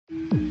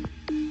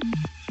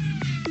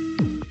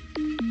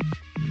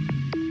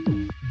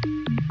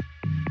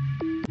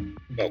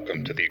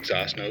Welcome to the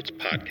Exhaust Notes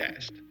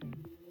podcast.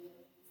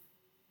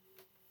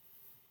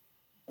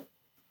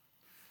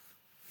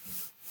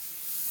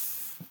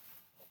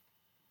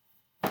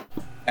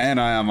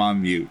 And I am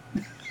on mute.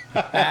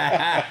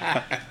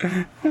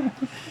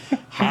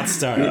 Hot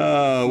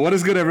start. What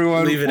is good,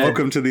 everyone?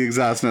 Welcome in. to the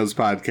Exhaust Notes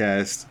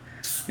podcast.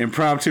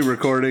 Impromptu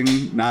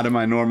recording, not in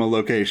my normal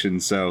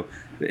location, so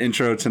the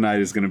intro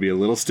tonight is going to be a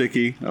little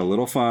sticky, a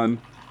little fun,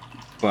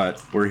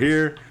 but we're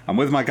here. I'm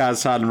with my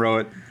guys, Todd and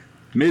Rowett.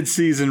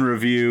 Mid-season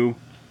review,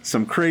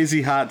 some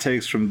crazy hot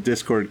takes from the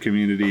Discord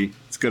community.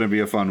 It's going to be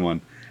a fun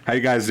one. How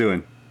you guys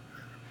doing?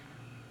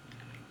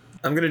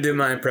 I'm going to do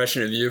my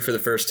impression of you for the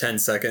first 10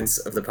 seconds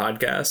of the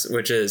podcast,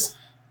 which is...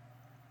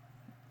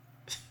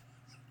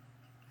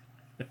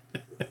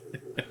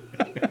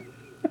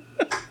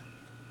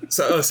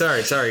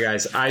 Sorry,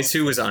 guys. I,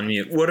 too, was on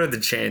mute. What are the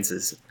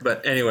chances?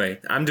 But anyway,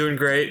 I'm doing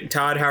great.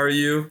 Todd, how are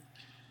you?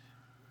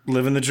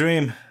 Living the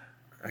dream.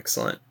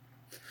 Excellent.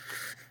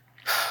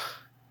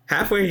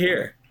 Halfway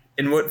here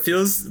in what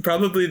feels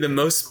probably the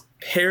most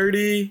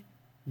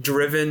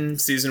parody-driven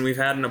season we've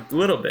had in a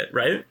little bit,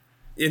 right?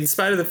 In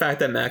spite of the fact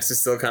that Max is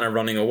still kind of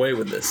running away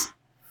with this.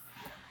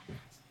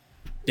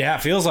 Yeah,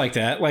 it feels like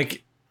that.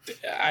 Like,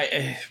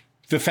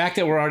 the fact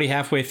that we're already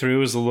halfway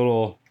through is a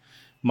little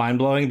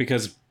mind-blowing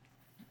because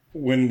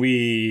when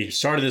we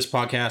started this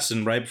podcast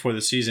and right before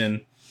the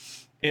season,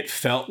 it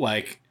felt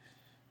like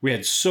we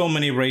had so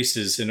many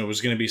races and it was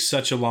going to be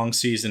such a long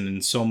season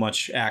and so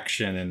much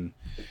action and,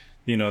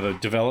 you know, the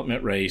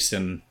development race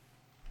and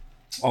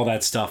all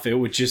that stuff.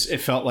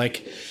 It felt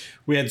like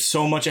we had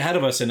so much ahead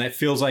of us and it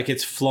feels like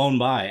it's flown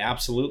by.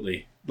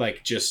 Absolutely.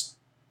 Like just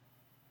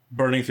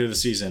burning through the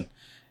season.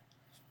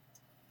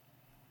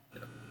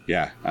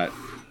 Yeah, I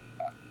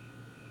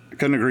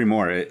couldn't agree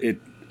more.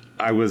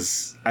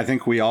 I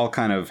think we all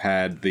kind of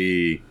had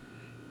the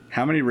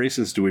how many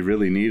races do we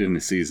really need in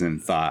a season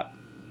thought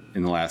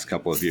in the last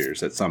couple of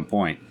years at some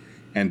point.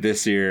 And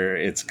this year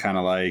it's kind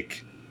of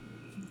like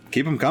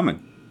keep them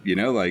coming, you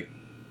know, like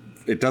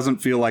it doesn't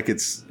feel like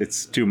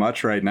it's too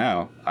much right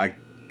now. I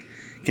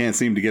can't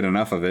seem to get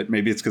enough of it.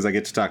 Maybe it's because I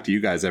get to talk to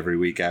you guys every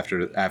week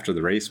after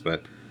the race,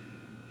 but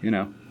you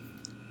know,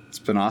 it's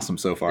been awesome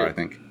so far, I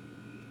think.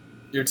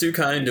 You're too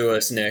kind to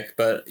us, Nick,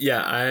 but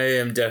yeah, I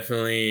am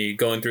definitely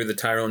going through the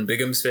Tyrone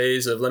Biggums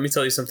phase of let me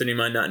tell you something you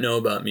might not know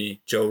about me,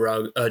 Joe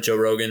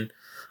Rogan.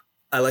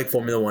 I like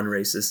Formula One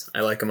races.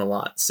 I like them a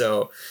lot.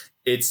 So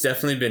it's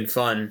definitely been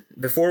fun.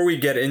 Before we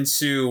get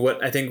into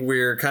what I think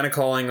we're kind of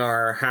calling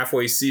our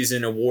halfway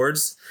season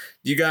awards,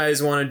 you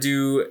guys want to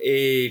do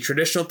a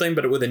traditional thing,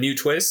 but with a new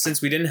twist?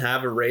 Since we didn't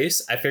have a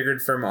race, I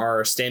figured from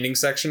our standing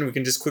section, we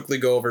can just quickly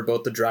go over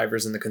both the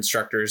drivers and the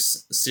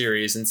constructors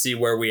series and see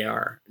where we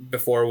are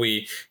before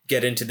we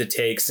get into the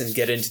takes and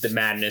get into the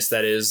madness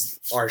that is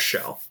our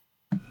show.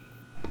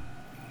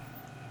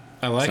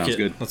 I like Sounds it.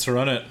 Good. Let's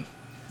run it.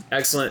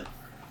 Excellent.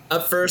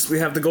 Up first, we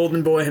have the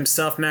golden boy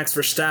himself, Max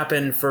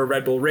Verstappen for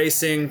Red Bull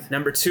Racing.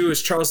 Number 2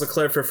 is Charles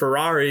Leclerc for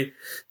Ferrari.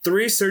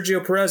 3,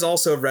 Sergio Perez,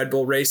 also of Red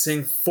Bull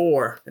Racing.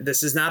 4,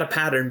 this is not a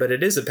pattern, but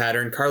it is a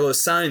pattern,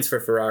 Carlos Sainz for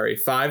Ferrari.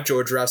 5,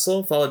 George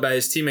Russell, followed by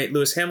his teammate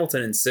Lewis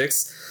Hamilton in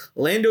 6th.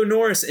 Lando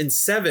Norris in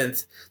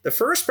 7th. The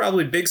first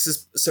probably big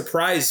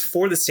surprise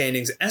for the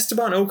standings,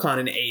 Esteban Ocon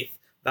in 8th.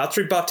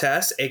 Valtteri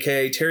Bottas,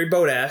 a.k.a. Terry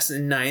Botas,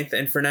 in 9th,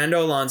 and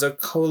Fernando Alonso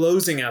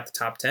closing out the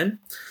top 10.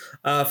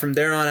 From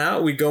there on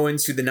out, we go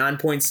into the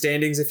non-point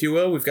standings, if you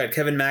will. We've got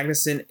Kevin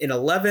Magnussen in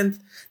 11th.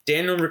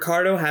 Daniel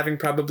Ricciardo having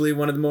probably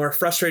one of the more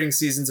frustrating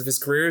seasons of his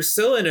career,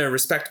 still in a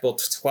respectable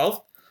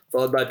 12th,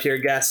 followed by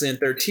Pierre Gasly in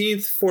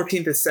 13th.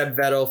 14th is Seb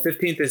Vettel.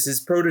 15th is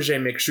his protege,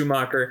 Mick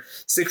Schumacher.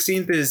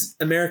 16th is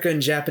American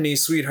and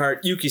Japanese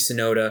sweetheart, Yuki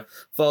Tsunoda,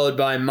 followed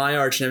by my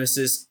arch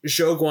nemesis,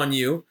 Zhou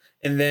Guanyu.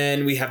 And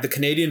then we have the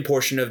Canadian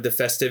portion of the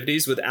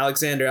festivities with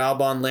Alexander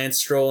Albon, Lance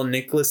Stroll, and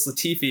Nicholas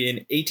Latifi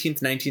in 18th,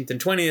 19th,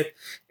 and 20th.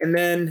 And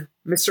then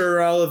Mr.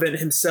 Irrelevant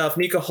himself,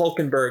 Nico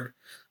Hulkenberg,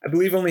 I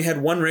believe only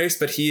had one race,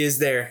 but he is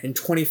there in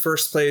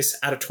 21st place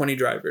out of 20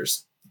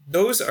 drivers.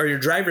 Those are your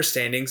driver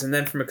standings. And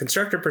then from a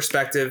constructor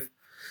perspective,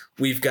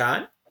 we've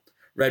got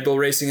Red Bull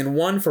Racing in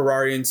 1,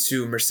 Ferrari in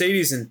 2,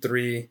 Mercedes in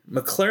 3,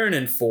 McLaren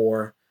in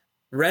 4,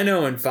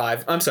 Renault in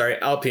 5. I'm sorry,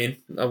 Alpine.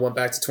 I went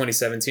back to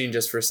 2017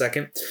 just for a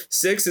second.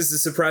 6 is the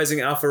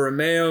surprising Alfa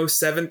Romeo.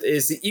 7th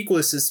is the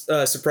equally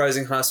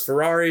surprising Haas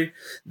Ferrari.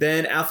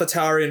 Then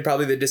AlphaTauri and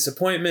probably the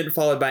disappointment,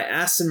 followed by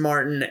Aston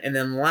Martin. And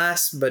then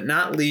last but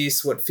not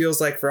least, what feels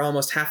like for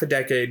almost half a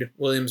decade,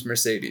 Williams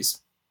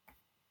Mercedes.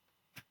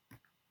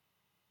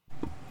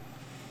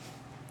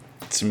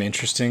 Some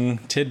interesting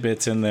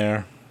tidbits in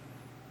there.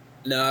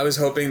 No, I was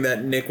hoping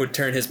that Nick would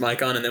turn his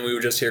mic on and then we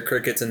would just hear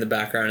crickets in the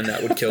background and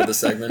that would kill the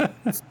segment.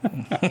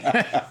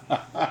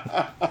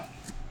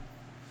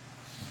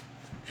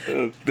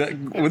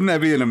 Wouldn't that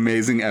be an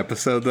amazing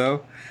episode,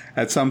 though?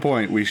 At some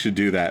point, we should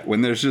do that.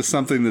 When there's just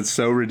something that's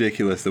so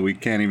ridiculous that we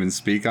can't even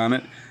speak on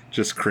it,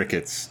 just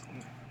crickets.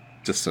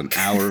 Just an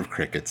hour of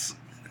crickets.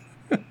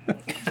 That'd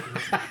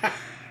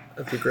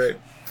be great.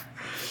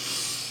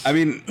 I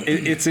mean,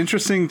 it's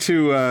interesting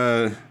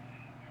to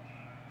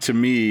to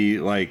me,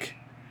 like,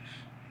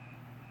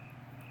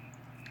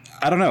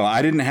 I don't know.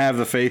 I didn't have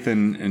the faith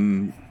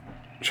in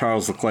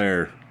Charles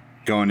Leclerc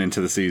going into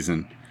the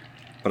season,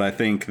 but I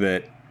think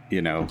that,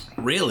 you know,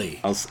 Really?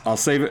 I'll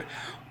save it.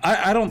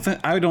 I don't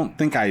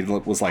think I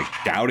was like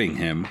doubting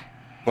him,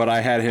 but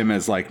I had him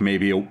as like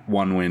maybe a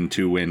 1-win,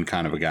 2-win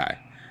kind of a guy,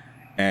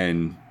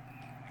 and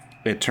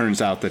it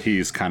turns out that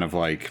he's kind of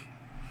like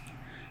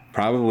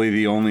probably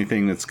the only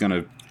thing that's going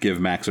to give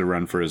Max a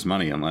run for his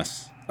money,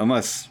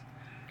 unless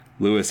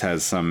Lewis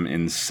has some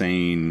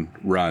insane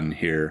run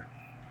here,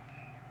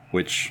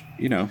 which,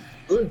 you know,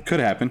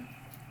 could happen,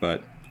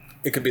 but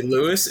It could be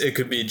Lewis, it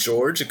could be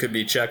George, it could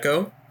be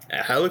Checo.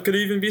 Hell, it could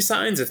even be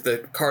Sainz if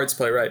the cards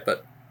play right.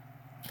 But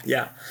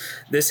yeah,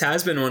 this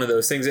has been one of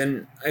those things.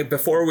 And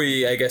before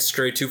we, I guess,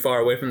 stray too far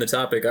away from the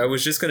topic, I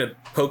was just going to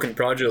poke and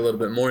prod you a little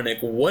bit more, Nick.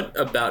 What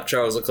about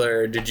Charles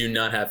Leclerc did you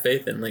not have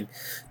faith in? Like,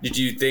 did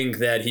you think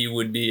that he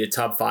would be a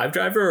top 5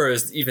 driver, or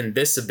is even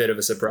this a bit of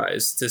a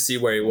surprise to see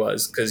where he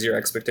was because your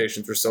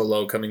expectations were so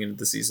low coming into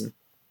the season?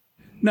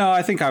 no,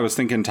 I think I was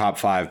thinking top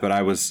 5, but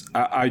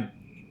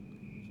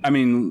I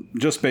mean,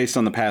 just based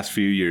on the past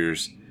few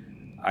years,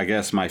 I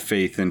guess my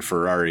faith in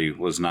Ferrari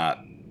was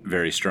not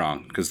very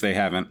strong because they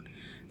haven't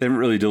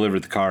really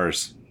delivered the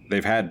cars.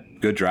 They've had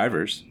good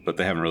drivers, but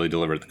they haven't really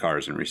delivered the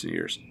cars in recent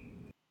years.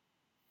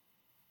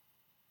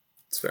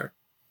 It's fair.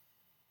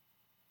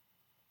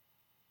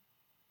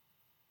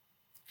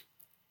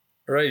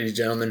 Alrighty,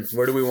 gentlemen,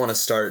 where do we want to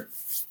start?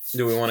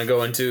 Do we want to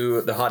go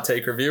into the hot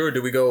take review, or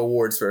do we go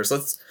awards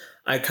first?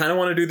 I kind of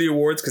want to do the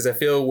awards because I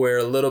feel we're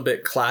a little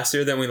bit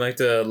classier than we like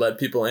to let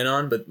people in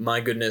on, but my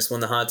goodness,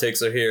 when the hot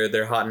takes are here,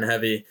 they're hot and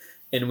heavy,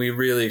 and we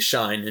really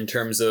shine in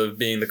terms of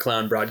being the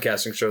clown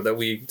broadcasting show that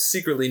we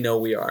secretly know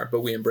we are, but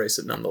we embrace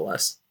it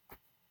nonetheless.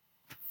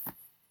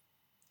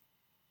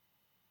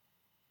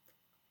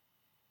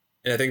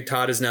 And I think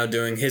Todd is now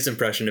doing his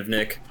impression of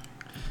Nick.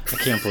 I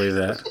can't believe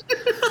that.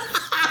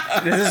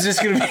 This is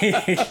just going to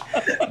be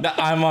the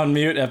I'm on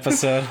mute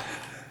episode.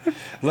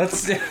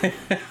 Let's...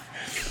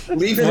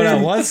 Leave it what in. I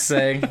was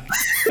saying.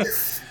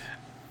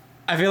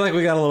 I feel like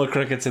we got a little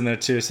crickets in there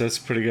too, so it's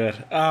pretty good.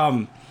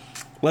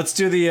 Let's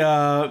do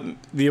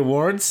the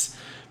awards,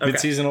 Okay.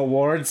 mid-season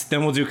awards.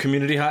 Then we'll do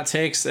community hot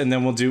takes, and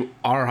then we'll do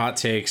our hot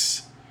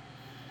takes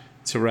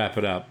to wrap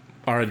it up.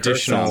 Our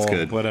additional Sounds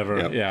good. whatever.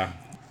 Yep. Yeah.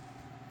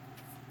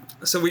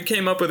 So we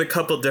came up with a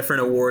couple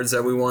different awards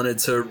that we wanted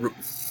to,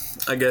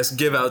 I guess,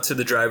 give out to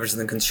the drivers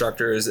and the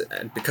constructors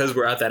because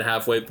we're at that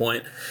halfway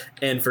point.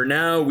 And for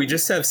now, we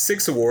just have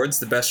 6 awards: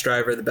 the best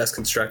driver, the best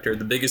constructor,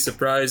 the biggest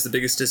surprise, the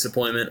biggest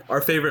disappointment,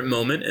 our favorite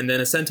moment, and then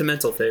a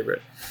sentimental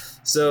favorite.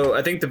 So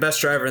I think the best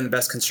driver and the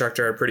best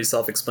constructor are pretty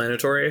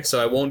self-explanatory,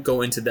 so I won't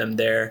go into them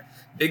there.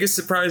 Biggest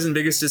surprise and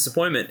biggest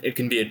disappointment: it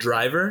can be a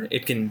driver,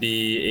 it can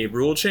be a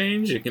rule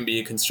change, it can be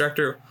a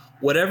constructor.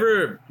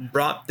 Whatever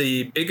brought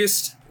the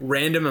biggest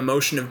random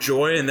emotion of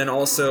joy and then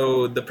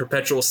also the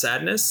perpetual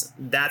sadness,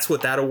 that's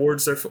what that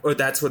awards are for, or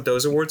that's what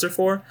those awards are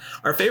for.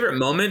 Our favorite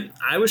moment,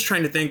 I was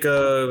trying to think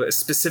of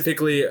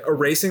specifically a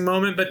racing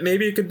moment, but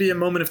maybe it could be a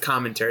moment of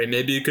commentary.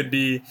 Maybe it could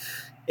be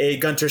a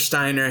Gunter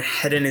Steiner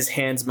head in his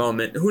hands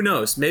moment. Who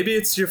knows? Maybe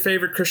it's your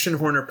favorite Christian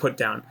Horner put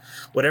down.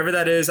 Whatever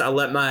that is, I'll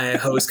let my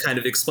host kind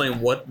of explain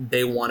what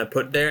they want to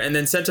put there. And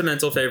then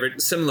sentimental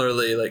favorite,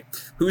 similarly, like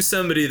who's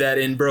somebody that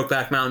in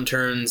Brokeback Mountain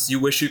turns you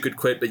wish you could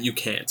quit but you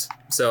can't.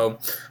 So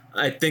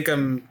I think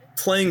I'm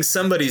playing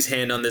somebody's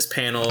hand on this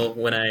panel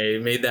when I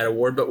made that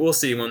award, but we'll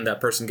see when that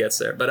person gets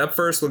there. But up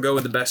first, we'll go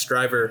with the best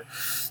driver.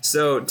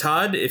 So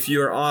Todd, if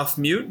you're off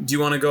mute, do you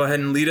want to go ahead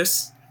and lead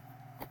us?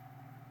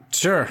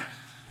 Sure.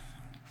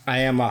 I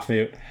am off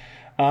mute.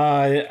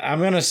 I'm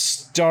going to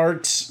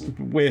start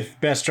with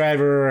best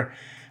driver.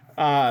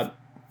 To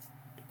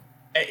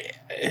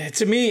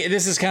me,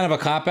 this is kind of a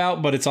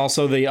cop-out, but it's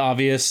also the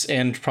obvious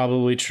and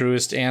probably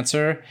truest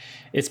answer.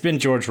 It's been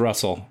George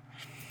Russell.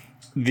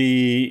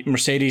 The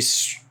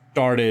Mercedes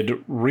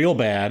started real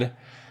bad,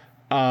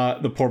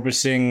 the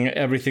porpoising,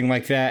 everything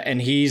like that,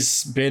 and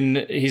he's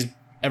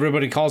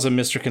everybody calls him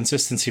Mr.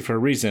 Consistency for a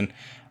reason.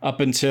 Up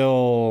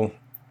until...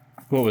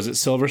 what was it,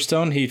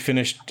 Silverstone? He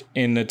finished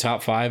in the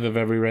top 5 of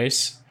every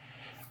race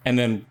and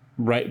then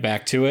right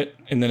back to it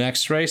in the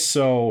next race.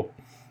 So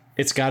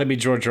it's got to be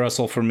George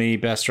Russell for me,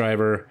 best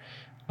driver.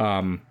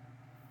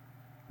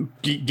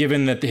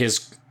 Given that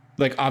his,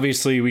 like,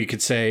 obviously we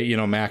could say, you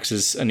know, Max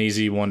is an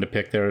easy one to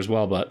pick there as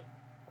well, but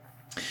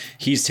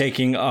he's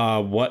taking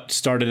what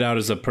started out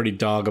as a pretty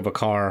dog of a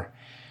car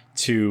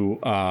to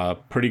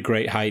pretty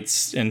great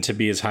heights and to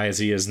be as high as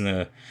he is in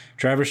the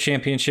Drivers'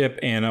 Championship,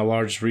 and a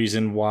large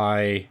reason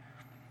why,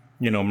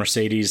 you know,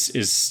 Mercedes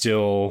is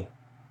still,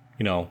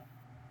 you know,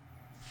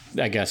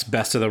 I guess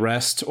best of the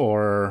rest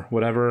or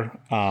whatever.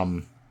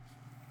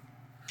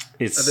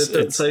 It's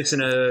place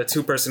in a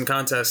 2-person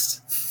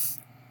contest.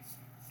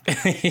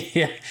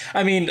 Yeah,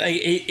 I mean,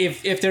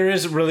 if there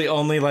is really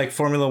only like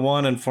Formula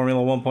 1 and Formula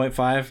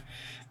 1.5,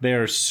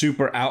 they're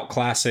super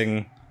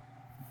outclassing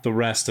the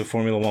rest of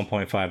Formula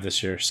 1.5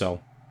 this year.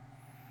 So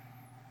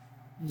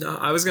No,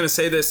 I was going to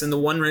say this, in the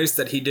one race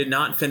that he did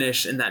not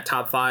finish in that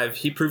top 5,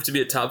 he proved to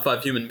be a top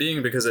 5 human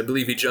being because I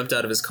believe he jumped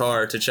out of his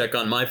car to check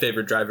on my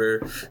favorite driver,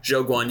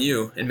 Zhou Guan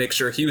Yu, and make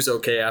sure he was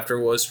okay after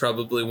what was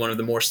probably one of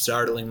the more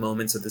startling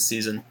moments of the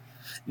season.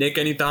 Nick,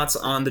 any thoughts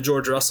on the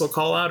George Russell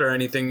call out or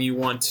anything you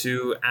want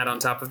to add on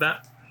top of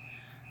that?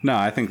 No,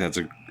 I think that's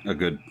a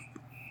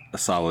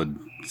solid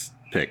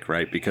pick,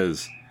 right?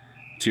 Because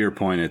to your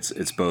point,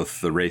 it's both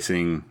the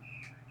racing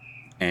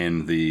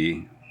and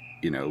the,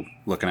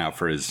 looking out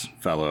for his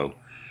fellow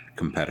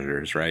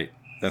competitors, right?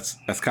 That's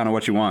kind of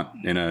what you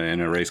want in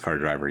a race car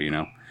driver, You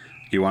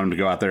want him to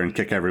go out there and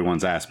kick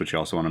everyone's ass, but you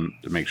also want him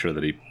to make sure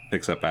that he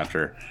picks up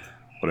after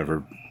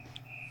whatever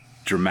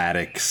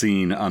dramatic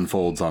scene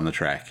unfolds on the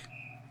track.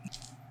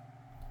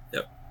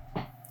 Yep,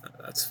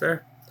 that's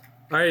fair.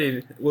 All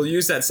right, we'll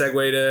use that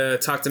segue to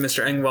talk to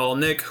Mr. Engvall.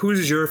 Nick,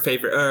 who's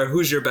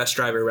your best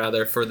driver,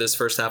 rather, for this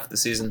first half of the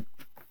season?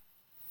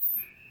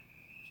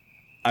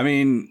 I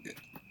mean,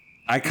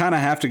 I kind of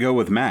have to go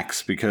with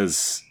Max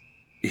because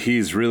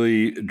he's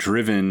really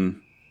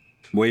driven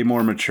way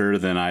more mature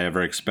than I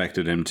ever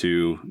expected him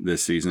to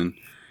this season.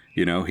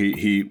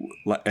 If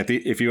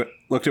you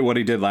looked at what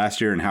he did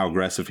last year and how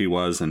aggressive he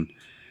was, and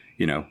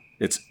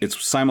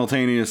it's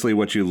simultaneously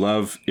what you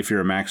love if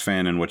you're a Max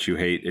fan and what you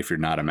hate if you're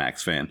not a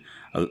Max fan,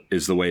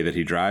 is the way that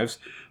he drives.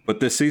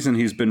 But this season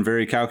he's been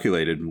very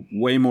calculated,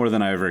 way more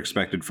than I ever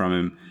expected from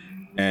him.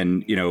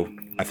 And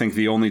I think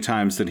the only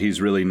times that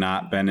he's really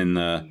not been in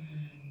the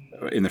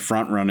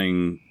front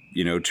running,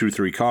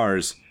 2-3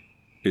 cars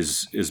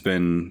is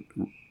been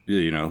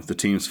the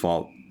team's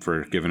fault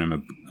for giving him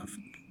a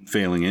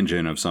failing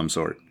engine of some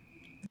sort.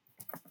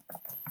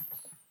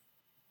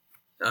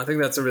 I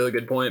think that's a really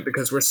good point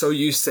because we're so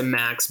used to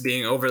Max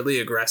being overly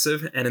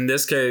aggressive. And in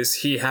this case,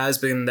 he has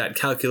been that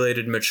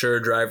calculated, mature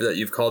driver that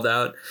you've called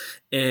out.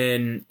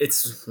 And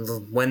it's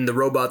when the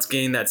robots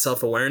gain that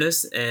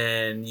self-awareness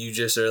and you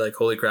just are like,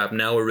 holy crap,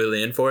 now we're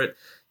really in for it.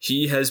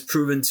 He has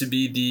proven to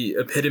be the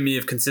epitome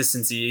of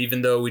consistency,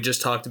 even though we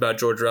just talked about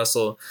George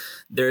Russell.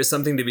 There is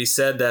something to be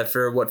said that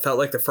for what felt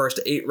like the first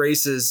 8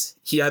 races,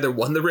 he either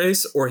won the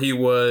race or he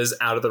was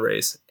out of the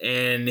race.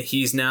 And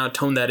he's now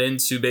toned that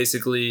into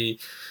basically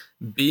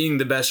being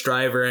the best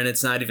driver, and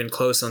it's not even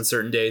close on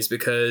certain days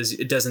because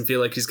it doesn't feel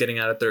like he's getting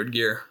out of third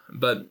gear.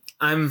 But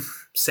I'm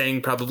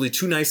saying probably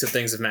too nice of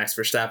things of Max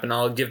Verstappen.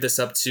 I'll give this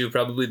up to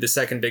probably the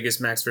second biggest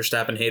Max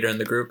Verstappen hater in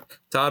the group.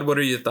 Todd, what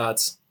are your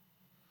thoughts?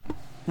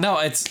 No,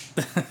 it's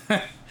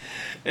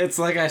it's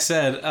like I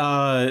said.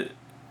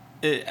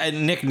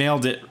 Nick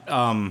nailed it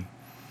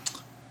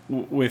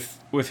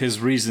with his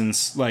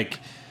reasons. Like,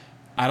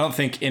 I don't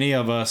think any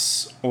of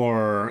us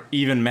or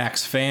even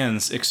Max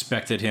fans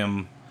expected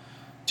him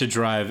to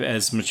drive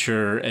as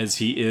mature as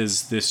he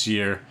is this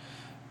year.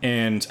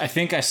 And I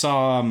think I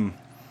saw an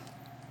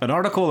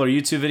article or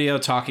YouTube video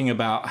talking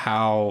about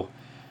how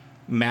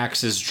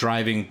Max is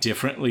driving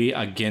differently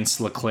against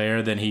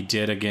Leclerc than he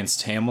did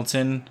against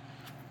Hamilton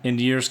in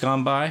years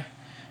gone by.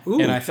 Ooh.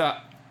 And I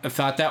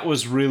thought that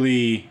was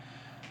really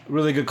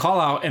good call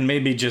out, and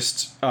maybe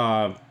just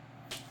a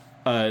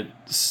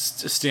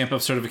stamp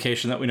of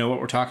certification that we know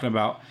what we're talking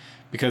about,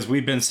 because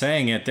we've been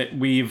saying it, that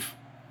we've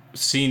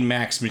seen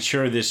Max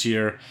mature this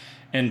year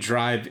and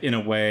drive in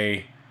a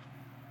way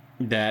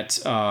that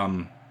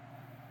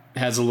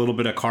has a little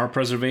bit of car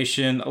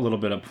preservation, a little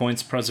bit of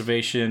points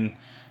preservation.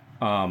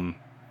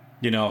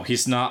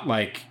 He's not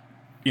like,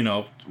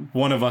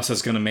 one of us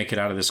is going to make it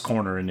out of this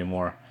corner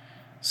anymore.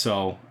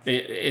 So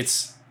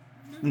it's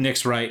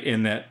Nick's right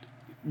in that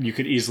you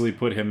could easily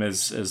put him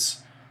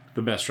as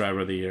the best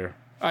driver of the year.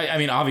 I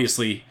mean,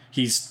 obviously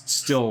he's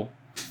still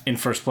in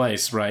first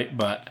place, right?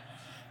 But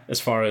as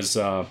far as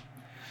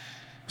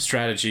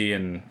strategy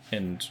and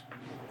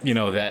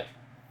that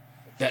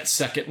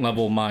second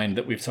level mind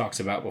that we've talked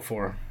about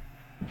before.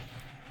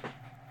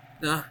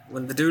 Nah,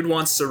 when the dude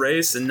wants to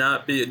race and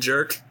not be a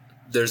jerk,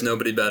 there's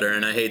nobody better.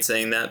 And I hate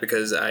saying that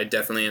because I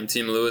definitely am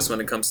Team Lewis when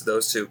it comes to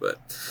those two. But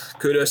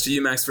kudos to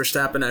you, Max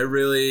Verstappen. I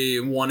really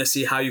want to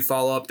see how you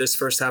follow up this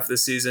first half of the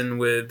season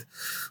with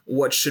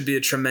what should be a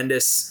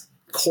tremendous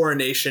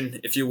coronation,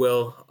 if you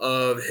will,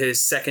 of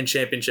his second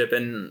championship.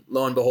 And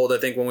lo and behold, I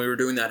think when we were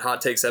doing that Hot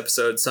Takes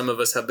episode, some of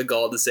us have the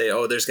gall to say,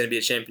 oh, there's going to be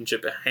a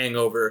championship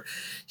hangover.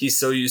 He's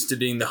so used to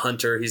being the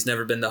hunter. He's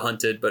never been the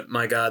hunted. But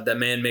my God, that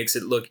man makes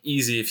it look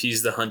easy if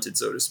he's the hunted,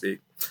 so to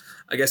speak.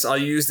 I guess I'll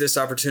use this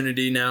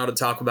opportunity now to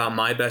talk about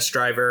my best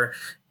driver.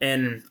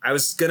 And I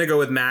was going to go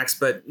with Max,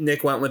 but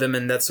Nick went with him,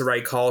 and that's the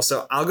right call.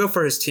 So I'll go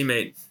for his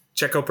teammate,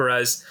 Checo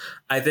Perez.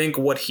 I think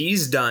what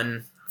he's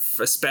done,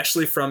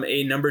 especially from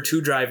a number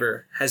 2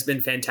 driver, has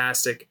been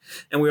fantastic.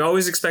 And we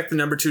always expect the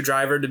number 2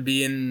 driver to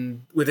be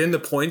within the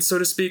points, so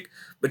to speak.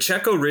 But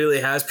Checo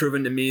really has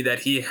proven to me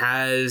that he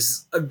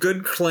has a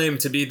good claim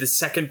to be the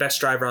second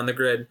best driver on the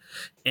grid.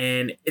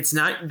 And it's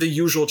not the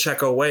usual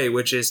Checo way,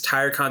 which is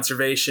tire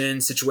conservation,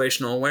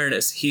 situational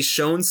awareness. He's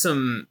shown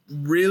some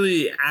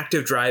really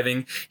active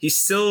driving. He's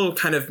still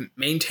kind of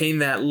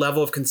maintained that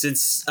level of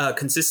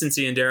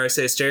consistency and, dare I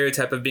say, a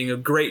stereotype of being a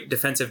great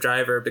defensive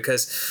driver,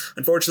 because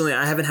unfortunately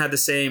I haven't had the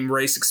same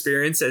race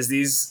experience as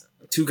these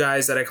two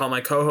guys that I call my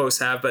co-hosts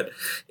have. But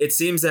it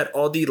seems that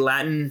all the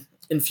Latin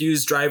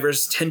infused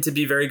drivers tend to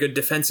be very good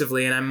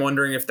defensively, and I'm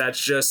wondering if that's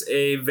just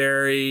a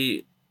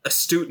very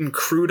astute and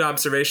crude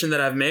observation that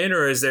I've made,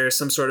 or is there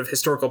some sort of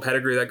historical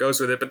pedigree that goes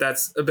with it? But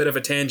that's a bit of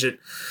a tangent.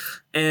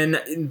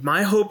 And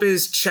my hope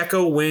is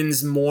Checo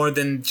wins more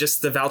than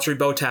just the Valtteri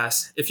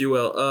Bottas, if you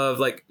will, of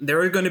like, there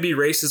are going to be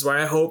races where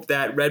I hope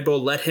that Red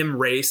Bull let him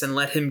race and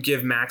let him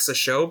give Max a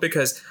show,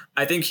 because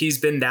I think he's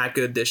been that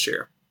good this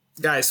year.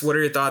 Guys, what are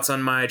your thoughts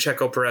on my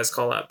Checo Perez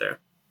call out there?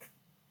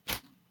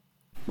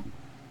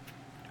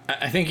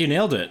 I think you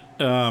nailed it.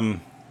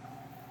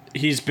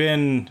 He's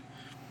been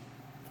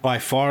by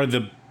far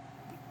the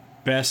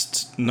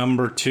best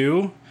number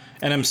 2.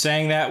 And I'm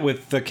saying that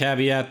with the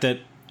caveat that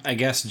I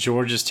guess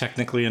George is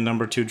technically a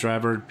number 2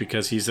 driver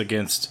because he's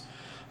against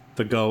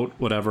the GOAT,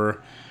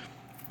 whatever.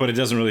 But it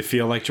doesn't really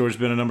feel like George's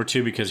been a number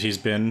 2 because he's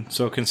been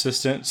so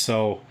consistent.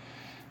 So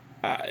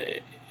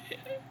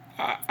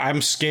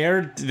I'm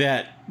scared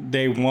that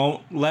they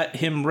won't let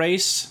him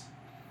race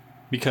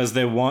because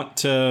they want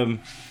to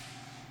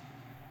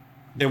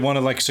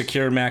like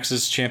secure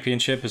Max's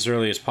championship as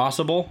early as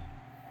possible.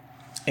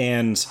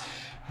 And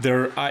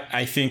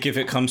I think if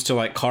it comes to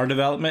like car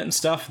development and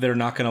stuff, they're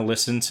not going to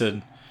listen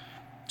to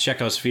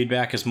Checo's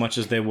feedback as much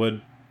as they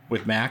would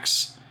with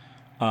Max.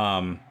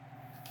 But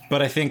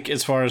I think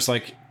as far as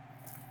like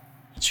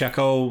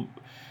Checo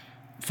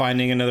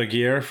finding another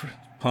gear,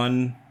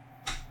 pun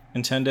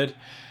intended,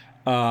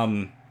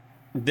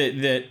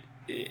 that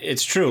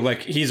it's true.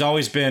 Like, he's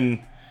always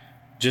been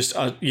just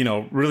a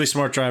really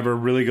smart driver,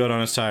 really good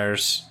on his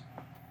tires,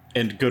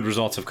 and good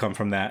results have come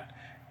from that.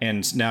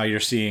 And now you're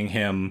seeing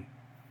him,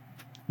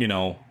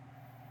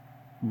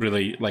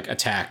 really like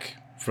attack,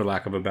 for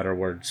lack of a better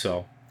word.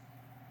 So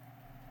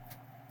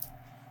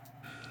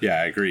yeah,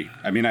 I agree.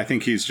 I mean, I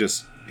think he's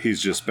just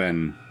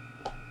been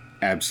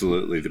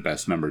absolutely the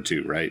best number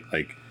 2, right?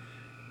 Like,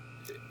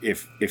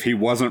 if he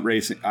wasn't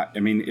racing,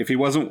 if he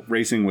wasn't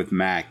racing with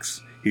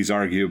Max, he's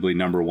arguably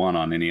number 1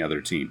 on any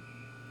other team.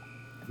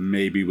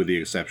 Maybe with the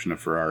exception of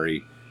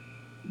Ferrari.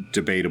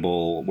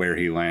 Debatable where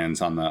he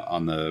lands on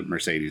the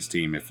Mercedes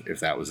team if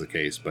that was the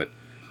case, but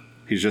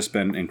he's just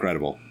been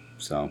incredible.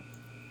 So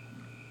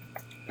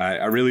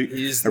I really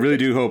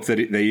do hope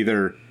that they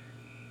either.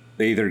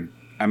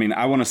 I mean,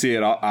 I want to see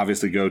it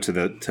obviously go to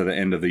the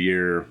end of the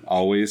year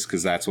always,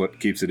 because that's what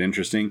keeps it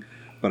interesting.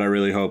 But I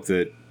really hope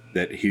that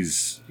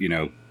he's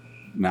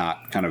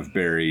not kind of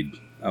buried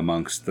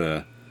amongst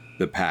the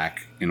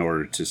pack in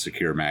order to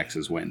secure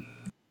Max's win.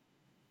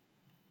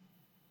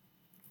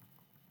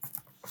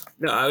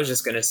 No, I was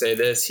just going to say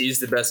this. He's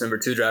the best number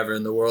 2 driver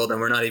in the world, and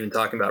we're not even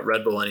talking about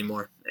Red Bull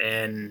anymore.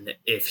 And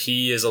if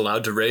he is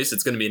allowed to race,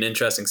 it's going to be an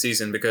interesting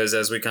season because,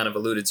 as we kind of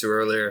alluded to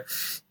earlier,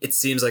 it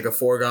seems like a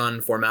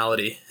foregone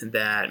formality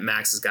that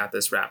Max has got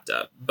this wrapped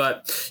up.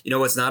 But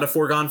what's not a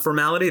foregone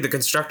formality? The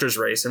constructors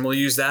race. And we'll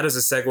use that as a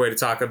segue to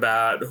talk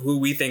about who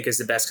we think is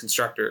the best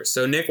constructor.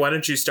 So, Nick, why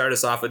don't you start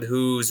us off with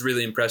who's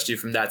really impressed you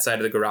from that side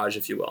of the garage,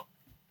 if you will?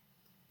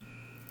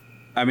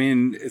 I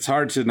mean, it's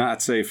hard to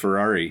not say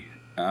Ferrari.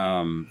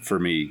 For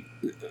me,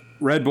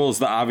 Red Bull's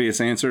the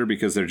obvious answer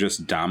because they're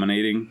just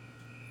dominating,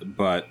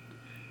 but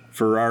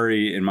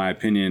Ferrari, in my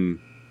opinion,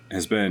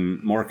 has been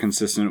more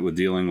consistent with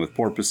dealing with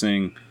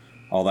porpoising,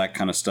 all that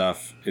kind of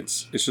stuff.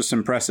 It's just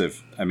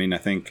impressive. I mean, I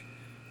think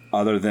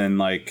other than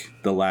like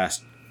the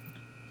last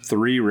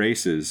 3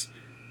 races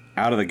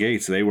out of the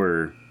gates, they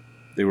were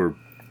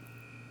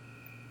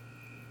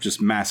just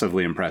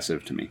massively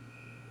impressive to me.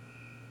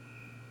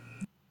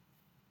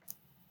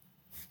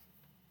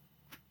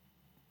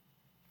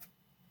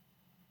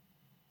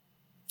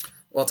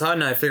 While Todd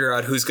and I figure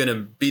out who's going to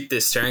beat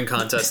this staring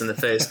contest in the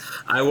face,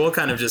 I will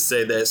kind of just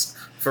say this.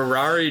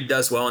 Ferrari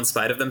does well in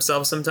spite of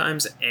themselves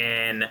sometimes,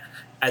 and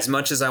as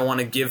much as I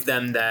want to give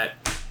them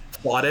that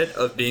plaudit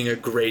of being a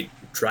great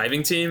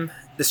driving team,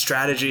 the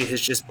strategy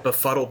has just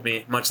befuddled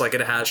me, much like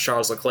it has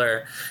Charles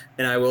Leclerc.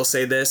 And I will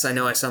say this, I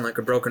know I sound like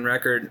a broken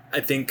record.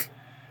 I think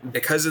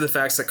because of the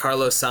fact that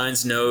Carlos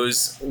Sainz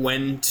knows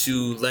when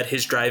to let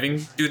his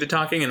driving do the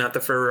talking and not the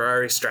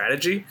Ferrari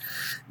strategy,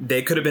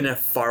 they could have been in a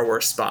far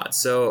worse spot.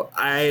 So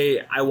I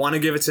want to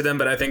give it to them,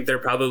 but I think they're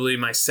probably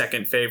my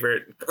second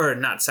favorite, or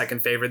not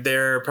second favorite.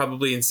 They're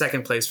probably in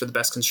second place for the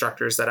best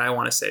constructors that I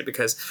want to say,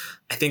 because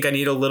I think I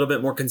need a little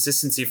bit more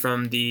consistency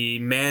from the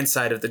man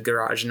side of the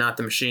garage, not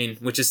the machine,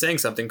 which is saying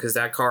something because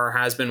that car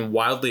has been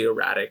wildly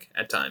erratic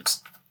at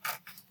times.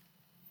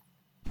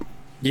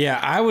 Yeah,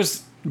 I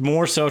was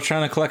more so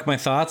trying to collect my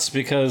thoughts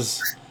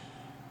because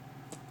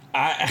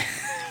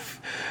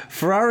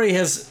Ferrari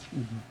has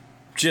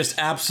just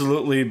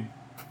absolutely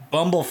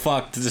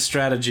bumblefucked the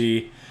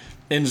strategy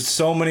in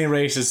so many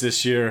races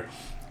this year.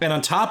 And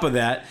on top of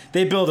that,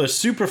 they build a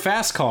super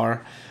fast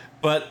car,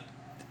 but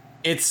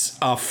it's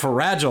a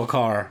fragile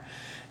car.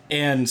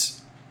 And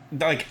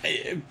like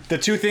the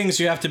two things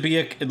you have to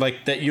be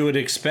like that you would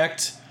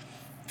expect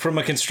from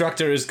a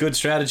constructor is good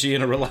strategy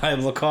and a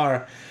reliable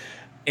car,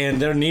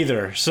 and they're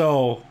neither.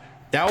 So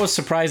that was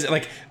surprising.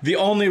 Like the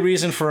only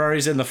reason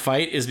Ferrari's in the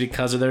fight is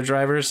because of their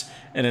drivers,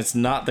 and it's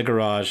not the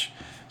garage.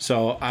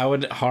 So I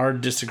would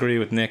hard disagree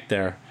with Nick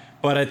there,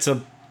 but it's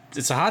a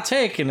hot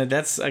take, and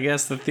that's I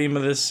guess the theme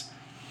of this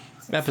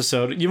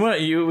episode.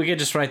 We could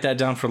just write that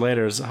down for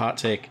later as a hot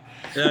take.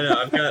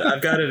 No,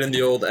 I've got it in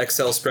the old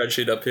Excel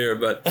spreadsheet up here,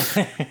 but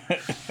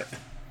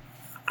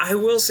I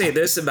will say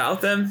this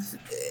about them.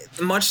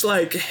 Much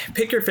like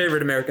pick your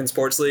favorite American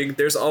sports league,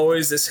 there's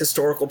always this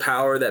historical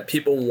power that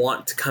people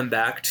want to come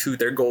back to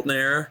their golden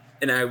era,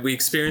 and we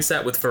experienced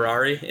that with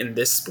Ferrari in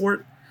this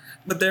sport.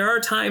 But there are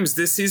times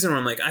this season where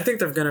I'm like, I think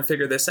they're going to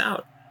figure this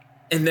out.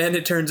 And then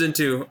it turns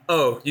into,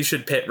 oh, you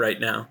should pit right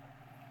now.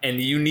 And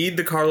you need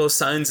the Carlos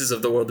Sainzes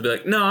of the world to be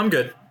like, no, I'm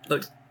good.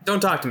 Like, don't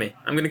talk to me.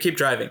 I'm going to keep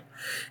driving.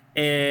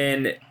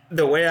 And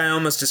the way I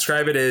almost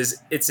describe it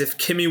is, it's if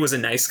Kimi was a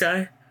nice guy.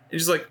 And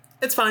he's like,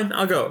 it's fine,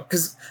 I'll go.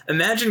 Because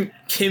imagine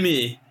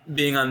Kimi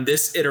being on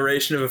this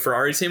iteration of a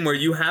Ferrari team where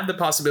you have the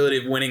possibility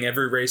of winning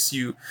every race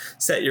you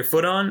set your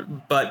foot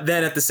on, but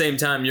then at the same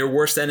time, your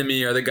worst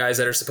enemy are the guys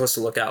that are supposed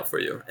to look out for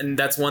you. And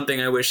that's one thing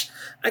I wish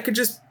I could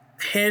just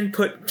hand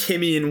put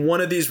Kimi in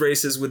one of these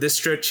races with this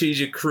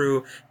strategic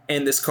crew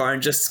and this car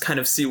and just kind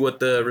of see what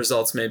the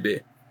results may be.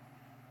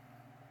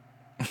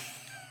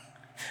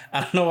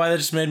 I don't know why that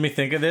just made me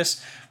think of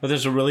this, but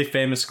there's a really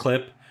famous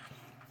clip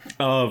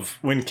of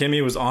when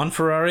Kimi was on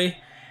Ferrari,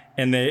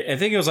 and I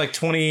think it was like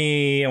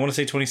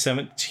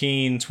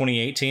 2017,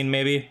 2018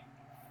 maybe,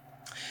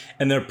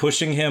 and they're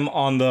pushing him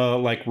on the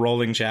like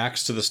rolling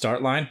jacks to the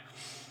start line,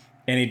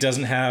 and he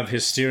doesn't have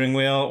his steering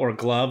wheel or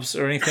gloves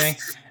or anything,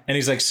 and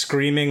he's like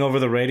screaming over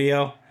the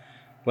radio,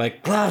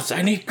 like, gloves,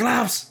 I need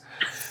gloves.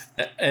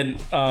 And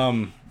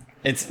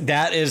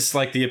that is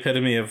like the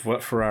epitome of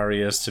what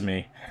Ferrari is to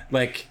me.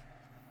 Like,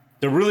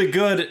 they're really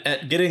good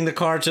at getting the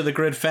car to the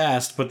grid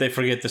fast, but they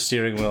forget the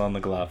steering wheel and the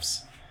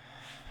gloves.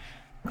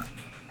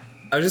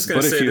 I was just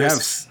going to say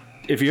this.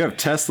 If you have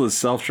Tesla's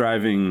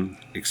self-driving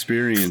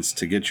experience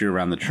to get you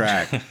around the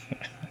track,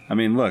 I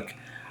mean, look,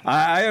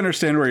 I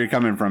understand where you're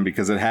coming from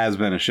because it has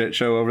been a shit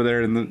show over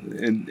there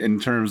in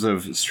terms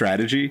of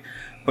strategy.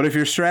 But if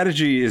your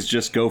strategy is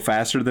just go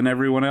faster than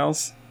everyone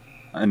else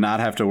and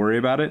not have to worry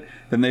about it,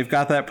 then they've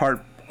got that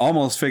part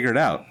almost figured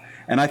out.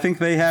 And I think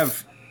they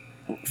have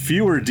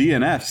fewer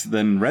DNFs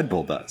than Red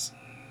Bull does.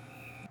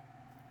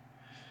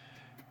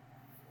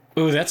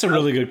 Ooh, that's a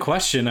really good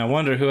question. I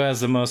wonder who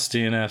has the most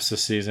DNFs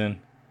this season.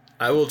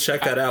 I will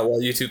check that out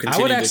while you two continue.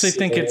 I would actually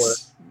think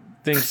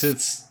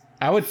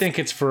I would think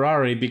it's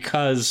Ferrari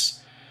because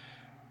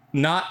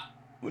not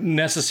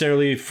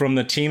necessarily from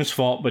the team's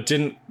fault, but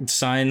didn't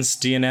Sainz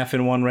DNF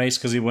in one race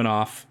because he went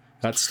off,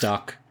 got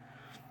stuck.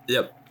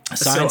 Yep.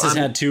 Sainz has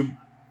had two.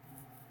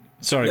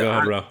 Sorry, go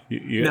ahead, bro.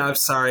 No, I'm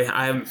sorry.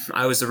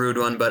 I was the rude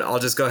one, but I'll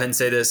just go ahead and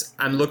say this.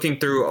 I'm looking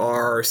through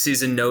our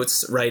season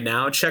notes right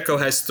now.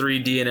 Checo has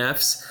 3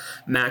 DNFs.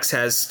 Max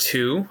has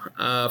 2.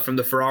 From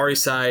the Ferrari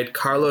side,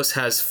 Carlos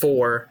has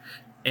 4,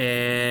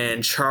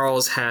 and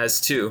Charles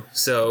has 2.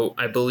 So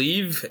I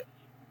believe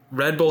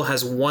Red Bull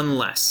has 1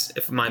 less,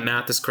 if my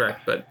math is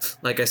correct. But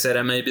like I said,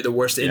 I may be the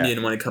worst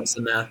Indian when it comes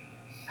to math.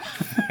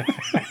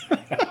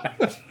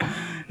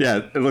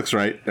 Yeah, it looks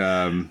right.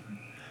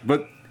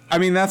 But I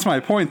mean, that's my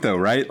point, though,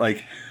 right?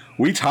 Like,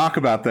 we talk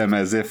about them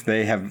as if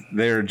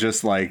they're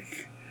just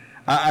like,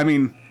 I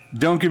mean,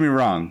 don't get me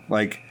wrong.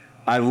 Like,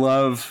 I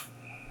love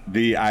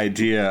the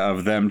idea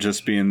of them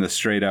just being the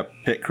straight up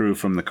pit crew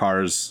from the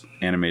Cars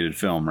animated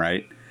film,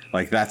 right?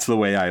 Like, that's the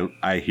way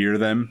I hear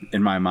them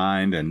in my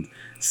mind and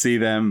see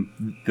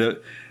them.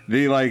 The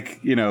like,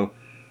 you know,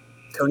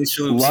 Tony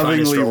Shalhoub's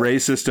lovingly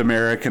racist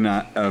American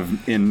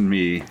in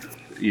me,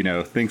 you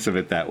know, thinks of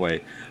it that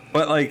way.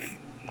 But, like,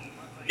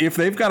 if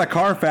they've got a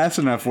car fast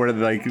enough where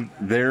like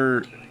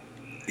they're,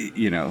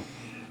 you know,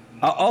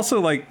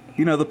 also like,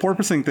 you know, the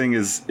porpoising thing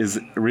is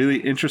a really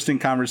interesting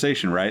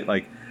conversation, right?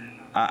 Like,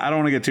 I don't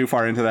want to get too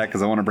far into that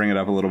because I want to bring it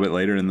up a little bit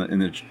later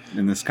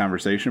in this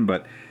conversation.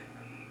 But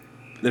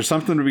there's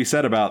something to be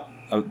said about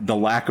the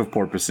lack of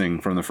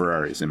porpoising from the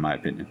Ferraris, in my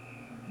opinion.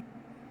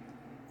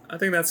 I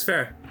think that's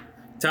fair.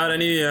 Todd,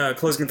 any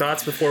closing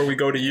thoughts before we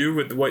go to you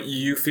with what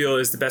you feel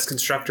is the best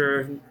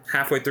constructor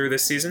halfway through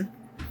this season?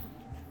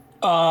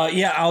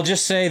 Yeah, I'll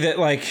just say that,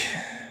 like,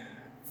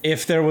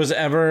 if there was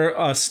ever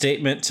a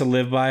statement to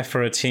live by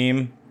for a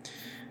team,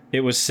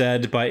 it was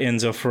said by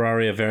Enzo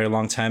Ferrari a very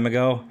long time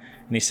ago.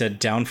 And he said,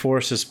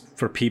 downforce is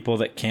for people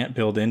that can't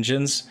build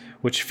engines,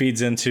 which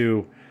feeds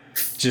into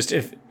just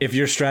if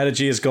your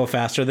strategy is go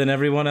faster than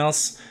everyone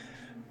else,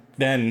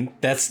 then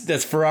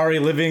that's Ferrari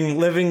living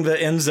the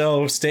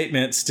Enzo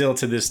statement still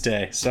to this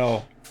day.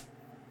 So,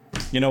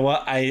 you know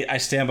what? I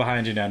stand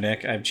behind you now,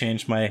 Nick. I've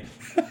changed my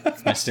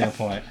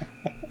standpoint.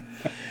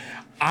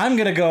 I'm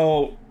going to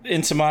go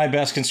into my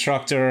best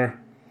constructor,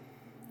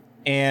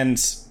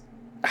 and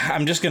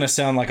I'm just gonna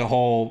sound like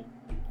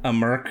a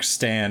Merc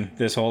stan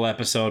this whole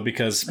episode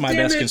because my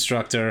best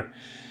constructor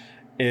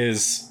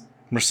is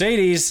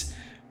Mercedes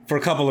for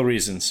a couple of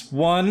reasons.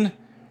 One,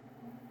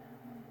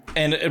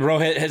 and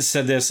Rohit has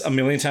said this a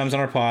million times on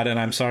our pod, and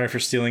I'm sorry for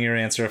stealing your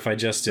answer if I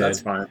just did.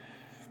 That's fine.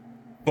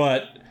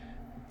 But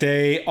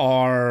they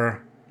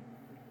are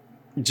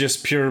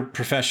just pure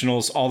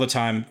professionals all the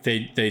time.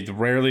 They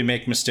rarely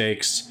make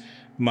mistakes,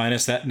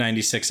 minus that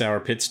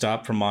 96-hour pit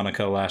stop from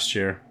Monaco last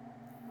year.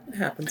 It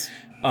happens.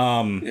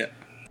 Yeah.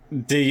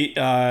 They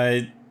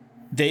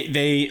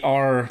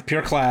are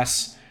pure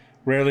class,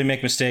 rarely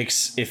make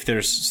mistakes. If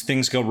there's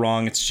things go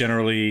wrong, it's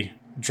generally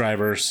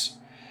driver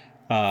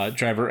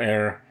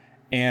error.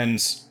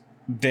 And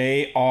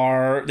they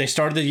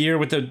started the year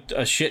with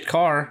a shit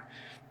car,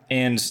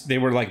 and they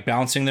were like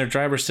bouncing their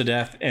drivers to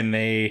death, and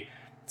they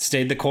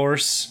stayed the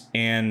course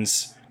and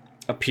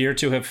appear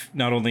to have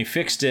not only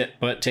fixed it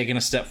but taken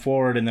a step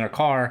forward in their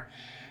car.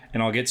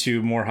 And I'll get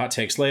to more hot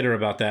takes later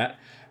about that.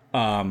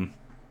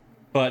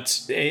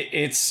 But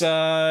it's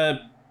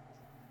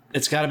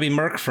got to be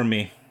Merc for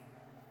me.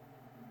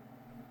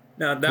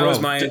 No, that was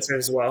my answer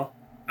as well.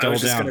 I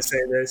was just going to say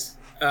this.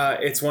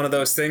 It's one of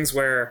those things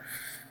where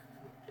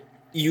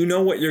you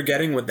know what you're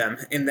getting with them,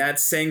 and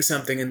that's saying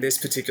something in this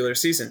particular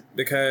season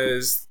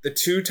because the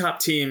two top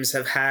teams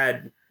have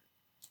had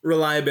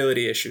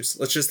reliability issues.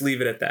 Let's just leave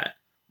it at that.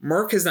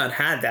 Merc has not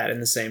had that in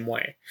the same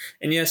way.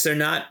 And yes, they're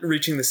not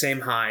reaching the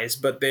same highs,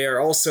 but they are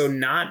also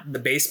not the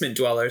basement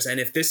dwellers. And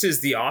if this is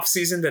the off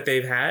season that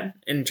they've had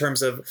in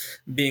terms of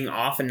being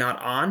off and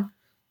not on,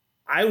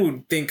 I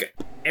would think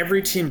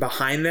every team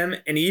behind them,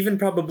 and even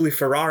probably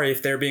Ferrari,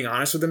 if they're being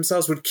honest with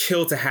themselves, would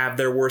kill to have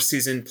their worst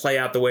season play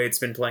out the way it's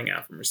been playing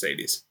out for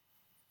Mercedes.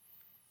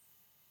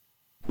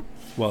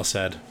 Well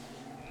said.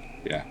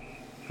 Yeah.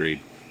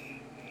 Agreed.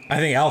 I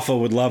think Alpha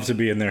would love to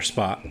be in their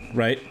spot,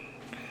 right?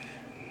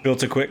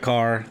 Built a quick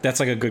car. That's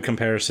like a good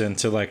comparison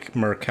to like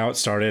Merc, how it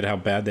started, how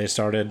bad they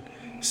started.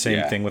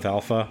 Same thing with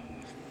Alpha.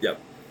 Yep.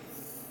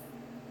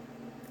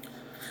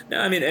 No,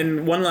 I mean,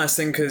 and one last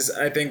thing, because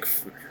I think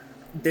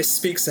this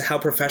speaks to how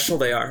professional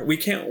they are. We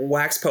can't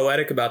wax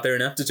poetic about their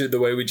ineptitude the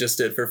way we just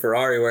did for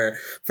Ferrari, where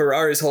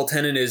Ferrari's whole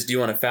tenet is, do you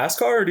want a fast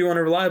car or do you want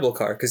a reliable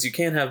car? Because you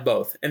can't have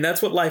both. And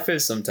that's what life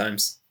is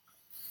sometimes.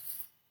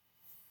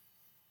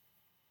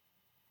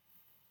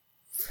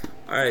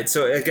 All right,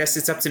 so I guess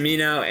it's up to me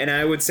now, and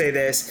I would say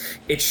this.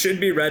 It should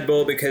be Red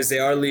Bull because they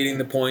are leading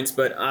the points,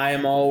 but I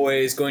am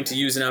always going to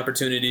use an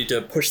opportunity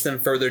to push them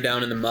further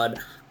down in the mud.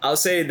 I'll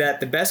say that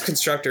the best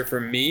constructor for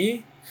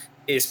me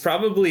is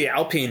probably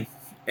Alpine,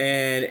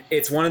 and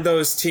it's one of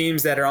those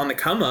teams that are on the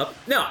come up.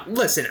 No,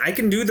 listen, I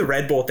can do the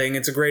Red Bull thing.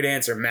 It's a great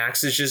answer.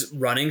 Max is just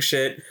running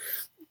shit.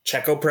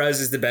 Checo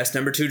Perez is the best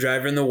number 2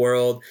 driver in the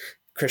world.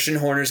 Christian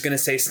Horner's going to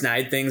say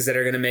snide things that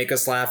are going to make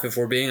us laugh if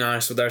we're being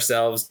honest with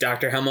ourselves.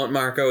 Dr. Helmut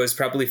Marko is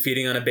probably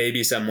feeding on a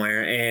baby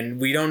somewhere, and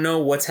we don't know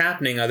what's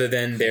happening other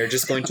than they're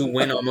just going to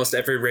win almost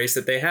every race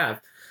that they have.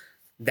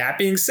 That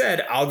being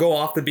said, I'll go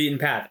off the beaten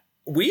path.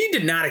 We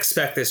did not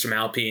expect this from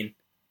Alpine.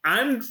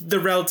 I'm the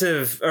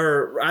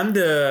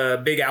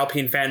big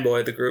Alpine fanboy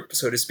of the group,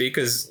 so to speak,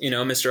 because,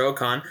 Mr.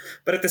 Ocon.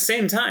 But at the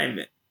same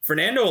time,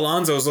 Fernando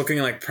Alonso is looking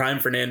like prime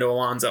Fernando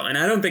Alonso. And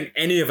I don't think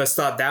any of us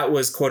thought that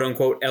was quote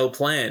unquote El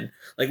Plan.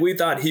 Like, we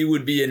thought he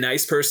would be a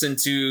nice person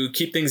to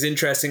keep things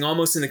interesting,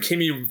 almost in the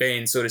Kimi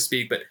vein, so to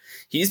speak. But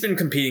he's been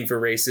competing for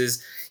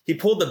races. He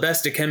pulled the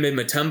best Dikembe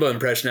Mutombo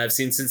impression I've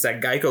seen since that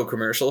Geico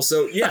commercial.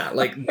 So yeah,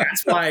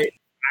 that's why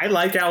I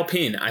like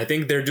Alpine. I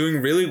think they're doing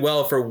really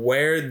well for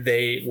where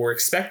they were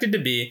expected to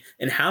be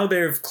and how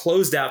they've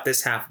closed out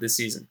this half of the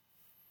season.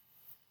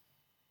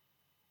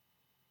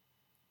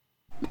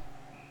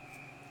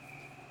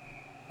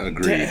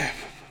 Agreed.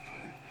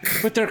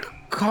 But their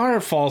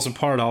car falls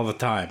apart all the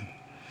time.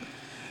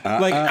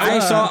 I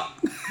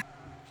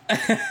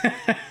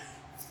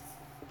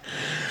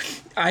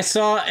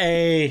saw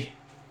a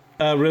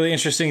really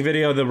interesting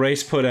video the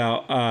race put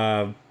out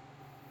a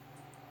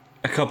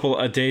couple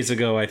of days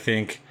ago, I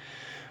think.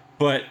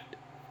 But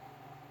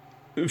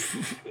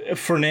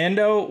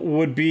Fernando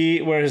would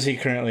be, where is he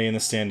currently in the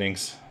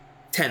standings?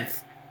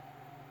 10th.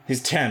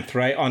 He's 10th,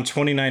 right? On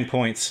 29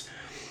 points.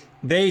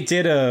 They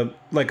did a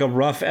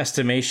rough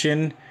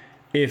estimation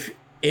if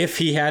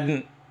he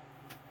hadn't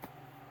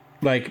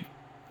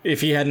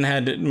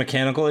had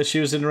mechanical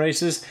issues in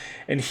races,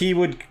 and he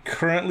would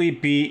currently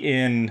be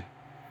in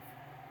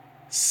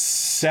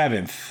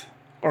 7th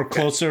or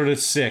closer to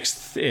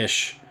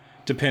 6th-ish,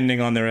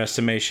 depending on their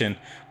estimation.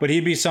 But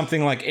he'd be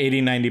something like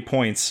 80, 90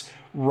 points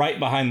right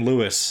behind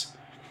Lewis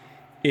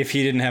if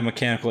he didn't have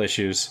mechanical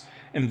issues.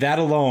 And that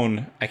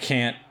alone, I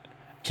can't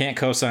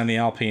co-sign the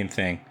Alpine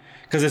thing.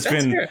 Because it's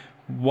been fair.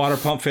 Water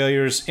pump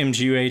failures,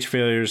 MGUH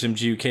failures,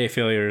 MGUK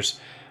failures.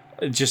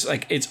 Just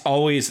like, it's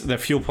always the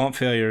fuel pump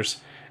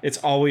failures. It's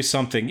always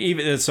something.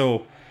 Even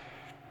so,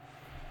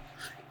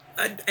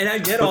 I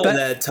get all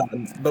that,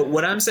 Tom, but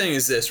what I'm saying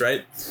is this,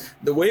 right?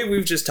 The way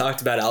we've just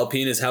talked about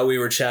Alpine is how we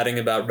were chatting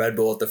about Red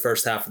Bull at the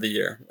first half of the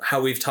year,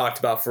 how we've talked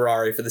about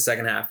Ferrari for the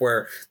second half,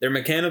 where their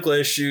mechanical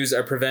issues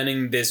are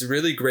preventing this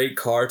really great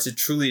car to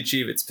truly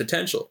achieve its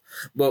potential.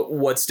 But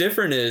what's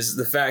different is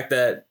the fact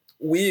that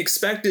we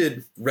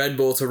expected Red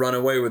Bull to run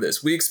away with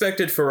this. We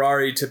expected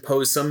Ferrari to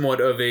pose somewhat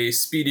of a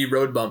speedy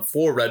road bump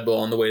for Red Bull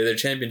on the way to their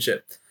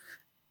championship.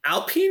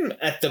 Alpine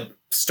at the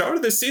start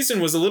of the season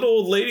was a little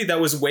old lady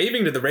that was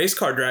waving to the race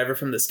car driver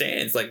from the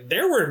stands. Like,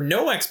 there were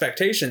no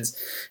expectations.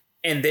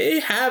 And they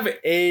have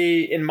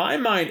in my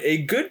mind, a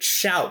good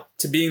shout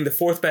to being the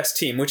fourth best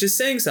team, which is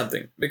saying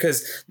something,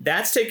 because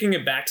that's taking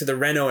it back to the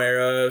Renault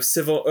era of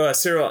Cyril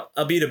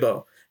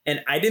Abiteboul.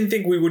 And I didn't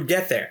think we would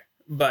get there.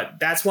 But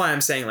that's why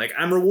I'm saying, like,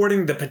 I'm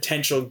rewarding the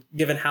potential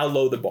given how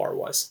low the bar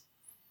was.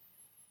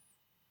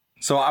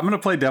 So I'm going to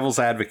play devil's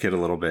advocate a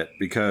little bit,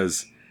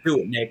 because do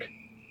it, Nick.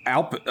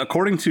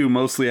 According to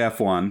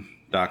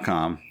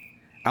mostlyf1.com,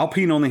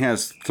 Alpine only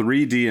has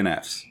 3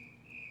 DNFs,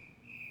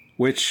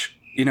 which,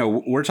 you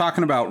know, we're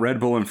talking about Red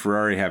Bull and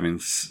Ferrari having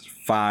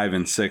 5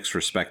 and 6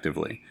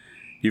 respectively.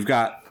 You've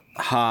got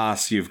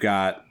Haas, you've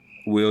got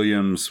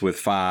Williams with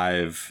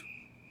 5,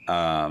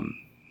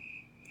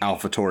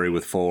 AlphaTauri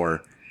with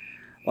 4.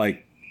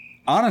 Like,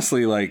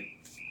 honestly, like,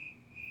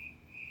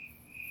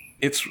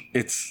 it's.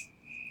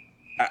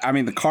 I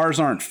mean, the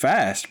cars aren't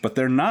fast, but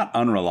they're not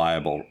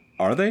unreliable,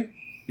 are they?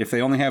 If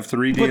they only have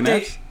 3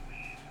 DNFs?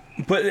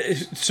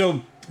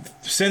 So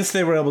since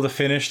they were able to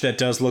finish, that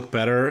does look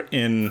better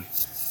in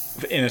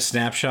a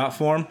snapshot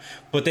form,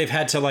 but they've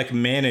had to, like,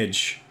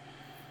 manage,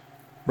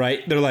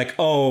 right? They're like,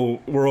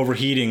 oh, we're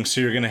overheating, so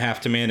you're going to have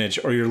to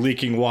manage, or you're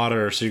leaking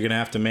water, so you're going to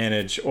have to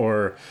manage,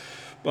 or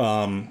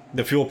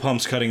the fuel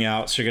pump's cutting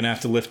out, so you're going to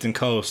have to lift and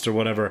coast, or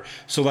whatever.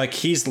 So, like,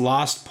 he's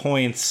lost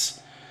points.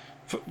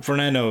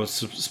 Fernando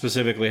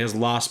specifically has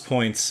lost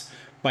points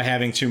by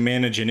having to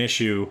manage an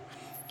issue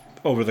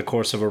over the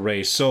course of a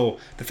race. So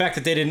the fact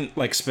that they didn't,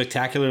 like,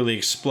 spectacularly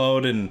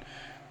explode and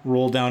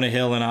roll down a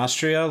hill in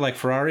Austria like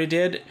Ferrari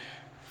did,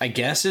 I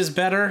guess is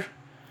better.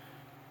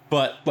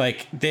 But,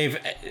 like, the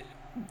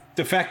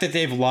fact that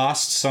they've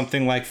lost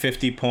something like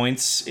 50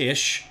 points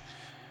ish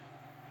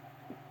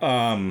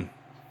by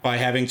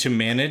having to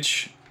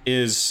manage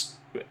is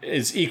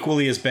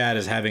equally as bad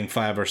as having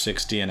 5 or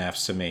 6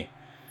 DNFs to me.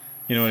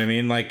 You know what I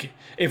mean? Like,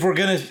 if we're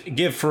gonna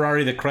give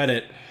Ferrari the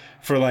credit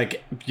for,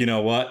 like, you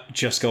know what,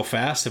 just go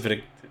fast.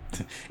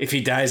 If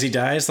he dies, he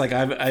dies. Like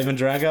Ivan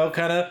Drago,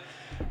 kind of.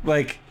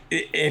 Like,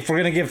 if we're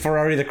gonna give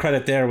Ferrari the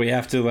credit there, we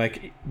have to,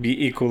 like,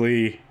 be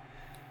equally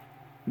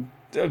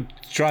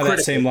draw that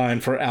same line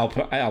for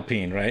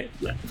Alpine, right?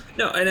 Yeah.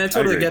 No, and I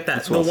totally get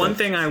that. The one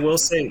thing I will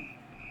say,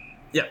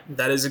 yeah,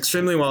 that is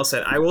extremely well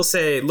said. I will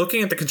say,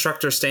 looking at the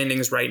constructor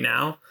standings right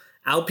now,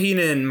 Alpine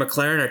and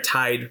McLaren are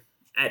tied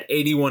at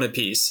 81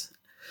 apiece.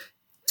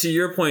 To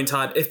your point,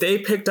 Todd, if they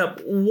picked up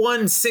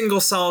one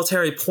single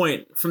solitary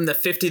point from the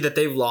 50 that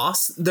they've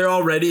lost, they're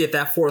already at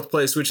that 4th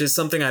place, which is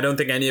something I don't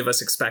think any of us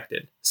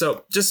expected.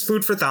 So just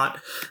food for thought.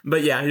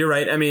 But yeah, you're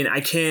right. I mean, I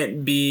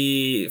can't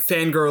be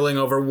fangirling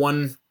over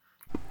one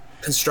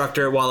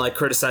constructor while I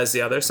criticize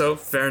the other. So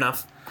fair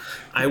enough.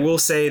 I will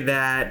say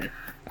that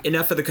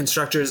enough of the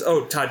constructors.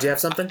 Oh, Todd, do you have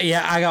something?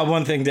 Yeah, I got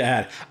one thing to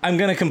add. I'm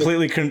going to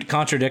completely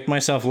contradict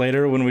myself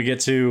later when we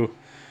get to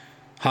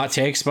hot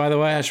takes, by the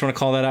way. I just want to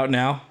call that out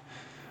now.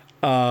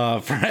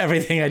 For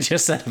everything I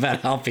just said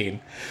about Alpine.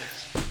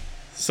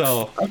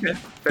 So, okay,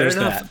 fair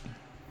enough.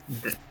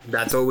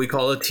 That's what we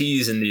call a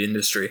tease in the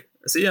industry.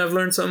 See, I've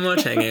learned so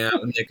much hanging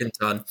out with Nick and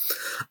Todd.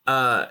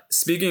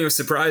 Speaking of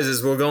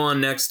surprises, we'll go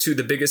on next to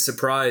the biggest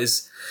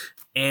surprise.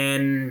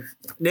 And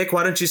Nick,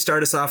 why don't you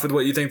start us off with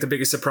what you think the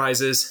biggest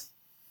surprise is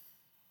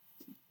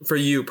for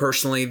you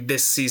personally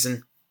this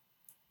season?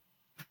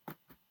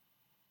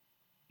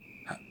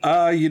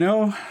 You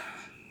know,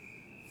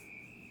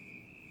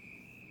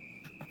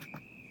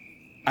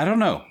 I don't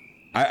know.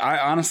 I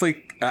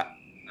honestly,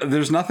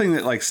 there's nothing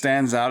that, like,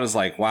 stands out as,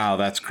 like, wow,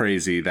 that's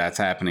crazy, that's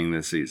happening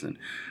this season.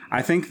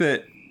 I think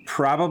that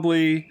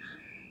probably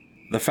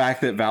the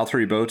fact that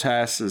Valtteri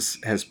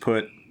Bottas has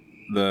put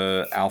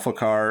the Alpha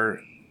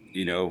car,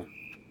 you know,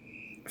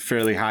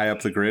 fairly high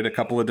up the grid a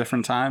couple of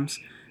different times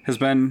has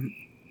been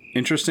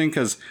interesting,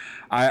 because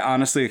I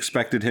honestly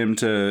expected him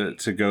to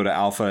go to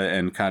Alpha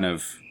and kind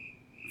of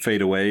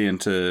fade away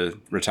into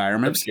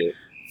retirement.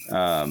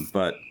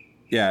 But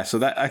yeah, so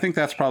that, I think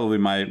that's probably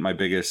my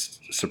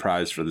biggest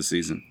surprise for the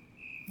season.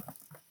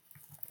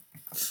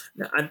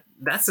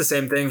 That's the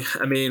same thing.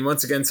 I mean,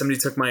 once again, somebody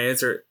took my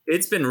answer.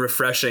 It's been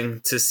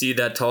refreshing to see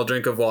that tall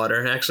drink of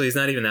water. Actually, he's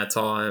not even that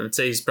tall. I would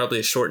say he's probably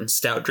a short and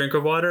stout drink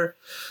of water.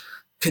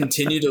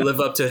 Continue to live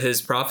up to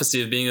his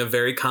prophecy of being a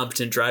very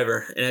competent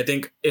driver. And I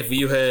think if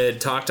you had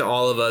talked to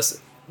all of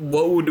us,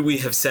 what would we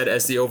have said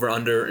as the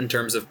over-under in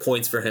terms of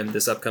points for him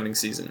this upcoming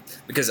season?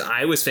 Because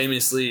I was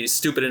famously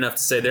stupid enough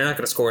to say they're not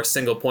going to score a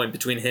single point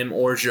between him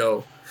or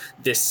Zhou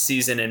this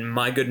season, and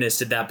my goodness,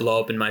 did that blow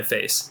up in my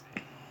face.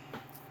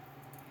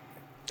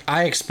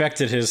 I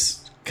expected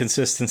his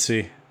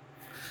consistency.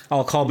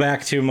 I'll call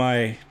back to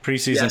my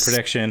preseason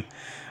prediction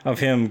of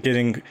him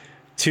getting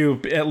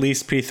 2 at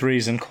least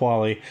P3s in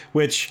quali,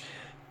 which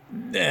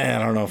I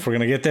don't know if we're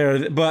gonna get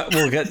there, but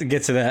we'll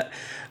get to that.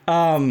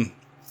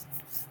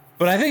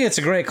 But I think it's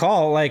a great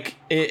call. Like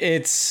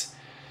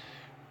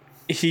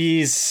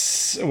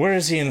he's where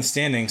is he in the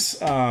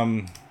standings?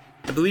 I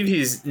believe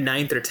he's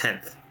 9th or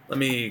 10th. Let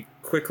me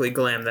quickly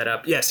glam that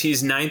up. Yes,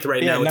 he's 9th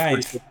right now with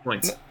 46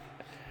 points.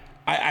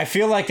 I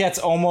feel like that's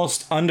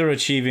almost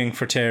underachieving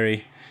for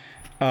Terry.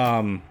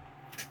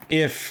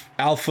 If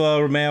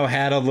Alfa Romeo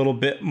had a little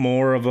bit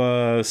more of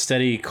a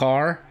steady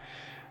car,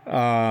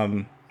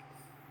 then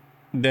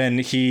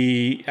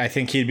I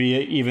think he'd be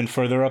even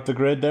further up the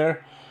grid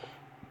there.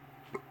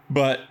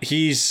 But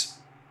he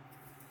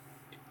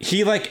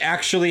like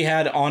actually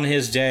had on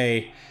his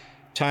day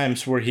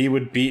times where he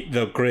would beat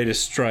the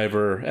greatest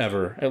driver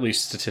ever, at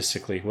least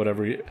statistically.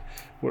 Whatever,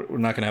 we're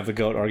not gonna have the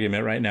GOAT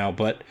argument right now,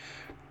 but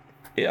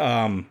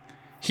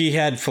he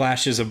had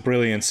flashes of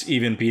brilliance,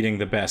 even beating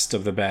the best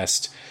of the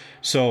best.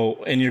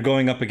 So, and you're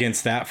going up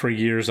against that for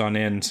years on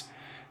end,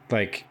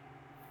 like,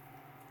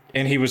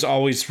 and he was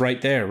always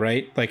right there,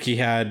 right? Like he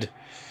had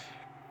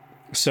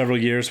several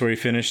years where he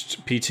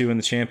finished P2 in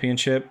the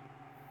championship.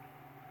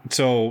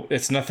 So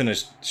it's nothing to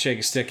shake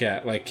a stick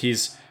at. Like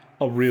he's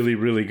a really,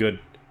 really good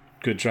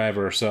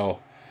driver. So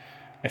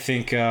I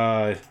think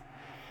the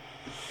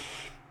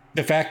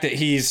fact that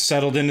he's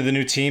settled into the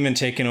new team and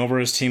taken over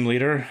as team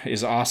leader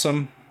is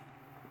awesome.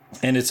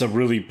 And it's a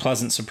really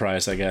pleasant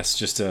surprise, I guess,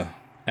 just to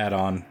add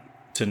on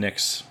to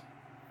Nick's.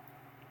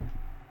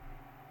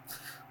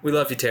 We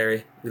love you,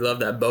 Terry. We love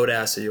that boat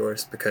ass of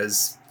yours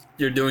because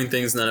you're doing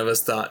things none of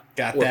us thought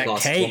got were that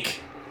possible.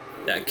 cake.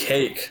 That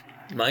cake.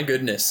 My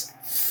goodness.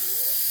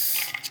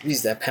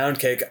 Jeez, that pound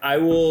cake. I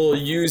will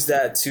use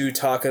that to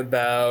talk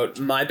about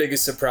my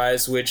biggest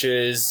surprise, which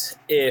is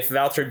if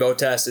Valtteri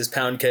Bottas is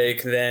pound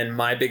cake, then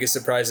my biggest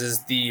surprise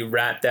is the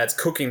rat that's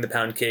cooking the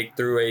pound cake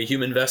through a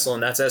human vessel,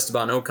 and that's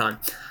Esteban Ocon.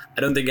 I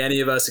don't think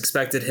any of us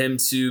expected him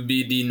to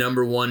be the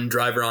number one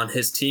driver on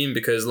his team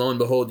because, lo and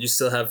behold, you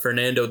still have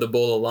Fernando the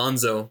Bull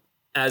Alonso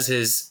as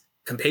his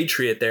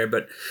compatriot there,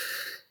 but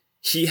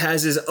he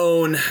has his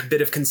own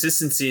bit of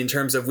consistency in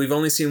terms of we've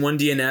only seen one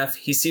DNF.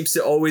 He seems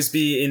to always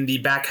be in the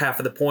back half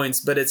of the points,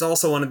 but it's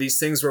also one of these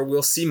things where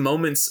we'll see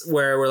moments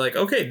where we're like,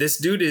 okay, this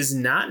dude is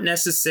not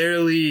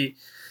necessarily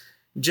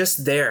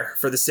just there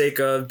for the sake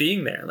of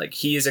being there. Like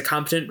he is a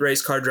competent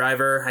race car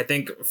driver. I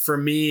think for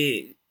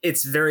me,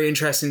 it's very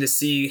interesting to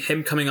see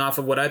him coming off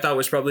of what I thought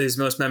was probably his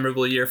most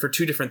memorable year for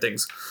two different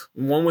things.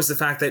 One was the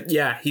fact that,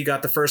 yeah, he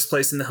got the first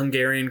place in the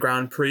Hungarian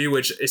Grand Prix,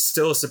 which is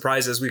still a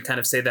surprise as we kind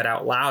of say that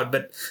out loud.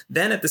 But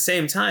then at the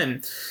same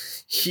time,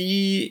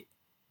 he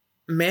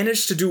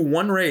managed to do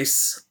one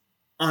race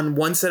on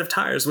one set of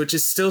tires, which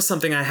is still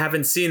something I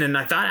haven't seen. And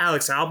I thought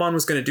Alex Albon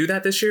was going to do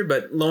that this year,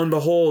 but lo and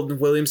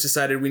behold, Williams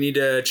decided we need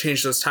to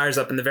change those tires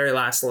up in the very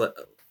last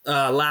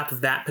lap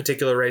of that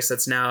particular race.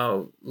 That's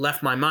now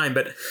left my mind.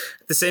 But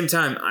at the same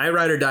time, I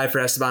ride or die for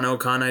Esteban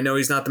Ocon. I know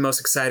he's not the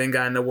most exciting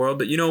guy in the world,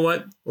 but you know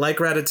what? Like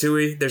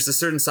Ratatouille, there's a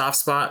certain soft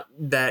spot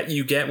that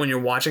you get when you're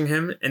watching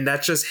him, and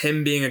that's just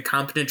him being a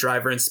competent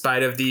driver in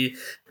spite of the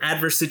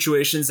adverse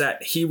situations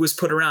that he was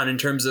put around, in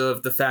terms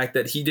of the fact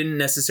that he didn't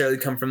necessarily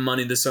come from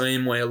money the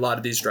same way a lot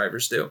of these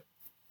drivers do.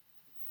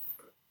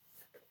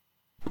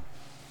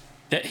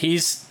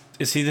 Is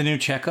he the new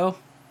Checo?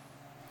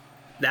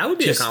 That would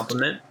be a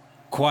compliment.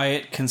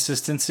 Quiet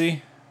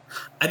consistency.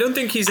 I don't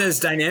think he's as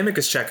dynamic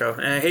as Checo,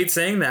 and I hate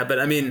saying that, but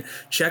I mean,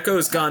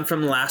 Checo's gone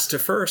from last to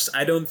first.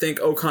 I don't think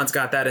Ocon's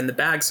got that in the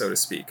bag, so to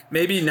speak.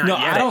 Maybe not yet.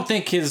 I don't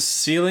think his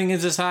ceiling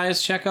is as high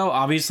as Checo.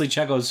 Obviously,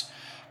 Checo's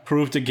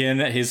proved again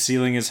that his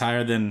ceiling is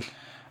higher than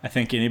I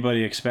think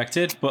anybody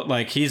expected, but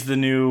like he's the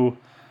new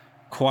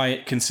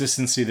quiet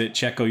consistency that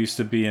Checo used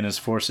to be in his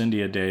Force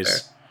India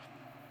days.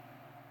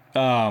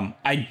 Fair.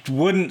 I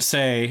wouldn't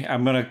say,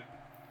 I'm going to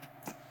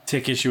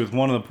take issue with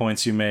one of the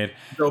points you made.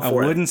 I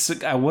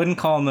wouldn't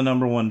call him the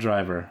number one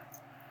driver.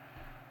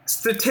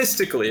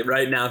 Statistically,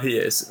 right now he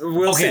is.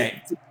 We'll see.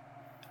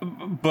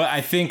 But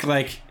I think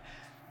like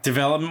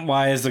development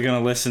wise, they're gonna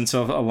listen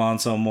to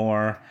Alonso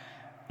more.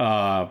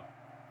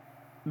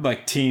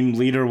 Like team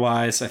leader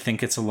wise, I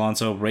think it's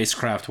Alonso.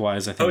 Racecraft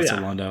wise, I think it's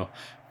Alonso.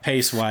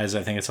 Pace wise,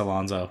 I think it's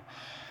Alonso.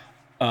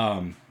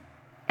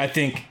 I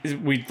think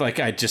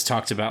I just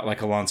talked about,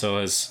 like Alonso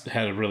has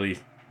had a really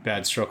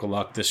bad stroke of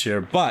luck this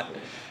year, but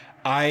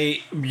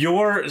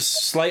your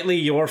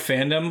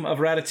fandom of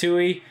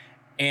Ratatouille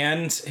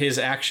and his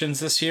actions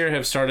this year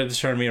have started to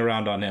turn me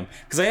around on him,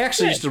 because I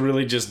actually used to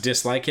really just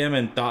dislike him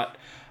and thought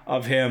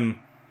of him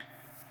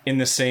in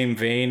the same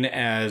vein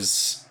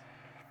as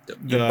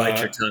bite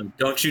your tongue.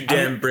 Don't you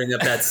damn bring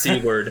up that C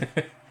word.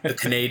 The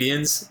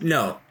Canadians.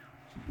 No,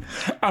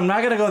 I'm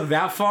not gonna go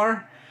that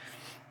far,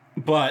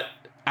 but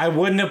I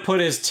wouldn't have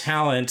put his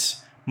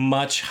talent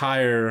much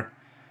higher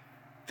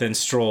than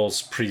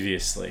Stroll's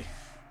previously.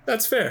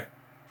 That's fair.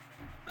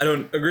 I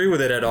don't agree with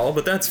it at all,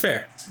 but that's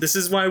fair. This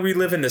is why we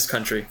live in this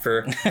country,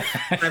 for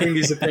having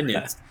these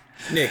opinions.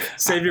 Nick,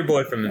 save your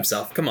boy from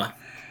himself. Come on.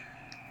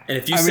 And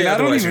if you I say mean, I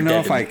don't otherwise, even you're know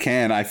dead if to I me.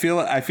 can. I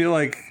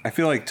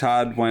feel like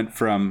Todd went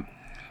from,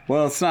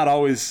 well, it's not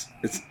always.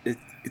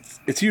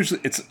 It's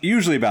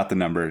usually about the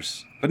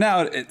numbers, but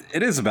now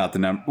it is about the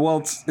number. Well,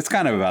 it's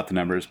kind of about the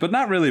numbers, but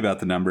not really about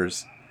the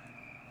numbers.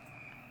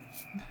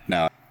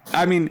 No,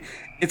 I mean,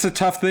 it's a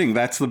tough thing.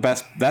 That's the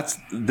best.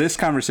 This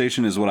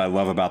conversation is what I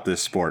love about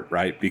this sport,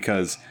 right?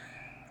 Because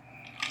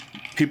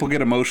people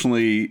get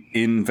emotionally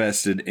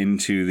invested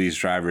into these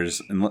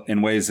drivers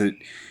in ways that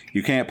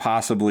you can't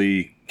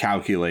possibly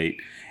calculate.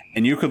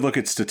 And you could look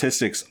at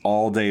statistics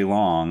all day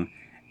long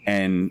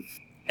and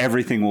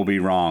everything will be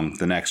wrong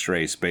the next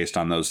race based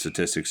on those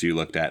statistics you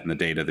looked at and the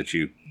data that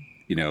you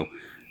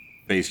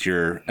based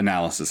your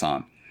analysis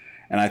on.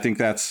 And I think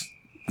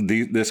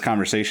this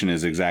conversation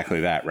is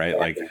exactly that, right?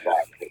 Like,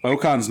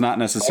 Ocon's not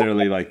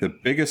necessarily like the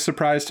biggest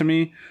surprise to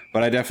me,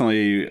 but I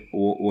definitely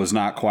was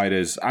not quite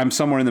as, I'm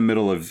somewhere in the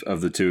middle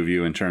of the two of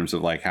you in terms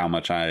of like how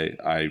much I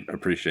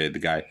appreciated the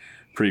guy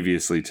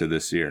previously to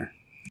this year.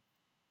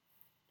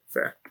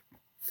 Fair.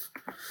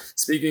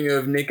 Speaking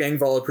of Nick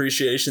Engvall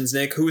appreciations,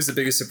 Nick, who was the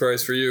biggest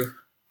surprise for you?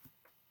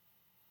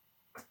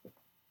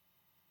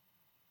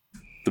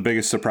 The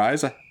biggest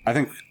surprise? I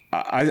think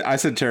I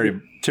said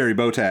Terry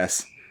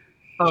Bottas.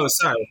 Oh,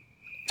 sorry.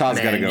 Todd's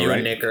got to go, you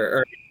right? And Nick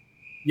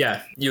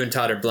yeah, you and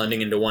Todd are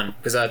blending into one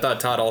because I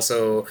thought Todd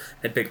also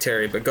had picked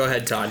Terry, but go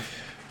ahead, Todd.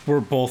 We're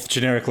both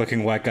generic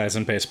looking white guys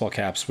in baseball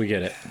caps. We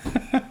get it.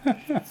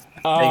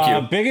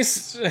 Thank you.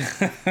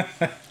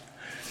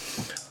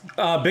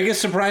 Biggest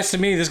surprise to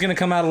me, this is going to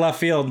come out of left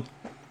field.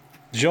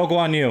 Zhou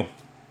Guanyu.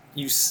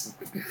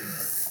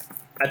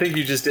 I think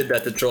you just did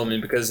that to troll me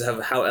because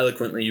of how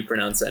eloquently you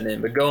pronounce that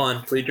name, but go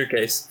on, plead your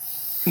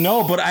case.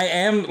 No, but I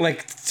am,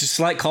 like,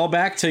 slight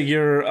callback to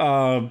your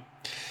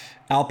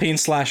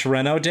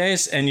Alpine/Renault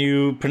days, and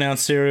you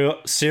pronounce Cyril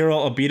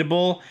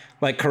Abiteboul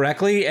like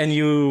correctly, and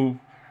you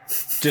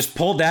just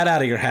pulled that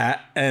out of your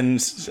hat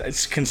and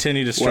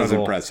continue to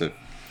struggle.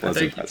 Was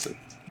impressive.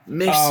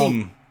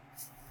 Merci.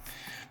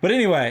 But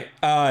anyway,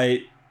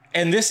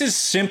 and this is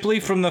simply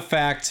from the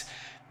fact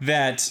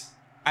that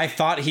I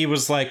thought he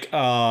was like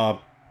at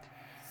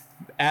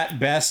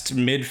best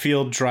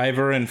midfield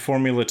driver in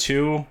Formula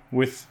 2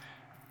 with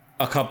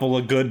a couple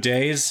of good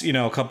days,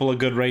 a couple of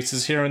good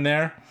races here and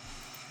there.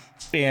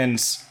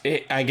 And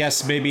I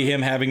guess maybe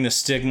him having the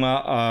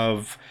stigma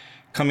of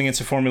coming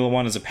into Formula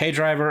 1 as a pay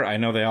driver. I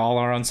know they all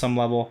are on some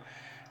level.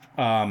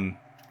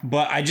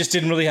 But I just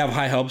didn't really have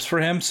high hopes for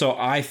him. So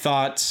I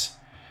thought,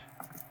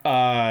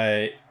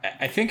 I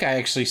think I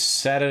actually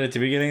said it at the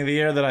beginning of the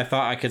year that I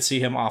thought I could see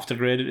him off the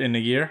grid in a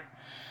year.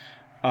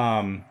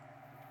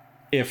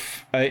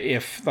 If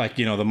like,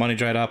 the money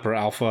dried up or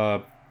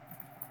Alpha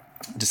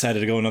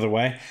decided to go another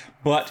way.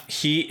 But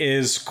he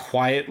is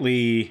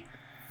quietly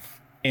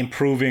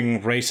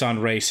improving race on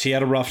race. He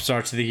had a rough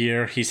start to the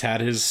year. He's had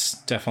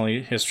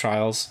definitely his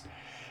trials.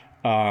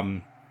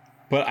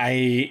 But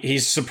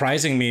he's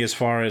surprising me as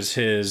far as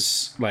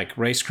his like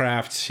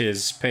racecraft,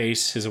 his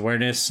pace, his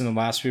awareness in the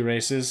last few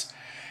races.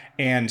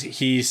 And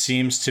he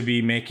seems to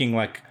be making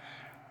like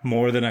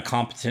more than a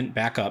competent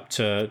backup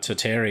to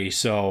Terry.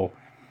 So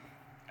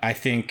I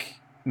think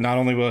not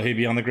only will he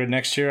be on the grid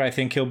next year, I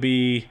think he'll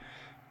be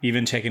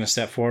even taking a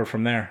step forward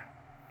from there.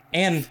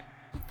 And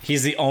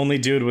he's the only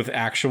dude with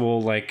actual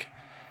like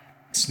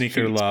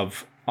sneaker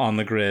love on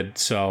the grid.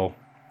 So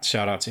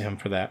shout out to him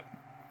for that.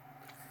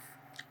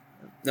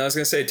 I was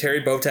going to say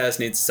Terry Bottas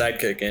needs a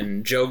sidekick,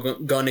 and Joe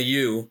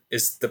Guanyu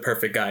is the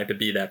perfect guy to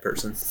be that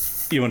person.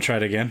 You want to try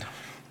it again?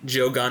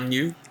 Joe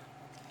Guanyu?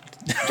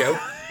 Joe?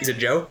 Is it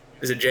Joe?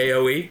 Is it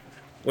Joe?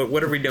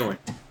 What are we doing?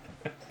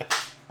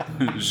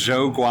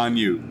 Zhou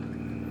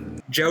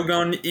Guanyu. Joe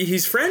Guanyu.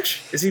 He's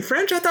French? Is he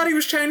French? I thought he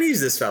was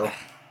Chinese, this fella.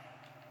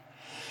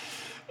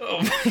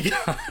 Oh my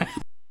God.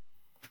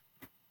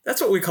 That's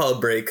what we call a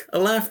break, a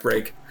laugh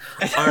break.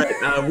 All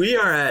right, we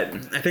are at,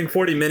 I think,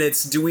 40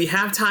 minutes. Do we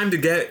have time to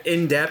get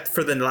in depth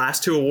for the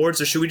last two awards,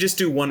 or should we just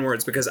do one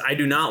words? Because I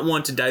do not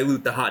want to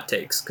dilute the hot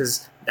takes,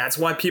 because that's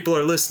why people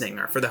are listening,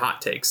 are for the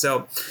hot takes.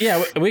 So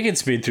yeah, we can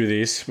speed through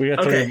these. We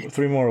got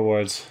three more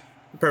awards.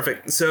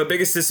 Perfect. So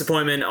biggest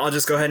disappointment, I'll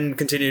just go ahead and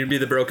continue to be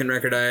the broken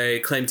record I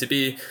claim to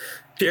be.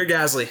 Pierre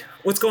Gasly,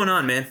 what's going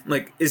on, man?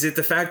 Like, is it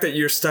the fact that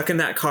you're stuck in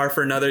that car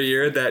for another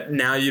year that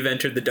now you've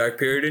entered the dark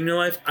period in your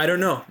life? I don't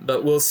know,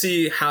 but we'll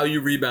see how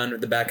you rebound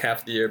with the back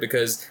half of the year,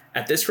 because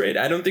at this rate,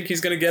 I don't think he's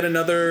going to get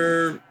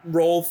another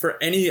role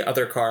for any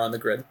other car on the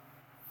grid.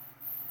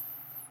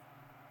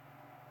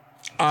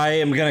 I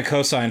am going to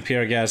co-sign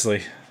Pierre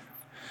Gasly.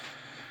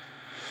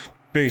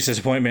 Biggest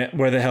disappointment.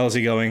 Where the hell is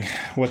he going?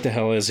 What the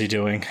hell is he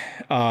doing?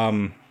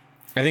 I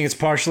think it's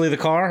partially the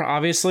car,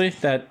 obviously,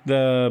 that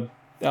the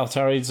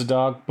AlphaTauri eats a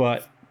dog,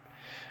 but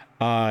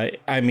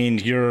I mean,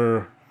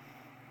 you're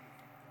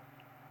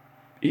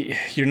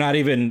not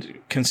even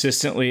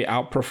consistently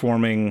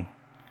outperforming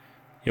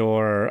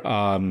your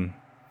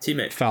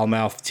teammate,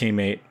 foul-mouthed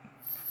teammate.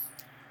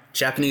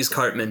 Japanese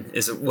Cartman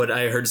is what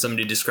I heard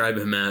somebody describe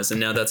him as, and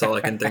now that's all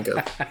I can think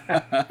of.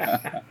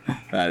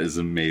 That is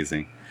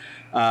amazing.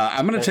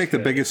 I'm going to take the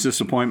biggest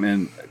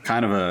disappointment,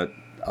 kind of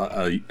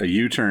a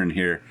U-turn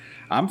here.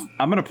 I'm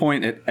going to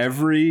point at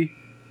every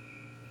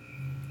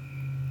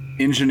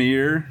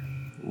engineer,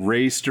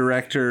 race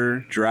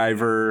director,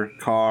 driver,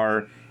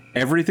 car,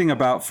 everything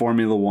about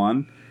Formula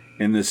One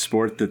in this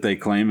sport that they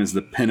claim is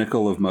the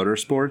pinnacle of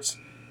motorsports,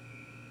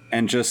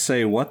 and just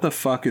say, what the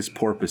fuck is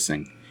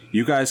porpoising?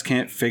 You guys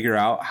can't figure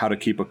out how to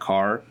keep a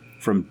car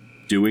from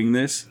doing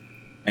this,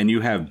 and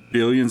you have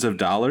billions of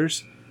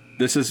dollars?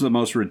 This is the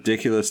most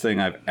ridiculous thing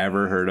I've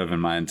ever heard of in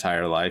my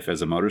entire life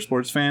as a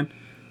motorsports fan,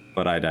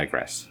 but I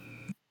digress.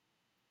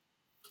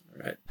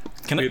 All right.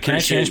 Can I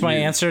change my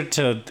answer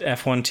to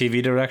F1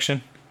 TV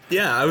direction?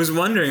 Yeah, I was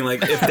wondering,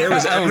 like, if there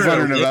was ever I was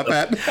wondering about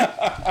that.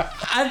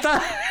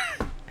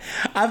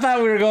 I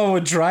thought we were going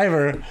with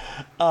driver,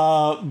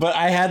 but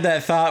I had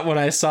that thought when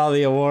I saw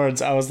the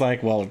awards. I was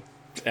like, well,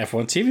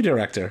 F1 TV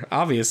director,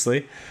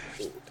 obviously.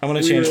 I'm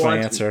going to change my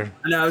answer.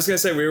 No, I was going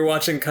to say, we were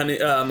watching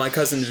my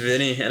cousin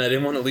Vinny, and I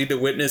didn't want to lead the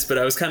witness, but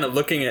I was kind of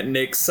looking at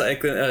Nick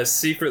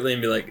secretly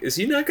and be like, is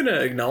he not going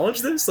to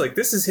acknowledge this? Like,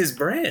 this is his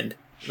brand.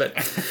 But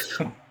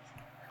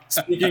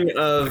speaking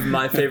of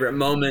my favorite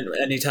moment,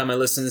 anytime I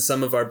listen to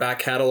some of our back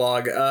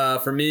catalog,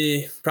 for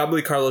me,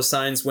 probably Carlos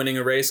Sainz winning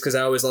a race, because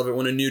I always love it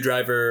when a new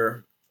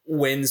driver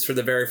wins for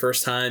the very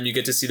first time. You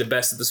get to see the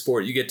best of the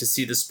sport. You get to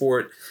see the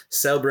sport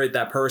celebrate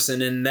that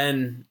person. And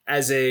then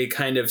as a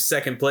kind of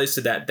second place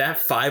to that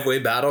 5-way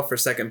battle for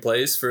second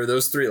place for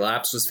those 3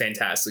 laps was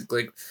fantastic.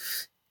 Like,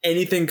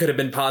 anything could have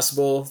been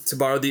possible, to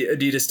borrow the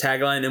Adidas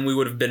tagline, and we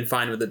would have been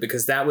fine with it,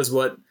 because that was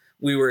what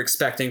we were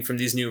expecting from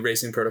these new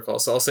racing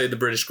protocols. So I'll say the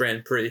British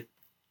Grand Prix.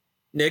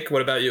 Nick,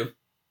 what about you?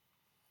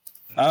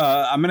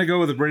 I'm going to go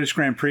with the British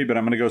Grand Prix, but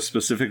I'm going to go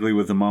specifically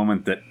with the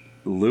moment that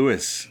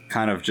Lewis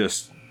kind of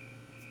just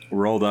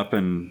rolled up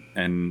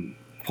and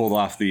pulled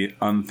off the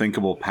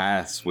unthinkable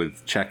pass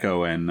with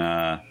Checo and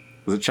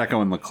was it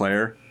Checo and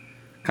Leclerc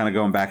kind of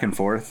going back and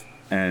forth,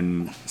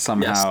 and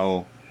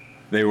somehow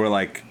they were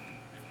like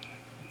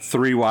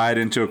 3 wide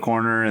into a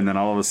corner, and then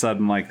all of a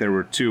sudden, like, there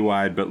were 2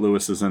 wide, but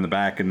Lewis was in the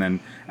back, and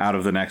then out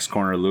of the next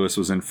corner, Lewis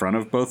was in front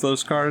of both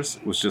those cars.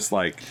 It was just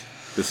like,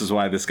 this is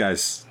why this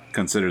guy's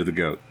considered the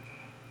GOAT.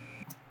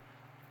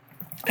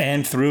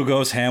 And through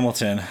goes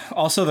Hamilton.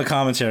 Also, the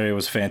commentary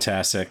was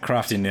fantastic.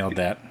 Crofty nailed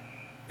that.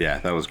 Yeah,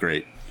 that was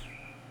great.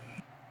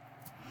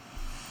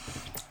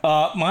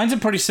 Mine's a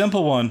pretty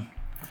simple one.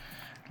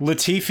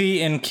 Latifi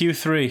in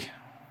Q3.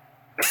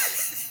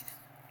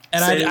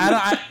 And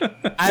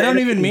I don't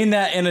even mean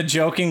that in a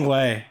joking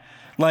way.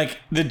 Like,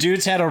 the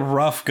dude's had a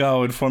rough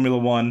go in Formula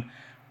One.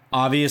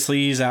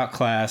 Obviously, he's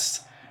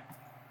outclassed.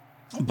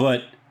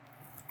 But,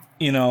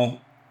 you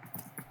know,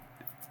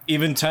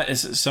 even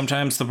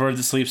sometimes the bird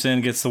that sleeps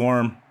in gets the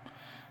worm.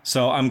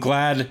 So I'm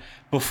glad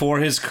before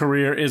his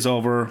career is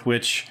over,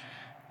 which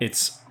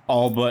it's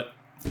all but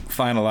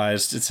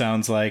finalized, it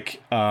sounds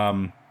like.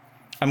 I'm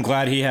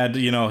glad he had,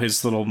 you know,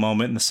 his little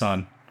moment in the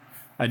sun.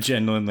 I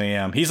genuinely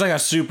am. He's like a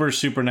super,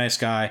 super nice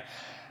guy.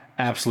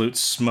 Absolute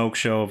smoke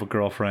show of a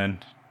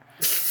girlfriend.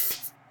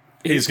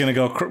 He's going to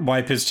go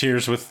wipe his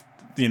tears with,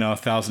 you know,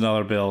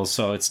 $1,000 bills.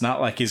 So it's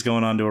not like he's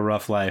going on to a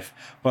rough life.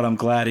 But I'm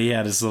glad he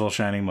had his little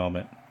shining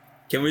moment.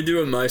 Can we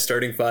do my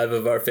starting 5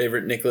 of our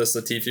favorite Nicholas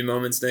Latifi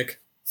moments,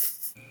 Nick?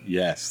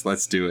 Yes,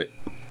 let's do it.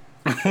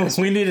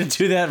 We need to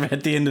do that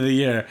at the end of the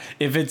year.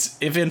 If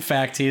in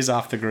fact he's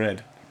off the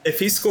grid. If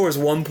he scores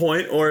 1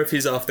 point or if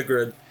he's off the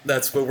grid,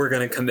 that's what we're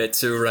going to commit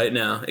to right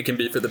now. It can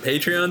be for the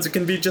Patreons. It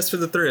can be just for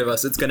the 3 of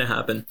us. It's going to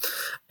happen.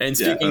 And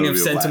speaking of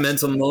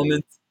sentimental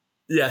moments,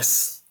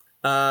 yes.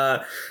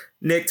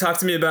 Nick, talk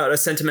to me about a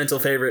sentimental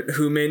favorite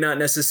who may not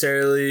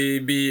necessarily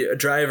be a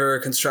driver,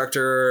 a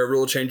constructor, or a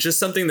rule change, just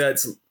something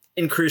that's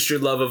increased your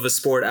love of a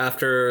sport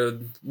after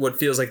what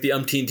feels like the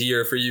umpteenth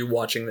year for you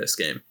watching this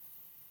game.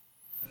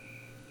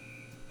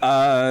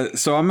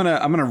 So I'm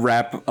gonna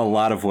wrap a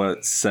lot of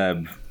what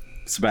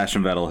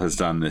Sebastian Vettel has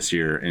done this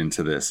year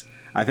into this.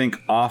 I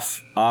think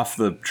off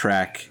the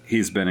track,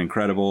 he's been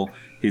incredible.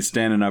 He's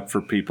standing up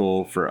for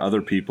people, for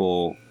other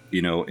people,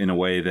 you know, in a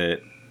way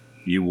that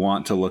you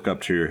want to look up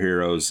to your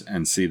heroes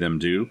and see them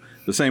do.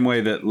 The same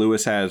way that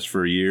Lewis has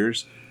for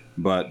years,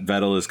 but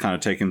Vettel is kind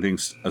of taking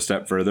things a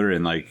step further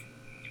and, like,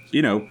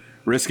 you know,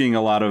 risking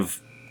a lot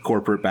of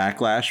corporate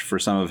backlash for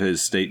some of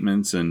his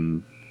statements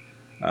and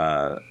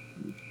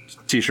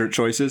t-shirt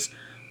choices.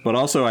 But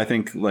also, I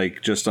think,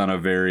 like, just on a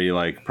very,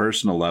 like,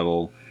 personal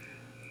level,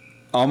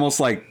 almost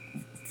like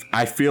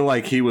I feel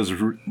like he was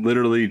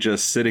literally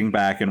just sitting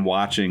back and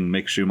watching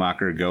Mick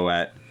Schumacher go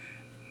at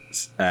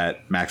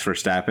Max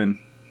Verstappen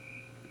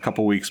a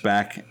couple weeks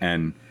back,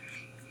 and,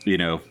 you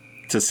know,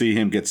 to see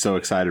him get so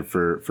excited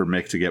for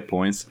Mick to get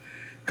points,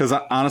 because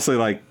honestly,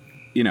 like,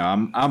 you know,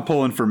 I'm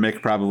pulling for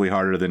Mick probably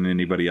harder than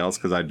anybody else,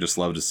 because I'd just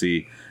love to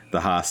see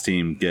the Haas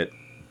team get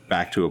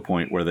back to a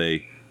point where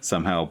they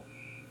somehow,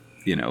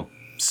 you know,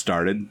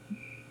 started.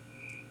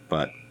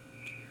 But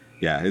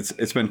yeah,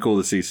 it's been cool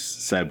to see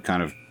Seb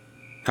kind of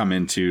come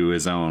into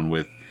his own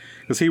with,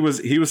 because he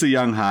was a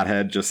young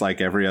hothead just like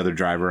every other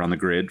driver on the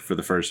grid for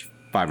the first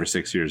 5 or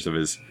 6 years of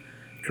his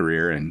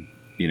career, and,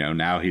 you know,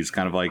 now he's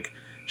kind of like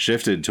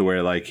shifted to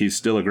where like he's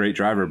still a great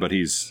driver, but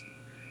he's,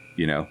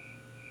 you know,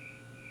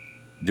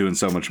 doing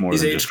so much more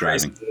than just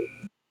driving.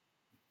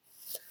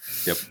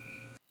 Yep.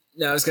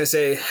 Now, I was going to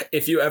say,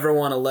 if you ever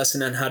want a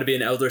lesson on how to be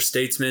an elder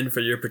statesman for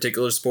your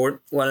particular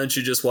sport, why don't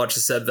you just watch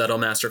the Seb Vettel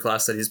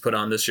masterclass that he's put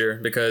on this year?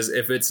 Because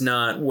if it's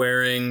not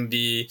wearing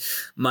the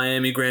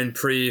Miami Grand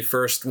Prix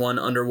first one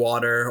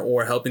underwater,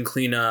 or helping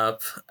clean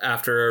up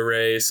after a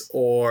race,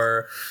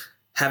 or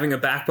having a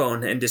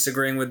backbone and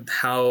disagreeing with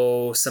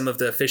how some of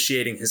the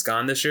officiating has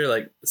gone this year,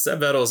 like Seb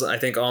Vettel's, I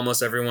think,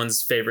 almost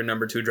everyone's favorite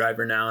number 2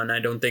 driver now, and I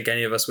don't think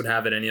any of us would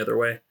have it any other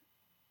way.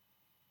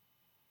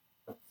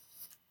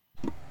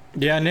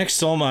 Yeah, Nick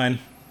stole mine.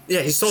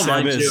 Yeah, he stole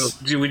mine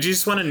too. Would you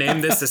just want to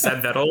name this the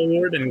Seb Vettel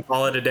Award and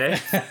call it a day?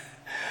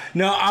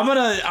 No, I'm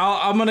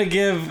gonna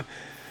give.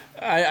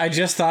 I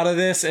just thought of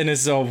this, and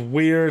it's a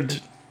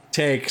weird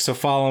take. So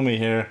follow me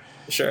here.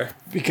 Sure.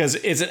 Because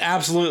it's an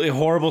absolutely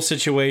horrible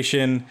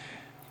situation,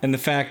 and the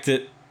fact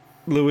that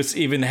Lewis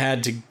even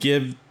had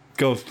to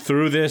go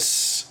through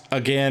this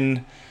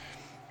again,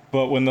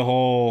 but when the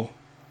whole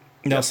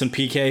Nelson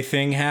Piquet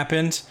thing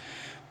happened,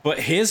 but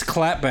his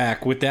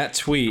clapback with that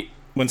tweet.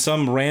 When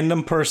some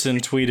random person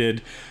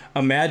tweeted,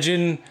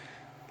 imagine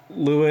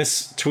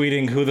Lewis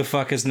tweeting, who the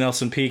fuck is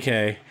Nelson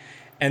Piquet?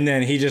 And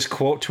then he just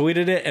quote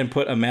tweeted it and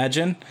put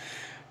imagine,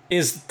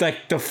 is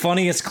like the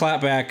funniest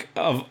clapback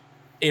of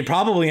it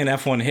probably in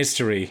F1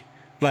 history.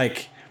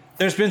 Like,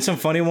 there's been some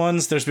funny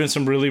ones. There's been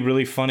some really,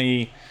 really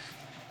funny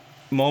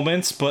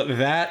moments, but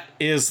that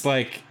is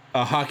like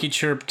a hockey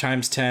chirp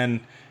times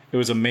 10. It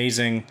was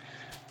amazing.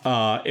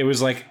 It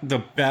was like the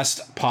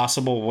best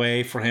possible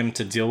way for him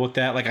to deal with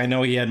that. Like, I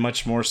know he had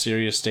much more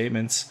serious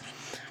statements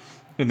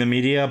in the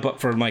media, but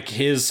for like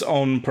his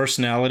own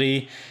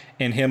personality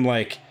and him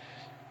like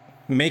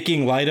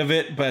making light of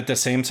it, but at the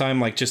same time,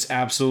 like just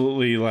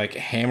absolutely like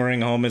hammering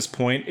home his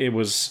point, it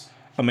was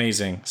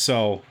amazing.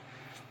 So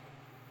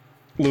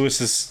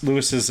Lewis's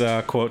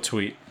quote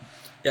tweet.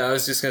 Yeah, I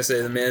was just gonna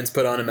say the man's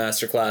put on a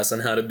masterclass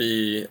on how to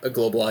be a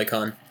global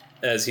icon.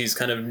 As he's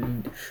kind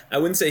of, I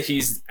wouldn't say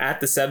he's at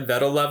the Seb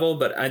Vettel level,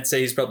 but I'd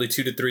say he's probably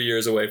 2 to 3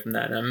 years away from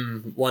that. And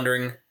I'm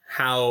wondering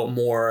how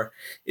more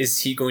is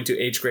he going to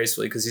age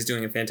gracefully, because he's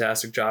doing a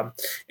fantastic job.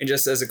 And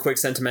just as a quick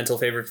sentimental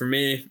favorite for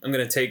me, I'm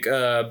going to take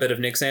a bit of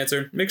Nick's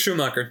answer. Mick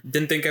Schumacher.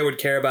 Didn't think I would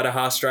care about a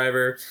Haas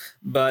driver,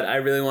 but I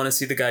really want to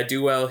see the guy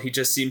do well. He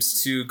just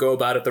seems to go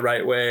about it the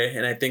right way.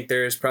 And I think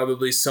there's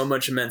probably so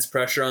much immense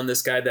pressure on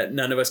this guy that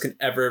none of us can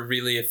ever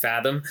really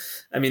fathom.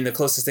 I mean, the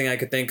closest thing I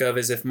could think of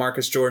is if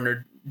Marcus Jordan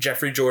or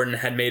Jeffrey Jordan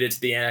had made it to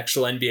the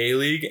actual NBA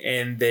league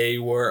and they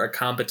were a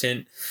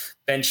competent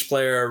bench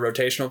player or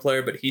rotational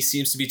player, but he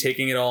seems to be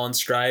taking it all in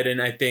stride.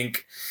 And I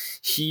think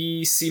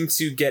he seemed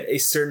to get a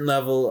certain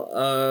level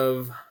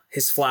of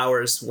his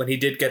flowers when he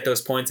did get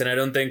those points. And I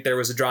don't think there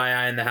was a dry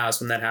eye in the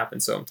house when that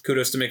happened. So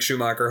kudos to Mick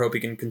Schumacher. Hope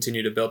he can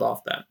continue to build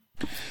off that.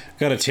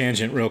 Got a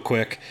tangent real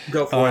quick.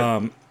 Go for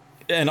it.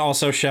 And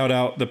also shout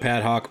out the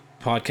Pad Hawk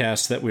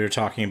podcast that we were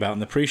talking about in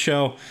the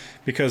pre-show,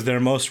 because their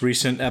most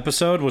recent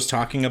episode was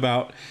talking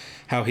about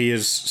how he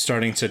is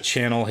starting to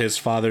channel his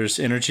father's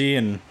energy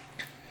and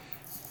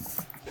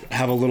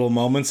have a little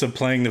moments of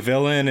playing the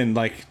villain and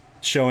like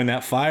showing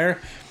that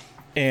fire.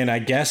 And I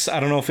guess,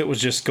 I don't know if it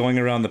was just going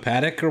around the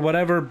paddock or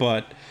whatever,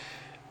 but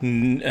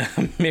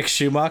Mick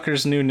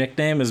Schumacher's new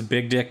nickname is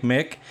Big Dick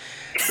Mick,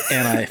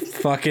 and I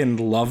fucking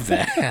love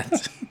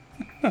that.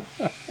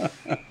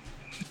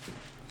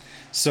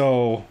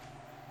 So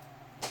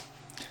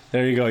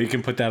there you go. You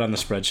can put that on the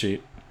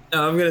spreadsheet.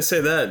 I'm going to say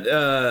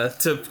that,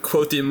 to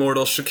quote the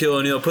immortal Shaquille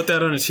O'Neal, put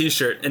that on a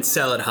t-shirt and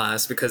sell it,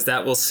 Haas, because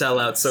that will sell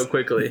out so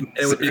quickly.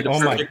 It would be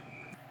my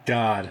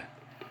God.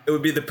 It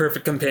would be the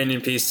perfect companion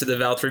piece to the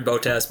Valtteri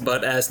Bottas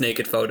butt-ass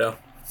naked photo.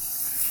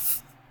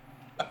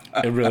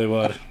 It really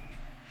would.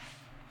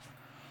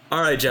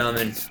 All right,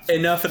 gentlemen,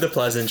 enough of the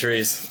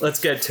pleasantries. Let's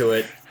get to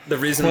it. The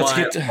reason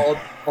why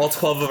all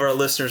 12 of our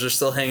listeners are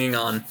still hanging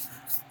on.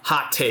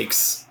 Hot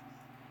takes.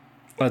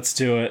 Let's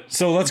do it.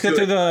 So let's go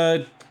through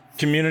the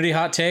community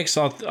hot takes.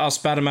 I'll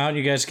spat them out.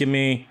 You guys give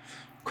me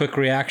quick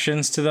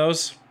reactions to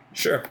those.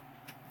 Sure.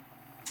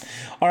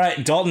 All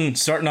right, Dalton,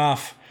 starting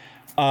off.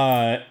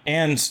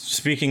 And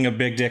speaking of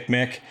Big Dick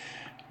Mick,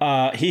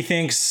 he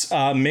thinks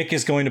Mick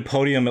is going to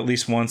podium at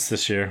least once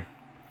this year.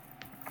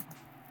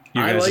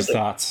 You guys'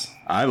 thoughts?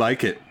 I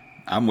like it.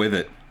 I'm with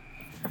it.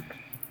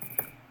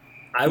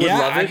 I would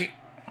love it.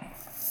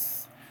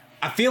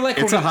 I feel like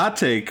it's a hot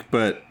take,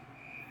 but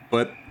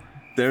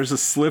there's a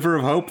sliver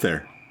of hope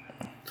there.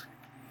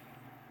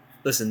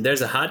 Listen,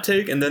 there's a hot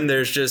take, and then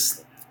there's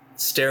just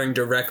staring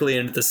directly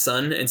into the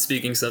sun and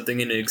speaking something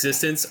into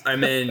existence. I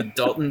mean,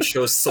 Dalton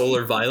shows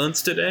solar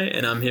violence today,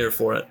 and I'm here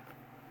for it.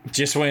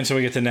 Just wait until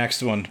we get the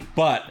next one.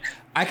 But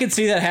I could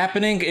see that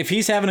happening. If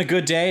he's having a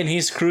good day and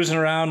he's cruising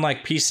around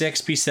like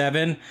P6,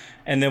 P7,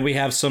 and then we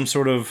have some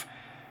sort of,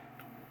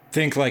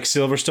 think like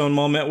Silverstone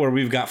moment where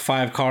we've got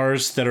 5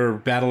 cars that are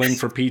battling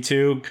for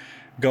P2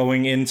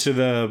 going into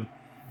the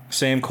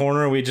same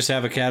corner, we just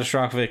have a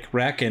catastrophic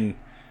wreck, and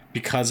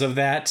because of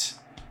that,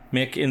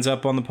 Mick ends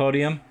up on the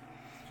podium.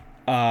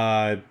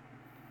 I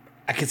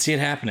could see it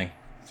happening.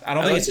 I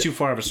don't think it's too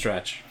far of a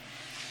stretch.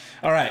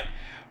 All right.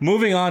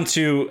 Moving on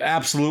to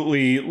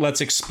absolutely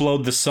let's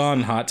explode the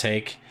sun hot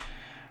take.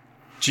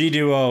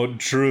 G-Duo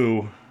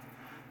Drew.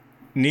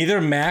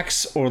 Neither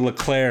Max or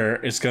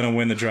Leclerc is going to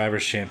win the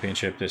Drivers'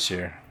 Championship this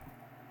year.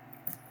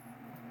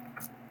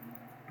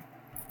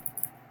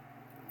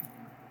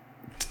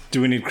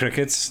 Do we need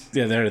crickets?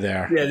 Yeah, there they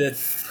are. Yeah,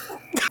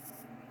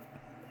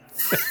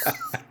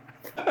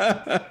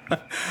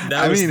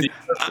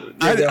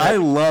 I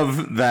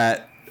love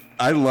that.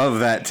 I love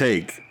that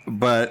take,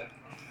 but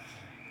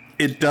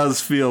it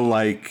does feel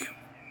like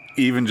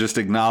even just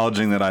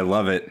acknowledging that I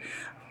love it,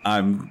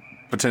 I'm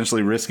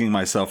potentially risking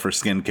myself for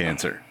skin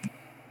cancer.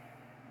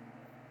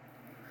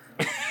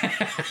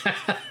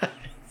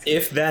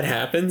 If that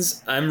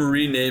happens, I'm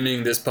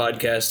renaming this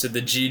podcast to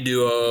the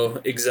G-Duo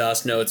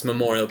Exhaust Notes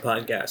Memorial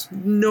Podcast.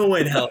 No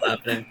way in hell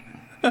happening.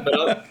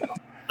 But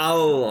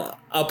I'll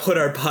put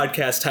our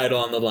podcast title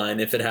on the line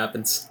if it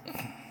happens.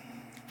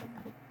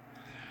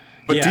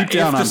 But deep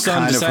down, I'm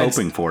kind of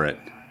hoping for it.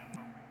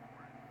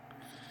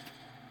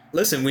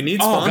 Listen, we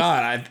need sponsors. Oh,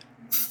 God.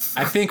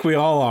 I think we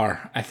all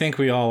are. I think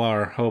we all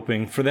are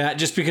hoping for that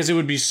just because it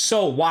would be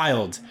so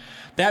wild.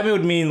 That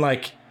would mean,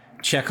 like,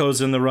 Checo's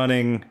in the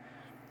running.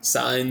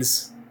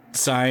 Signs,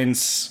 the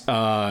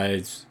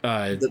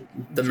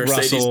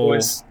Mercedes Russell,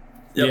 boys.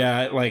 Yep.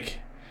 Yeah, like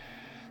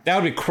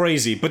that would be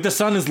crazy. But the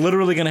sun is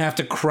literally going to have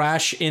to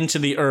crash into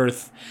the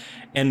earth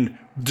and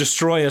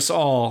destroy us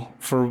all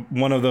for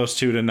one of those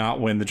two to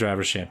not win the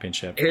Drivers'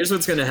 Championship. Here's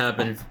what's going to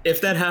happen.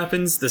 If that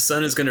happens, the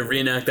sun is going to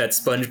reenact that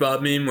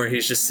SpongeBob meme where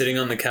he's just sitting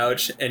on the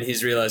couch and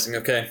he's realizing,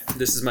 okay,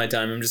 this is my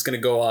time. I'm just going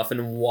to go off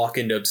and walk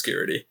into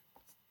obscurity.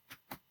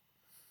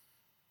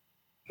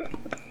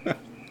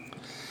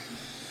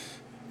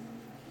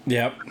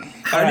 Yep.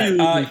 How do you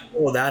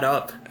follow that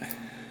up?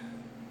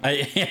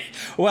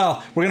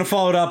 Well, we're going to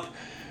follow it up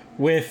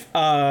with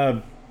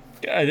an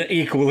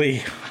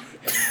equally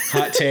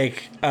hot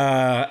take.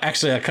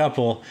 Actually, a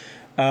couple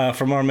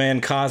from our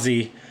man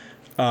Kazi,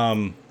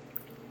 who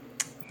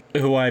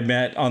I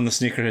met on the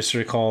Sneaker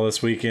History Call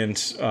this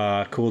weekend.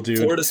 Cool dude.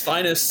 Florida's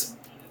finest.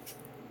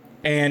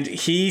 And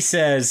he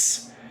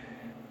says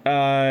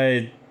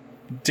Danny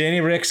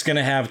Rick's going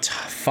to have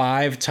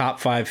 5 top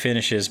 5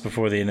 finishes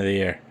before the end of the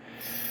year.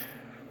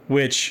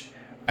 Which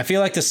I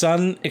feel like the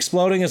sun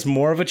exploding is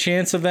more of a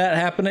chance of that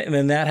happening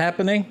than that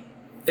happening.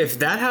 If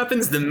that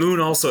happens, the moon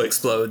also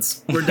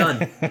explodes. We're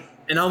done.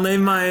 And I'll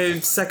name my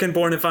second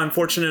born if I'm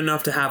fortunate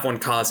enough to have one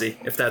Kazi,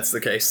 if that's the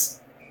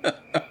case.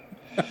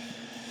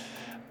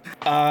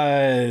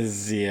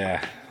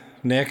 Yeah.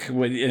 Nick,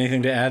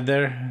 anything to add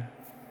there?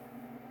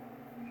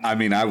 I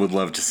mean, I would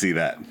love to see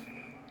that.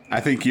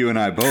 I think you and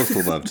I both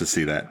would love to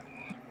see that.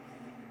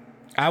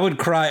 I would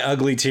cry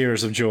ugly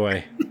tears of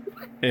joy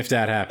if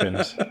that happened.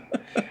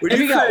 Would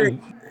you cry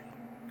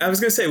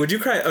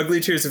ugly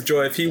tears of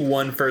joy if he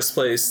won first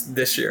place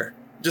this year?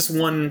 Just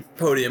one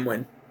podium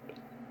win.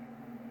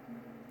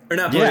 Or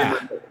not podium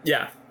win,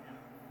 yeah.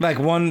 Like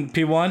one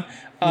P1?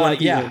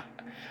 Yeah.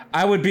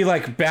 I would be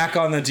like back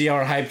on the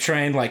DR hype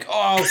train, like,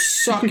 oh,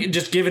 suck it,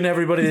 just giving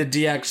everybody the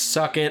DX,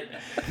 suck it.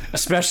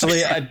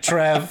 Especially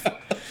Trev.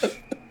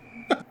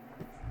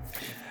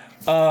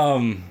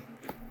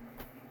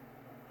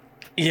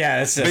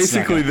 Yeah, it's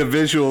basically the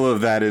visual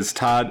of that is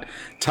Todd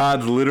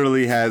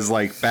literally has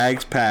like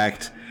bags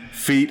packed,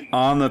 feet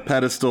on the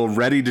pedestal,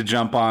 ready to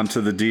jump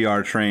onto the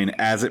DR train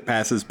as it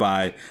passes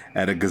by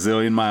at a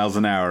gazillion miles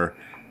an hour,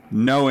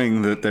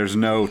 knowing that there's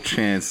no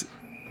chance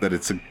that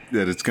it's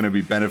going to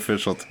be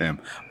beneficial to him,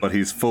 but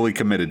he's fully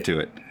committed to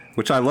it,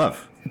 which I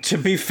love. To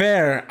be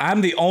fair, I'm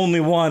the only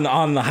one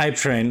on the hype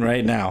train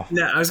right now.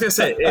 Yeah, I was going to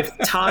say, if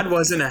Todd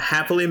wasn't a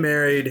happily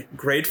married,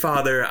 great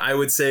father, I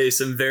would say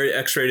some very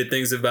X-rated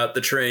things about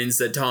the trains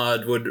that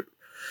Todd would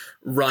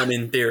run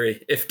in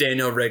theory if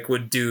Daniel Rick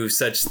would do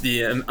such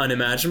the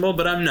unimaginable,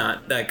 but I'm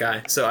not that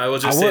guy. So I will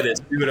just say this.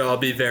 We would all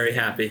be very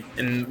happy,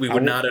 and we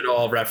would not at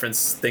all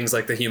reference things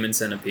like the human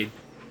centipede.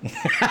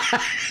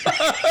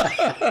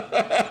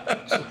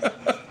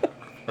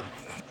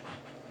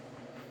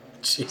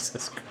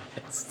 Jesus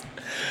Christ.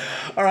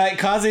 All right,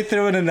 Kazi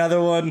threw in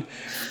another one,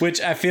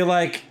 which I feel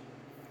like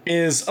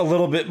is a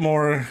little bit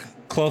more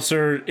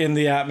closer in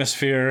the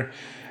atmosphere.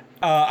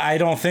 I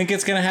don't think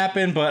it's going to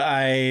happen, but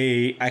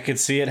I could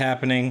see it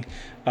happening.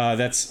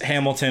 That's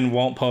Hamilton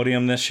won't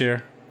podium this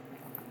year.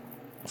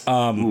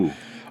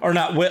 Or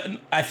not.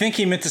 I think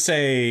he meant to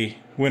say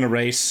win a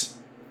race,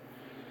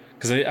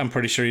 because I'm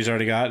pretty sure he's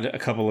already got a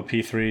couple of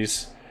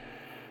P3s.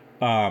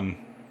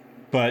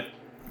 But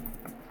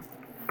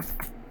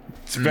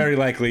it's very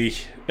likely.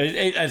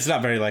 It's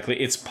not very likely.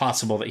 It's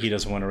possible that he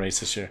doesn't win a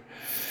race this year.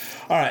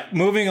 All right,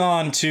 moving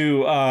on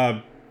to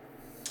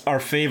our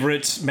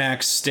favorite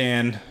Max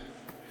Stan.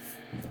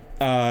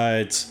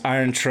 It's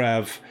Iron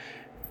Trev.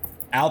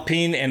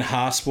 Alpine and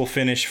Haas will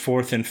finish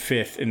 4th and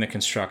 5th in the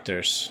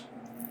constructors.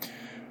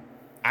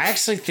 I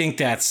actually think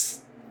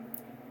that's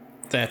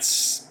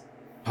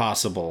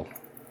possible.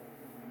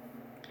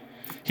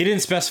 He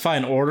didn't specify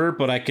an order,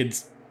 but I could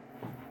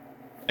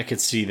I could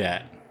see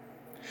that.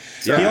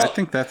 Yeah, I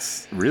think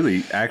that's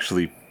really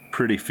actually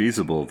pretty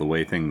feasible the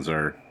way things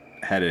are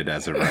headed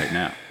as of right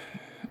now.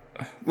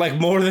 Like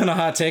more than a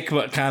hot take,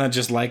 but kind of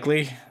just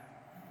likely.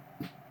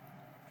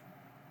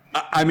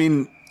 I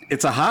mean,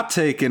 it's a hot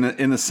take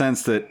in the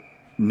sense that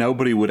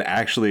nobody would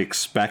actually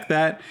expect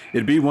that.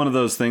 It'd be one of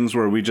those things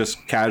where we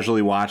just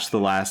casually watch the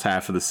last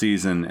half of the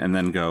season and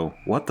then go,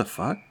 what the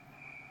fuck?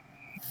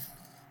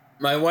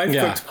 My wife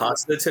cooked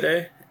pasta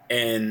today,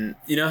 and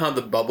you know how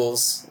the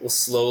bubbles will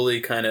slowly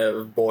kind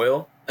of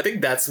boil? I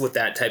think that's what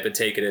that type of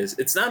take it is.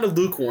 It's not a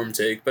lukewarm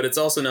take, but it's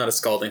also not a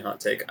scalding hot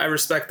take. I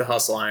respect the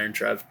hustle iron,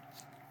 Trev.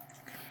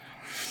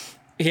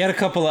 He had a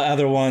couple of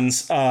other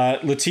ones.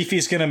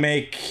 Latifi's going to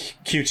make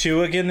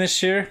Q2 again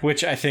this year,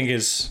 which I think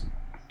is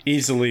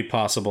easily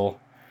possible.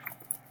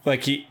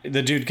 Like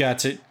the dude got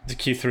to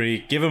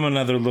Q3. Give him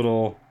another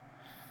little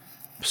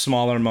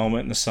smaller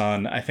moment in the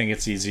sun. I think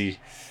it's easy.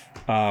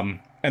 And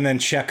then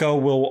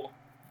Checo will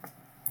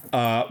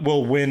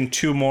win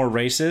 2 more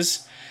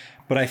races,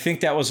 but I think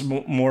that was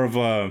more of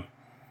a.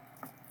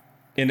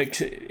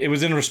 It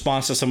was in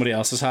response to somebody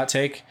else's hot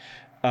take.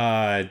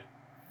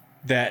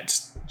 That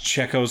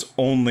Checo's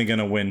only going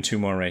to win 2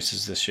 more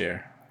races this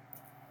year.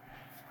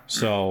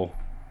 So,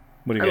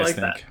 what do you guys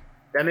think?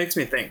 That makes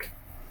me think.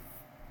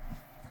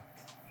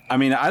 I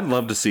mean, I'd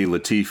love to see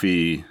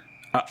Latifi.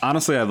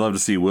 Honestly, I'd love to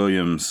see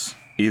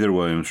either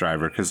Williams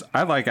driver, because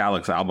I like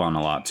Alex Albon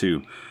a lot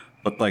too.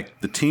 But like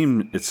the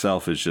team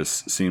itself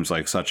seems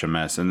like such a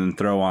mess. And then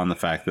throw on the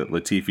fact that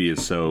Latifi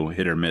is so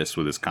hit or miss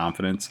with his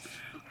confidence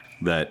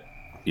that,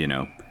 you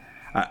know.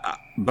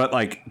 But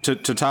like to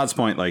Todd's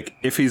point, like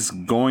if he's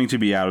going to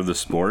be out of the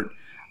sport,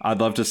 I'd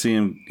love to see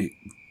him,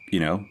 you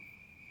know,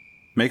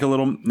 make a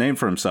little name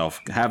for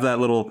himself. Have that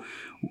little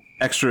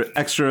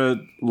extra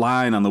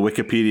line on the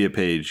Wikipedia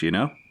page, you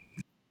know?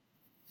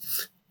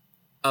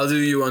 I'll do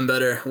you one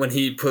better. When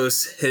he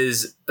posts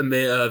his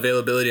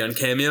availability on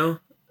Cameo,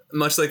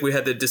 much like we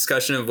had the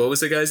discussion of what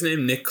was the guy's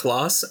name? Nick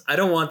Kloss. I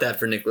don't want that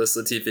for Nicholas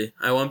Latifi.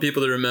 I want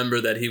people to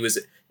remember that he was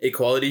a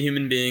quality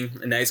human being,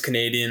 a nice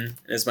Canadian,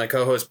 as my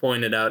co-host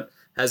pointed out,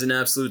 has an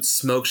absolute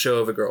smoke show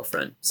of a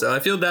girlfriend. So I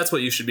feel that's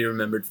what you should be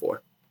remembered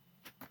for.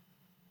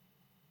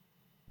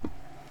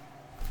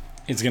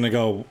 He's going to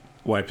go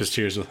wipe his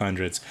tears with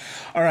hundreds.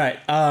 All right.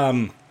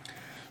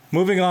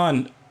 Moving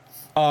on.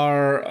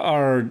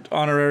 Our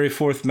honorary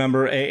 4th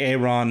member,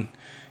 AA Ron,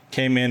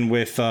 came in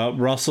with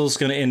Russell's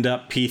going to end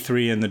up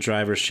P3 in the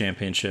Drivers'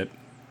 Championship.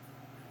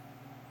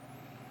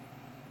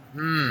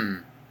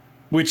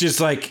 Which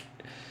is like,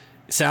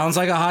 sounds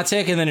like a hot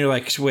take, and then you're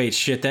like, wait,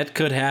 shit, that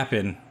could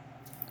happen.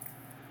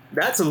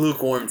 That's a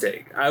lukewarm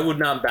take. I would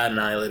not bat an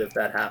eyelid if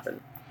that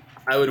happened.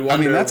 I would wonder. I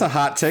mean, that's a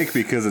hot take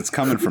because it's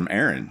coming from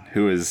Aaron,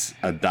 who is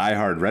a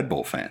diehard Red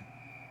Bull fan.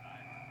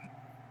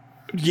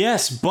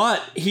 Yes,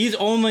 but he's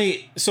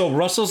only... So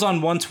Russell's on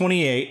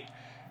 128,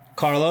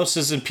 Carlos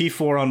is in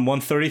P4 on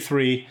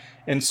 133,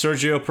 and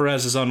Sergio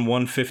Perez is on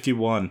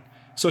 151.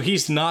 So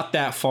he's not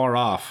that far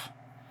off.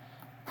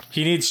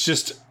 He needs to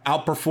just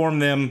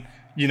outperform them.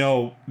 You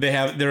know,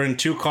 they're in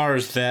 2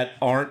 cars that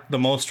aren't the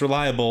most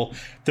reliable.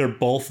 They're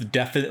both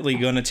definitely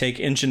going to take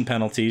engine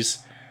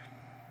penalties.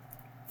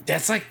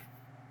 That's like...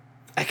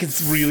 I could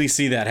really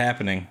see that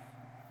happening.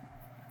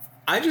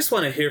 I just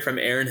want to hear from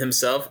Aaron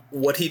himself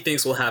what he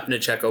thinks will happen to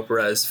Checo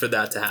Perez for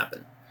that to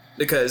happen.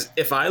 Because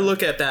if I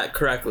look at that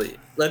correctly,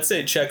 let's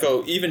say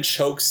Checo even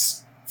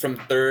chokes from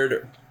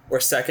 3rd or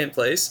 2nd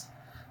place,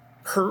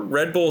 per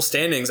Red Bull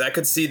standings, I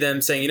could see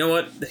them saying, you know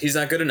what, he's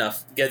not good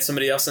enough. Get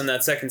somebody else in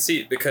that 2nd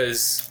seat,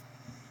 because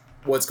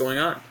what's going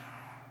on?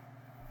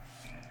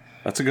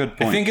 That's a good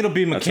point. I think it'll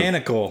be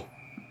mechanical.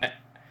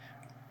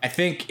 I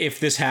think if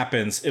this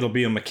happens, it'll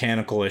be a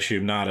mechanical issue,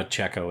 not a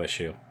Checo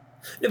issue.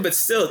 Yeah, but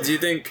still, do you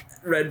think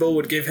Red Bull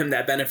would give him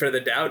that benefit of the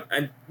doubt?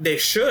 And they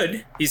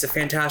should. He's a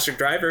fantastic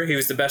driver. He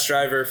was the best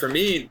driver for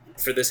me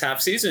for this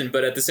half season.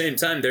 But at the same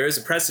time, there is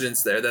a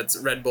precedence there that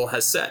Red Bull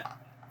has set.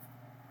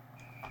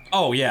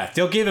 Oh, yeah.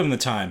 They'll give him the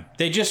time.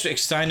 They just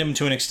signed him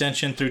to an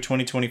extension through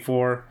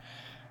 2024.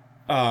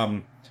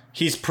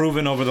 He's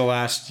proven over the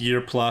last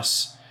year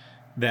plus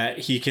that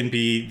he can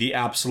be the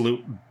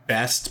absolute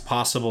best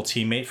possible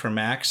teammate for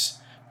Max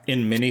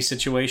in many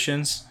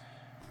situations.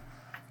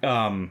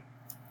 I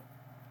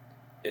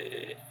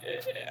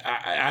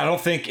don't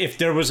think if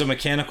there was a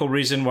mechanical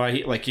reason why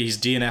he's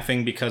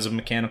DNFing because of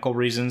mechanical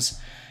reasons,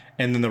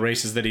 and then the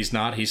races that he's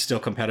not, he's still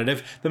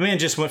competitive. The man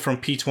just went from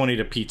P20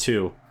 to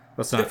P2.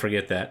 Let's not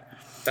forget that.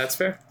 That's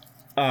fair.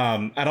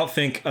 I don't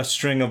think a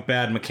string of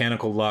bad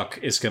mechanical luck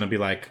is going to be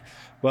like,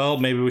 well,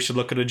 maybe we should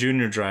look at a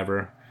junior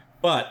driver.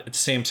 But at the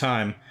same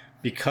time,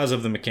 because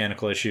of the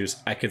mechanical issues,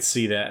 I could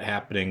see that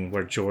happening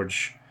where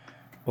George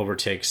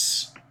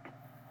overtakes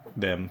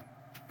them.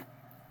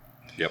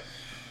 Yep.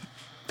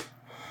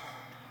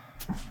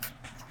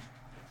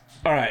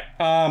 All right.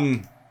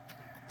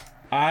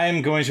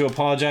 I'm going to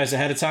apologize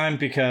ahead of time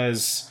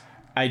because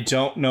I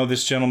don't know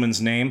this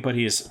gentleman's name, but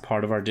he is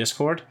part of our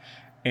Discord,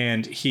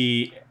 and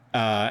he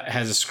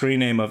has a screen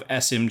name of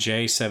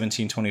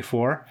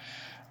SMJ1724.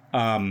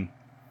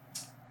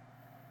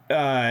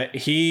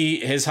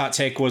 his hot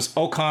take was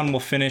Ocon will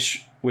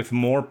finish with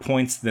more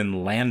points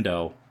than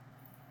Lando.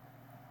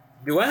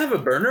 Do I have a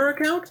burner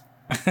account?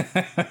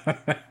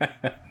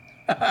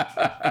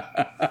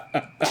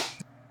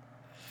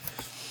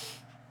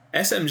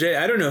 SMJ,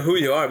 I don't know who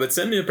you are, but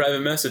send me a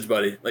private message,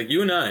 buddy. Like,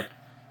 you and I.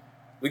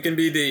 We can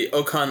be the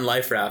Ocon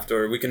Life Raft,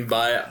 or we can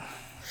buy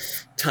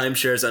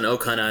timeshares on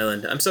Ocon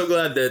Island. I'm so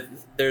glad that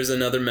there's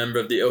another member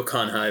of the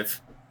Ocon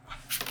Hive.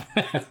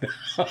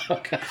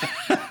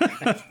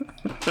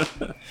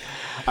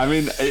 I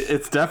mean,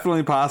 it's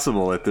definitely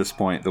possible at this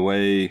point, the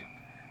way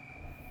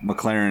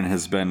McLaren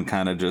has been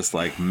kind of just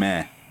like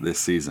meh this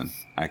season.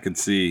 I could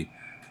see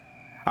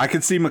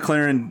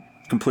McLaren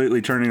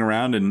completely turning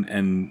around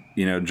and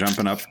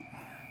jumping up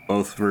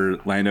both for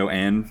Lando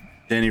and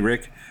Danny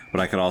Rick, but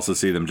I could also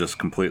see them just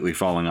completely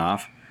falling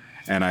off.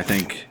 And I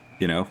think,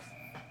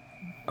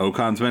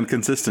 Ocon's been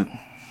consistent.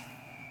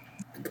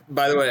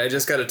 By the way, I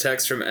just got a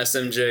text from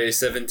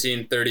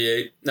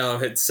SMJ1738. No,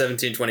 it's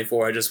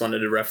 1724. I just wanted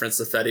to reference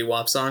the Fetty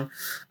Wap song.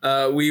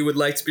 We would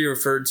like to be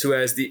referred to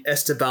as the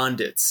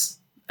Estebandits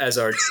as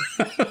our...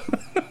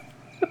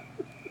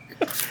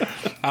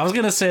 I was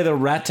gonna say the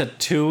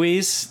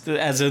Ratatouilles,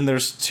 as in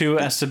there's two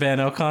Esteban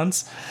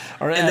Ocons,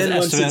 and then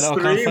once it's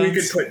three, we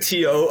could put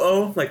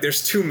TOO. Like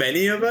there's too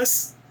many of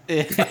us.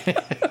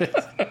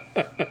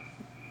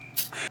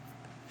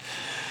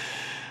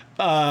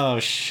 Oh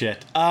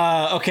shit.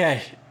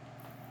 Okay.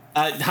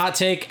 Hot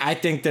take. I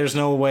think there's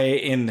no way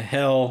in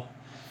hell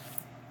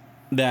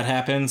that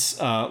happens.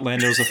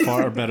 Lando's a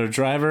far better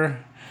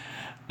driver.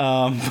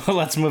 But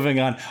let's moving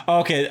on.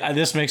 Okay,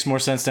 this makes more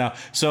sense now.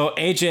 So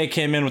AJ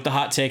came in with the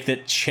hot take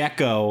that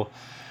Checo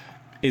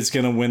is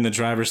going to win the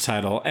driver's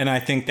title, and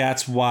I think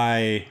that's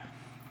why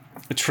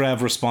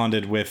Trev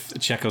responded with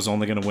Checo's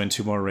only going to win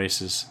 2 more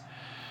races.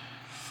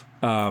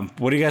 What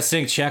do you guys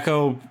think?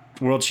 Checo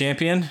world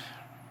champion?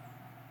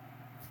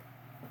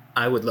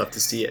 I would love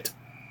to see it.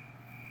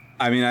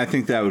 I mean, I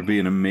think that would be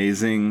an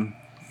amazing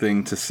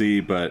thing to see,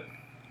 but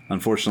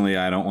unfortunately,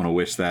 I don't want to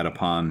wish that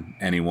upon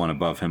anyone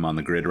above him on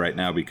the grid right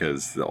now,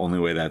 because the only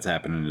way that's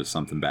happening is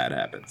something bad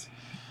happens.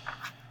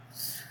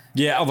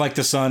 Yeah, like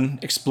the sun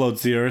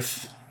explodes the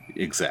earth.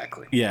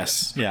 Exactly.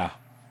 Yes, yeah.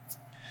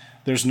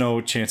 There's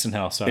no chance in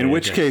hell. Sorry, in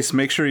which case,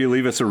 make sure you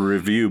leave us a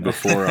review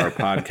before our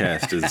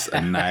podcast is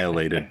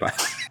annihilated by...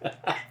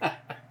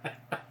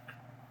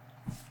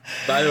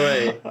 By the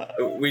way,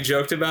 we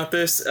joked about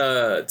this.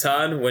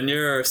 Todd, when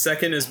your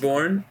second is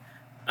born,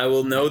 I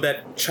will know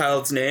that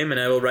child's name and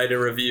I will write a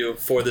review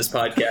for this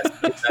podcast.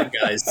 That,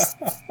 guys.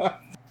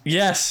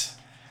 Yes,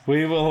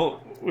 we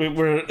will.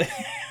 We're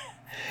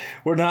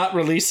not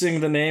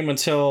releasing the name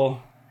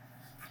until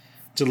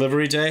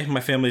delivery day. My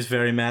family's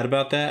very mad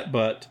about that,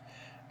 but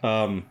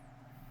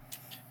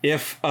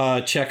if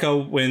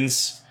Checo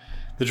wins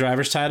the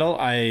driver's title,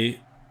 I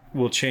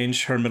will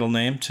change her middle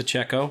name to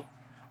Checo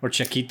or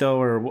Chiquito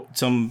or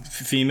some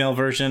female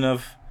version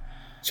of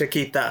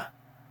Chiquita.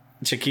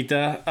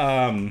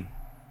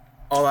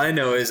 All I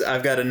know is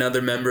I've got another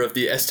member of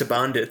the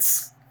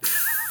Estebandits.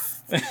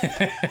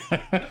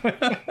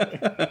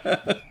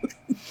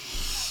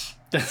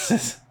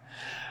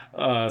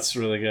 That's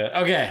really good.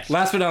 Okay,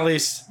 last but not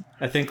least,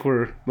 I think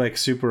we're like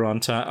super on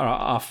time,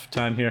 off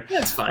time here.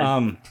 That's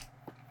fine.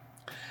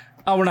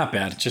 We're not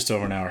bad. Just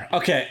over an hour.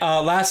 Okay,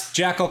 last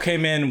Jackal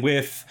came in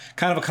with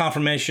kind of a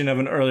confirmation of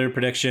an earlier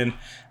prediction.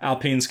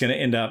 Alpine's going to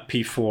end up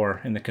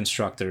P4 in the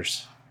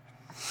constructors.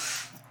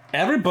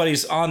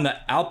 Everybody's on the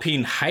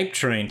Alpine hype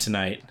train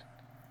tonight.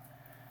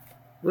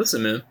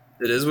 Listen, man,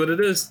 it is what it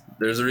is.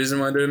 There's a reason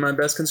why they're my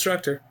best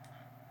constructor.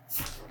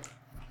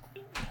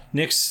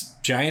 Nick's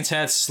Giants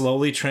hat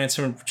slowly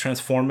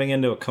transforming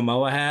into a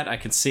Kamoa hat. I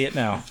can see it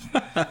now.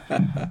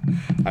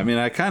 I mean,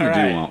 I kind of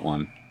do want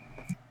one.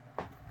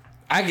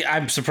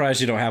 I'm surprised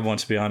you don't have one,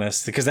 to be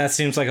honest, because that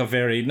seems like a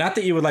very, not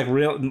that you would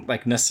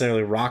like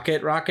necessarily rock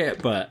it,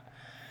 but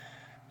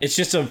it's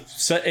just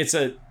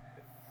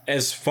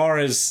as far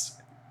as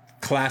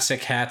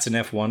classic hats in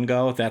F1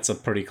 go, that's a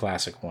pretty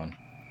classic one.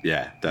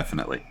 Yeah,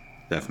 definitely.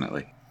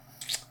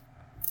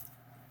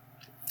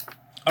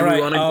 All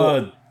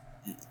right.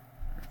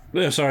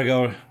 Sorry,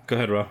 go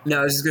ahead, Ro. No,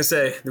 I was just gonna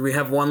say we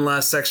have one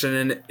last section,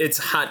 and it's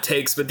hot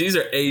takes, but these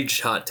are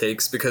aged hot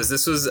takes because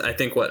this was, I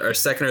think, our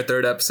second or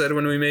third episode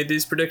when we made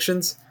these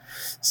predictions.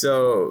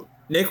 So,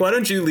 Nick, why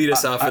don't you lead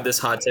us off with this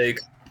hot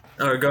take?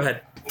 Or go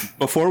ahead.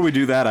 Before we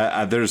do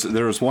that, there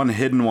was one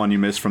hidden one you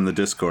missed from the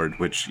Discord,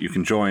 which you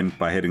can join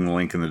by hitting the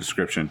link in the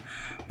description.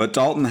 But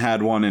Dalton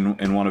had one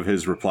in one of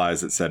his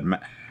replies that said,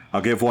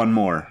 "I'll give one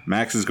more.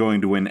 Max is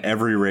going to win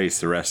every race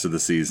the rest of the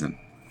season."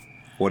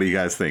 What do you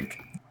guys think?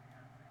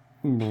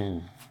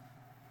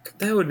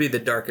 That would be the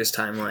darkest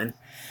timeline,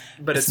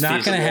 but it's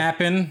not going to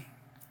happen.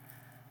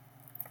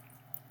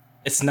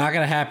 It's not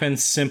going to happen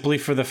simply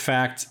for the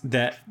fact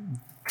that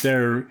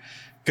they're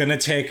going to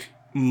take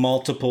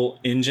multiple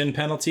engine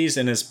penalties,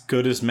 and as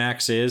good as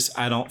Max is,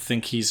 I don't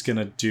think he's going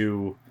to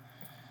do,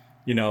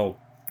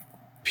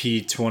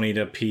 P20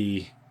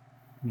 to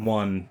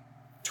P1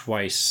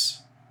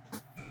 twice.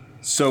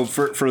 So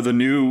for the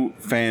new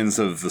fans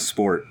of the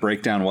sport,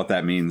 break down what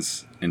that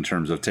means in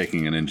terms of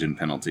taking an engine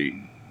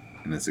penalty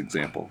in this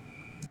example.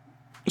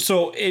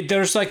 So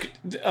there's like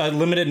a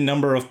limited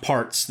number of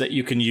parts that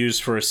you can use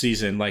for a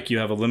season. Like you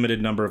have a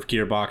limited number of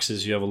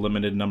gearboxes, you have a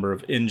limited number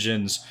of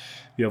engines,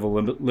 you have a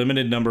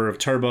limited number of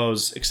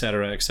turbos, et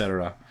cetera, et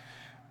cetera.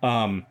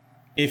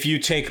 If you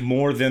take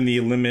more than the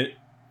limit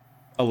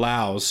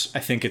allows, I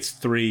think it's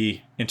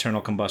 3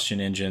 internal combustion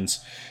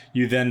engines,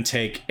 you then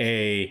take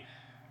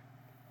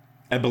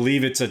I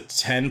believe it's a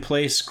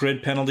 10-place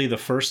grid penalty the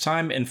first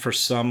time, and for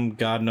some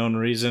god-known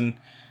reason,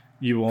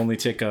 you only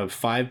take a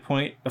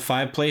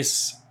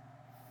 5-place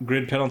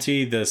grid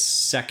penalty the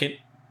second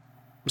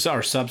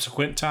or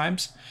subsequent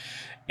times.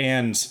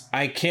 And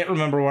I can't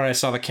remember where I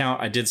saw the count.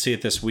 I did see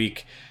it this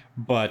week,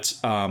 but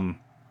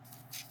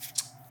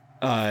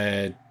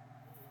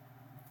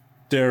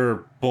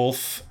they're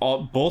both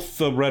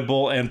the Red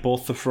Bull and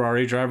both the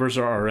Ferrari drivers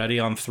are already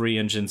on 3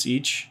 engines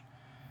each,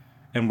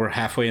 and we're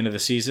halfway into the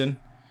season.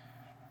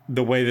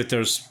 The way that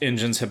those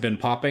engines have been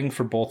popping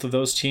for both of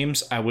those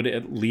teams, I would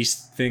at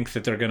least think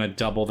that they're going to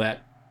double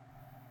that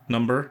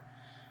number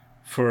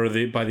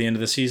by the end of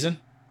the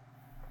season.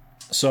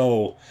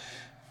 So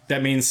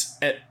that means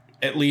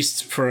at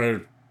least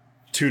for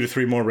 2 to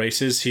 3 more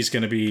races, he's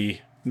going to be,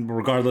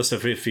 regardless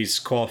of if he's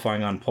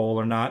qualifying on pole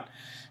or not,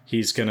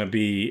 he's going to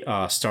be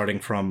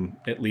starting from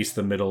at least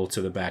the middle to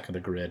the back of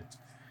the grid,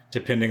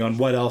 depending on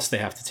what else they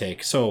have to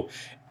take. So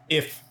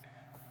if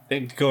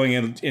going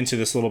into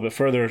this a little bit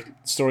further,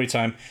 story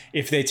time,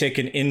 if they take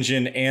an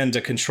engine and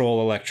a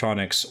control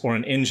electronics or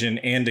an engine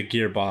and a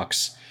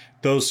gearbox,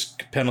 those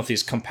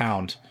penalties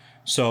compound.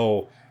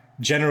 So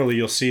generally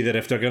you'll see that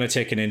if they're going to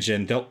take an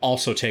engine, they'll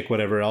also take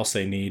whatever else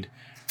they need.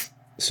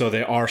 So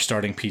they are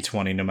starting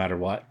P20 no matter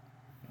what.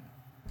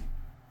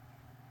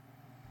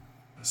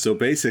 So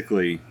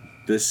basically,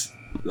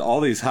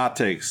 all these hot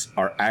takes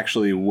are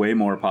actually way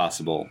more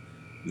possible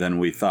than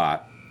we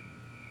thought,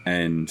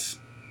 and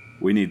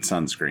we need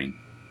sunscreen.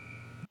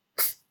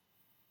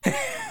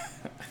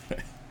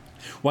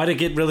 Why'd it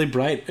get really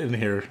bright in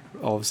here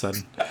all of a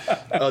sudden?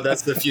 Oh,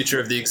 that's the future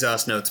of the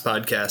Exhaust Notes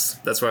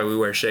podcast. That's why we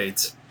wear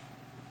shades.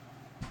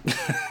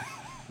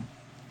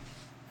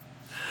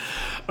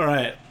 All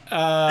right.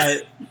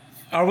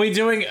 Are we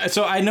doing...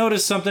 So I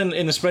noticed something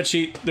in the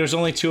spreadsheet. There's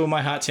only 2 of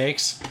my hot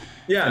takes.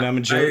 Yeah. And I'm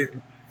a jerk.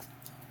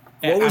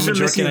 What was your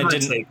missing hot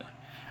take?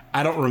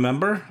 I don't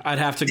remember. I'd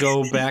have to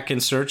go back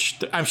and search.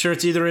 I'm sure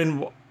it's either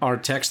in our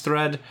text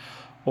thread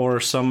or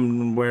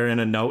somewhere in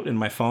a note in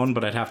my phone,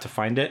 but I'd have to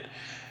find it.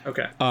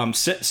 Okay.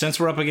 Since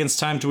we're up against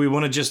time, do we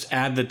want to just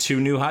add the 2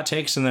 new hot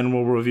takes and then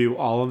we'll review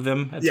all of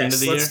them at the end of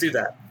the year? Yes, let's do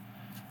that.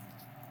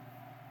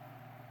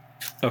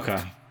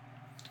 Okay.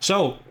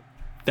 So,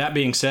 that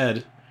being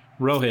said,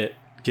 Rohit,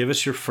 give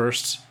us your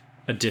first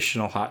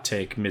additional hot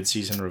take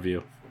mid-season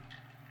review.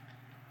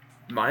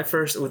 My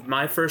first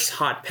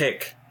hot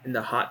pick in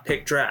the hot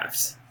pick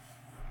draft,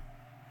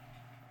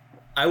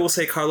 I will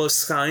say Carlos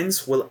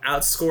Sainz will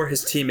outscore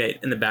his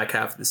teammate in the back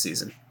half of the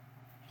season.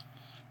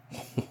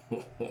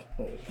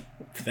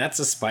 That's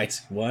a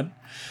spicy one.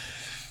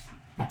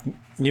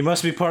 You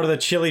must be part of the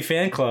Chili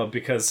fan club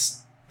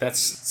because that's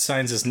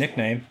Sainz's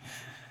nickname.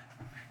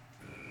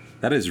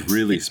 That is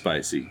really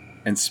spicy.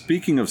 And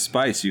speaking of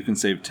spice, you can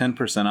save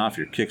 10% off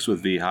your Kicks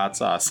with V hot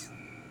sauce.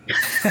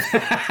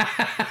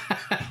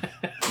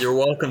 You're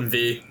welcome,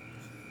 V.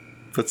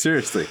 But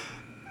seriously,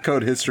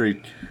 code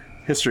history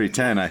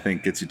 10, I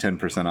think, gets you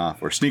 10%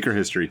 off, or sneaker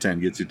history 10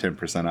 gets you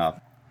 10% off.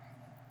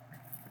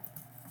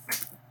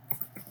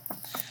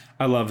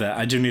 I love that.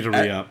 I do need to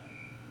re-up.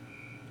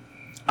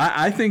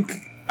 I think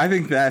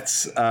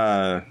that's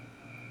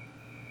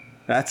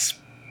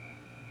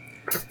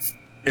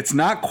it's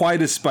not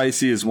quite as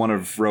spicy as one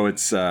of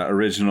Rohit's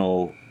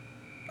original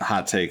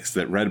hot takes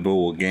that Red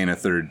Bull will gain a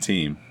 3rd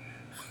team.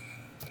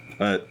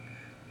 But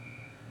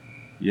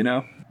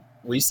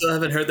we still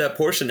haven't heard that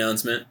Porsche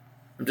announcement.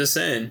 I'm just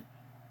saying.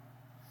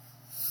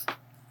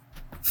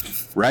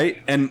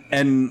 Right?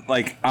 And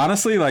like,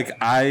 honestly, like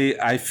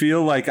I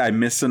feel like I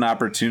missed an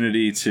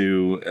opportunity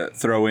to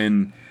throw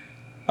in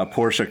a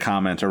Porsche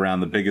comment around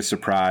the biggest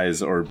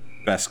surprise or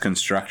best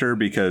constructor,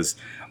 because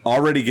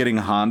already getting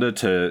Honda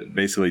to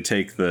basically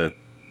take the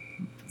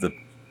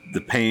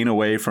pain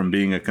away from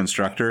being a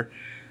constructor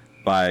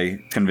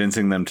by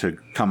convincing them to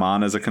come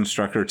on as a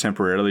constructor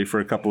temporarily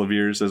for a couple of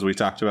years, as we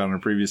talked about in a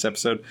previous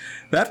episode,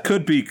 that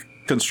could be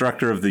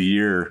constructor of the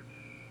year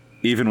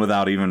even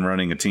without even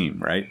running a team,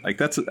 right? Like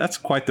that's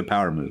quite the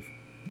power move.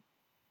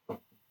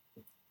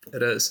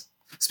 It is.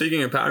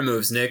 Speaking of power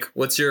moves, Nick,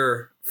 what's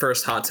your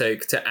first hot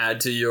take to add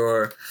to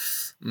your...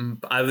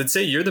 I would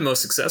say you're the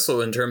most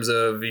successful in terms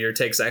of your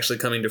takes actually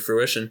coming to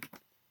fruition.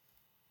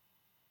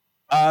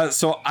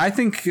 So I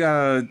think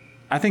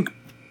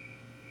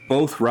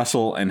both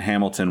Russell and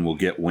Hamilton will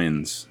get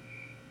wins.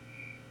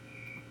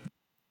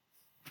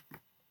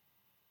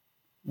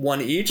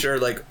 One each, or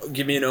like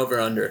give me an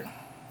over-under?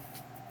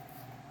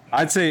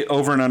 I'd say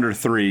over and under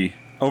 3.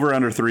 Over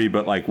under 3,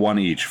 but like 1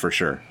 each for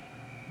sure.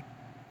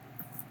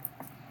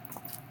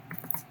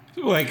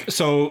 Like,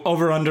 so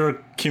over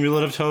under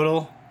cumulative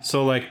total.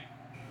 So like,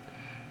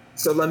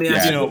 So let me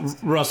ask you know,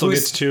 Russell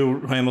who's- gets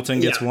 2, Hamilton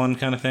gets Yeah. 1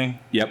 kind of thing.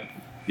 Yep.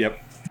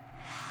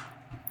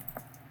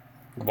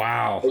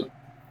 Wow.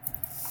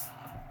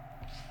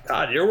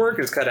 God, your work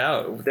is cut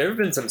out. There have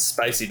been some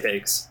spicy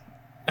takes.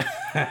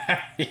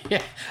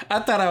 Yeah, I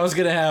thought I was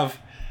gonna have.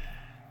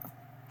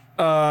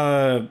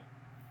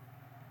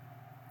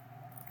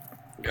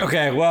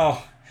 Okay,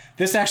 well,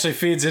 this actually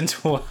feeds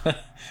into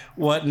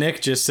what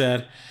Nick just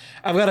said.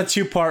 I've got a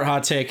 2-part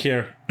hot take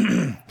here.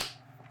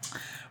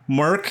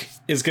 Merc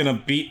is gonna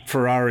beat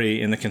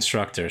Ferrari in the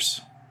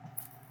constructors,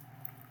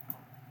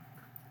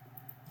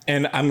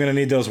 and I'm gonna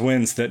need those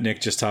wins that Nick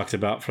just talked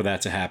about for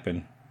that to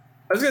happen.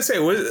 I was gonna say,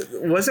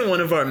 wasn't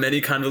one of our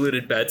many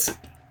convoluted bets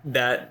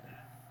that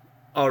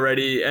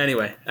already?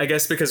 Anyway, I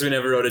guess because we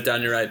never wrote it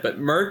down, you're right. But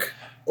Merc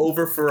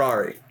over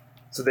Ferrari,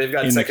 so they've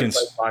got In the second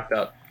place locked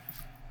up.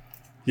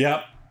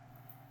 Yep.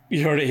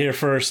 You heard it here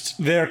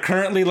first. They're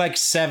currently like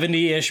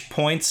 70-ish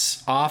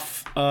points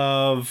off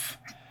of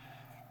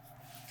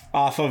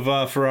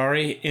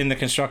Ferrari in the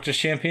Constructors'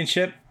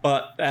 Championship.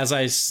 But as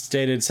I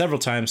stated several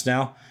times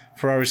now,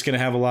 Ferrari's going to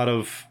have a lot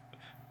of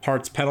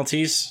parts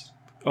penalties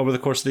over the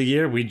course of the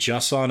year. We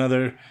just saw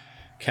another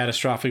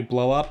catastrophic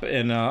blow up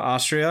in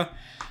Austria.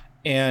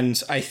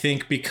 And I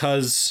think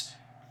because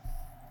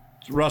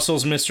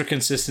Russell's Mr.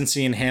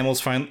 Consistency and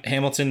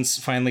Hamilton's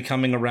finally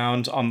coming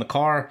around on the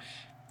car,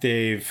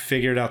 they've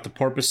figured out the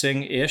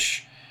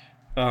porpoising-ish,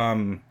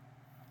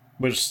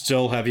 which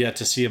still have yet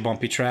to see a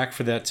bumpy track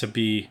for that to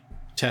be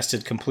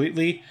tested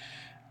completely.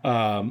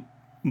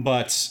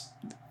 But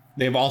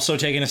they've also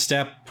taken a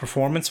step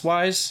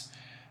performance-wise.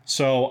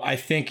 So I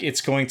think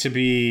it's going to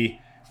be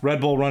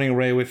Red Bull running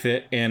away with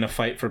it and a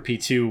fight for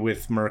P2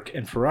 with Merc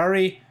and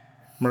Ferrari.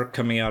 Merc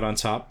coming out on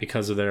top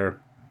because of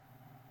their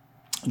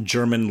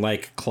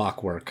German-like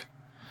clockwork.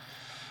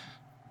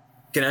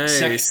 Can I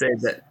say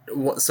that?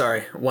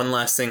 Sorry, one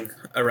last thing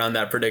around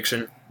that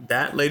prediction.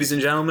 That, ladies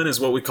and gentlemen, is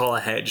what we call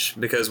a hedge,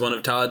 because one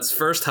of Todd's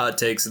first hot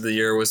takes of the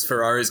year was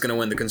Ferrari's going to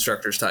win the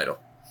constructors' title.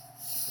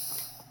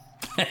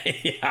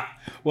 Yeah.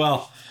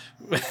 Well,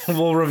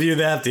 we'll review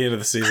that at the end of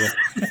the season.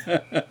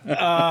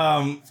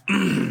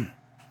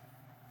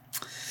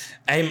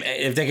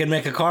 If they could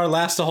make a car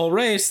last the whole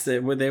race, they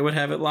would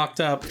have it locked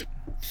up.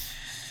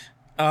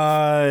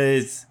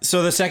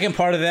 So the second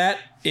part of that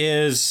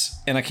is,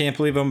 and I can't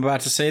believe I'm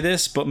about to say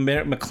this, but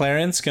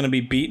McLaren's going to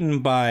be beaten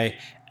by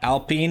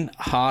Alpine,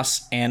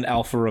 Haas, and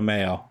Alfa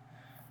Romeo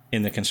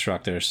in the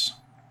constructors.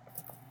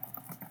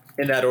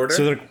 In that order?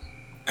 So they're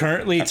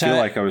currently I feel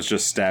like I was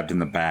just stabbed in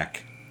the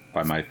back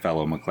by my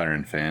fellow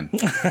McLaren fan.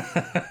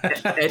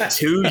 At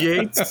 2,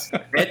 Yates?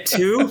 At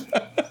 2?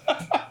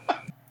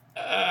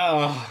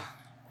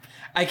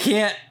 I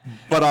can't.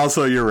 But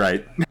also, you're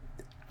right.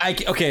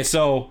 Okay,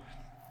 so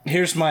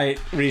here's my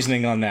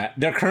reasoning on that.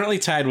 They're currently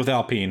tied with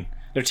Alpine.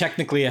 They're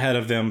technically ahead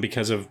of them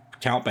because of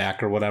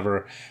countback or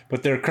whatever,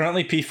 but they're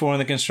currently P4 in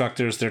the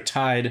constructors. They're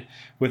tied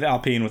with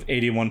Alpine with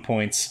 81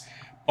 points.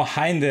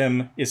 Behind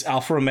them is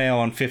Alfa Romeo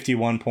on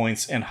 51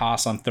 points and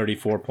Haas on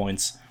 34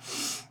 points.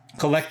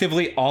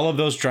 Collectively, all of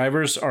those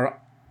drivers are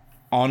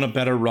on a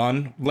better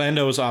run.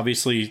 Lando is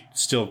obviously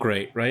still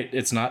great, right?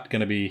 It's not going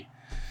to be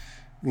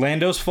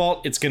Lando's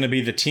fault. It's going to be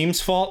the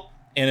team's fault,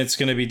 and it's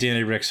going to be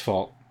Danny Rick's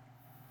fault.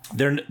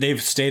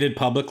 They've stated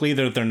publicly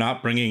that they're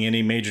not bringing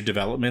any major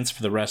developments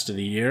for the rest of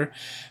the year.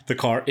 The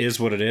car is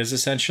what it is,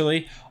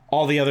 essentially.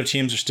 All the other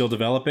teams are still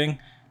developing.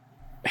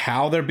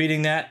 How they're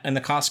beating that in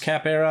the cost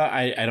cap era,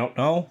 I don't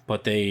know,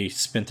 but they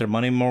spent their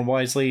money more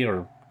wisely,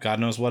 or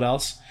God knows what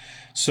else.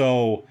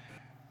 So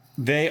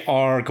they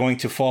are going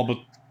to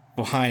fall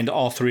behind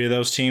all three of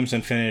those teams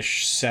and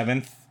finish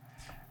 7th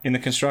in the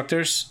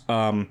constructors.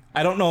 I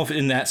don't know if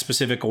in that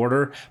specific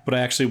order, but I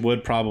actually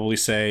would probably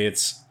say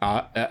it's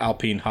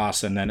Alpine,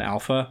 Haas, and then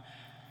Alpha,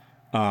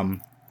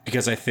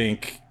 because I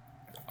think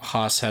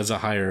Haas has a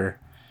higher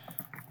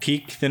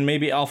peak than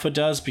maybe Alpha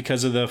does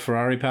because of the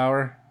Ferrari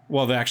power.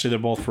 Well, they're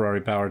both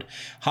Ferrari powered.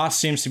 Haas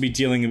seems to be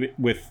dealing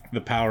with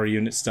the power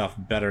unit stuff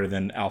better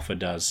than Alpha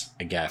does,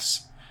 I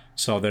guess.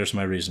 So there's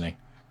my reasoning.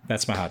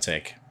 That's my hot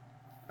take.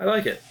 I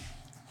like it.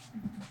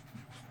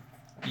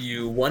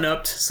 You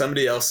one-upped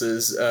somebody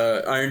else's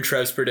Iron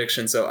Trev's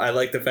prediction, so I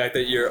like the fact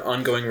that your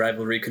ongoing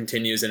rivalry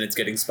continues and it's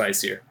getting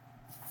spicier.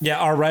 Yeah,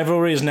 our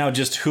rivalry is now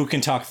just who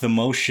can talk the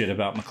most shit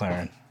about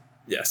McLaren.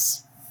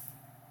 Yes.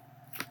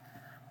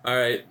 All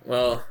right,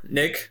 well,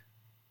 Nick,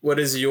 what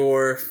is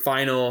your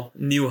final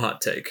new hot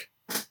take?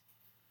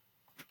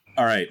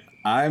 All right.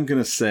 I'm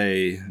going to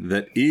say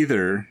that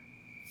either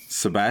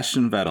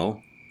Sebastian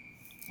Vettel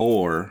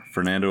or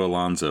Fernando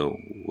Alonso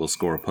will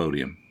score a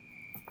podium.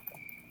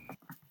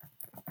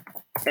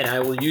 And I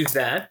will use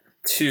that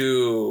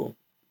to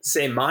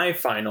say my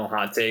final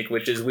hot take,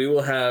 which is we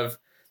will have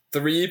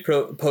 3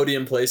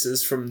 podium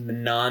places from the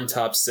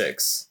non-top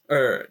 6.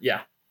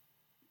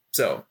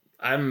 So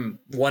I'm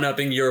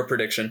one-upping your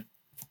prediction.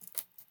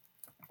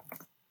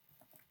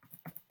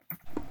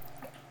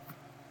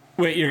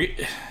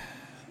 Wait,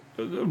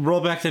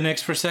 roll back to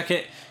Nick's for a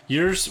second.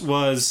 Yours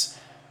was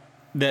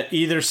that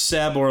either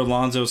Seb or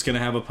Alonso is going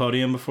to have a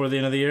podium before the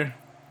end of the year?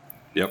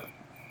 Yep.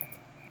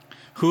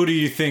 Who do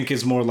you think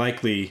is more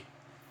likely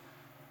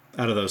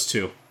out of those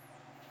two?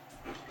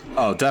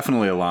 Oh,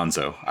 definitely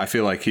Alonso. I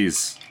feel like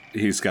he's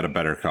got a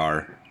better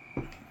car,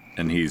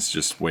 and he's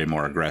just way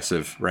more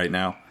aggressive right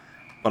now.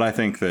 But I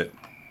think that,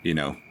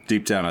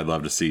 deep down, I'd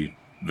love to see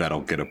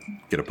Vettel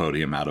get a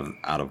podium out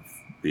of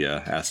the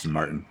Aston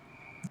Martin.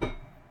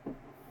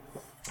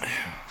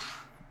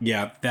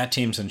 Yeah, that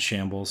team's in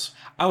shambles.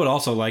 I would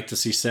also like to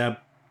see Seb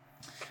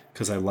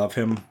because I love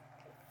him.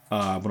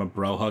 I want to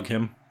bro hug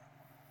him.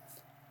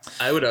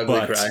 I would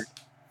ugly cry.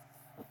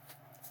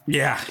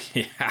 Yeah.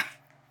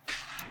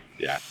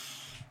 Yeah.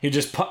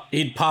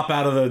 He'd pop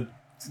out of the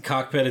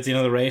cockpit at the end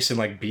of the race, and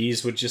like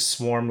bees would just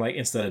swarm, like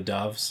instead of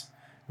doves,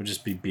 it would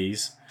just be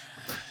bees.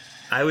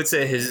 I would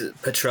say his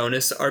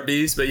Patronus are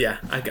bees, but yeah,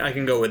 I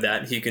can go with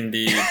that. He can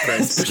be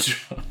Prince.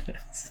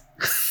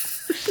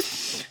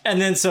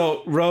 And then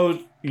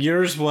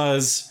yours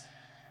was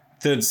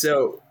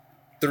so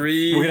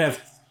three. We're gonna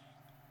have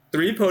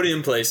 3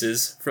 podium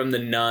places from the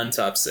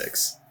non-top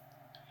 6.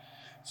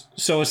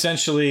 So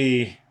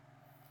essentially,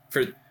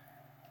 for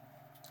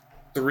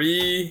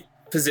 3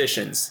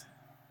 positions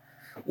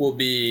will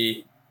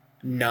be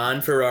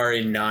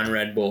non-Ferrari,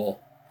 non-Red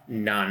Bull,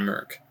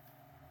 non-Merc.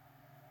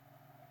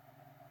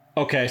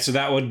 Okay, so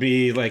that would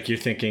be like you're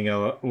thinking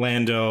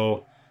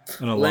Lando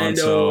and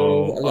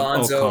Alonso,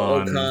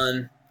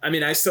 Ocon. I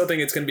mean, I still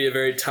think it's going to be a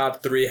very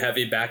top 3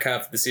 heavy back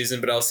half of the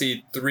season, but I'll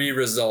see 3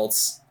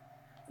 results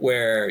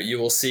where you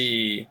will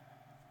see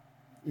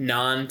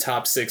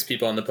non-top 6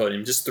 people on the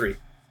podium. Just 3.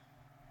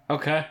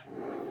 Okay.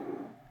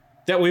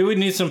 That we would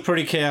need some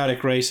pretty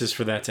chaotic races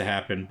for that to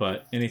happen,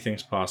 but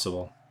anything's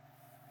possible.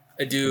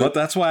 I do. But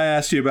that's why I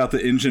asked you about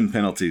the engine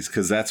penalties,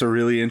 because that's a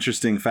really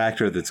interesting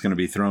factor that's going to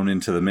be thrown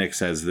into the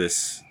mix as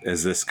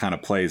this kind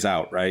of plays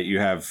out, right? You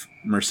have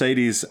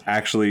Mercedes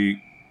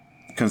actually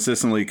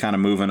consistently kind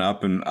of moving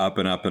up and up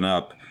and up and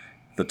up.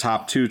 The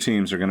top 2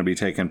 teams are going to be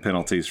taking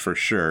penalties for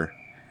sure.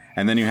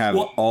 And then you have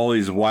all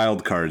these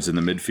wild cards in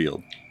the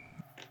midfield.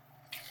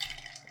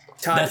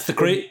 That's the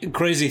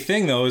crazy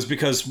thing, though, is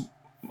because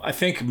I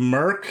think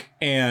Merc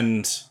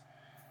and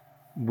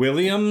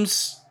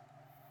Williams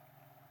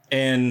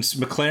and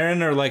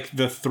McLaren are like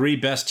the 3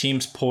 best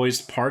teams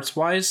poised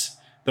parts-wise.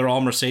 They're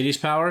all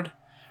Mercedes-powered.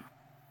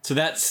 So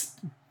that's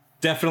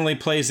definitely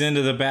plays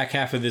into the back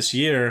half of this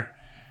year.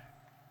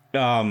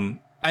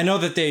 I know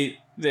that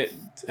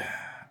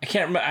I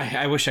can't remember.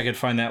 I wish I could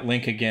find that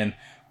link again.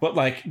 But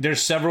like,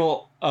 there's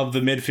several of the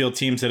midfield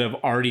teams that have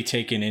already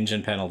taken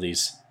engine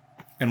penalties,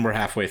 and we're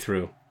halfway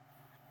through.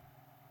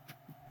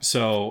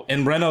 So,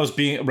 and Renault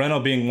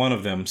being one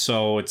of them.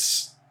 So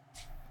it's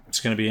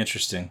going to be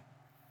interesting.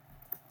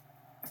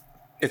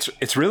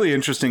 It's really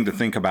interesting to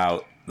think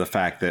about the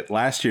fact that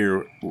last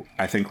year,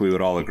 I think we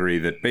would all agree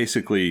that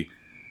basically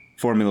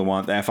Formula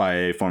One, the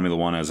FIA, Formula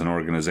One as an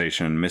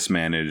organization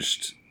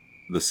mismanaged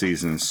the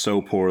season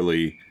so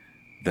poorly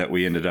that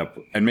we ended up,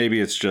 and maybe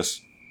it's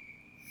just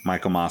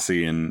Michael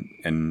Masi and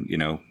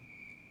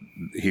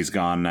he's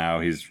gone now,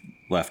 he's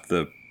left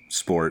the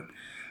sport,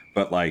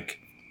 but like,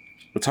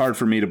 it's hard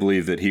for me to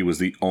believe that he was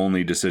the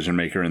only decision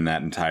maker in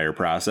that entire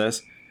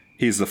process.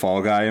 He's the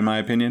fall guy, in my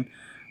opinion.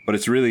 But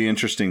it's really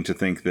interesting to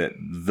think that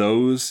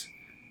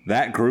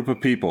that group of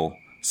people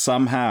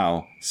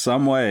somehow,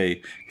 some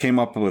way, came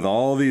up with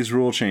all these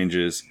rule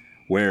changes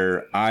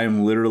where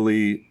I'm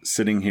literally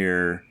sitting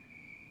here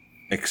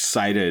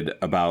excited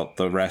about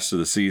the rest of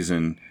the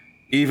season,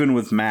 even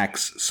with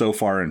Max so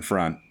far in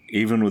front,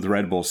 even with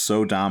Red Bull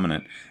so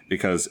dominant,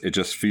 because it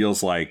just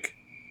feels like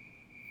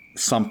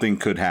something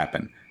could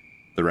happen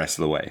the rest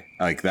of the way.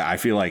 Like that, I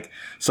feel like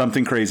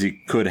something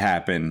crazy could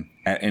happen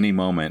at any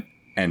moment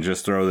and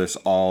just throw this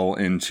all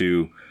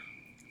into,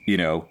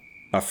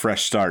 a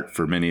fresh start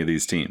for many of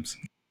these teams.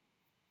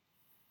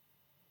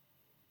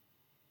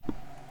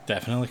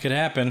 Definitely could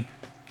happen.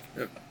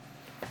 Yep.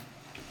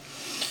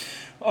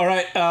 All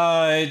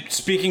right.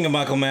 Speaking of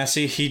Michael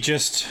Masi,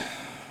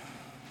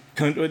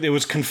 it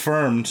was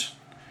confirmed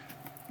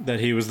that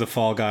he was the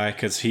fall guy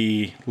because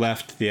he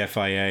left the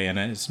FIA and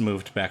has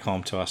moved back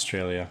home to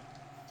Australia.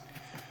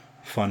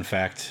 Fun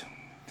fact.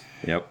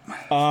 Yep.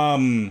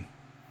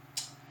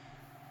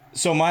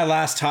 So my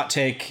last hot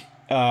take,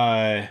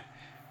 and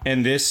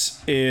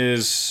this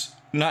is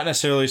not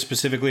necessarily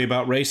specifically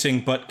about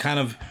racing, but kind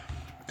of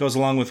goes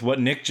along with what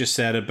Nick just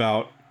said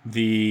about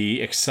the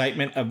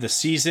excitement of the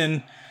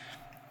season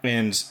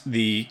and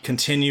the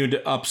continued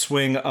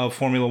upswing of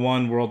Formula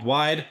One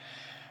worldwide.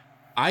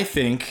 I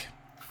think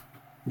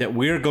that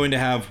we're going to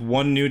have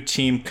one new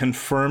team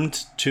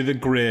confirmed to the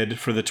grid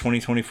for the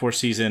 2024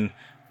 season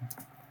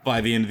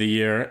by the end of the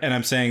year. And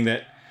I'm saying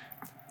that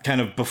kind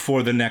of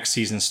before the next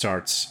season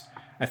starts.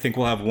 I think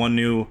we'll have one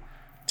new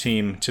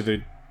team to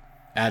the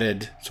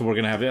added, so we're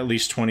going to have at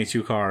least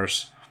 22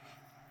 cars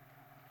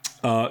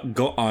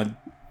go on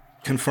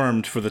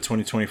confirmed for the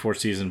 2024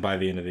 season by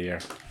the end of the year.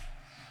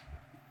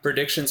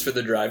 Predictions for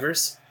the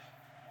drivers?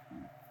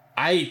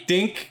 I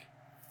think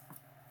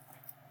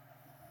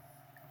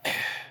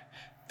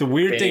The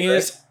weird Danny thing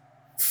Rick?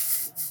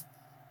 is,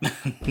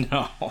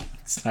 no,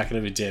 it's not going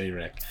to be Danny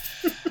Rick.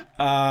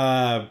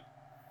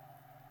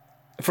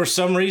 For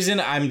some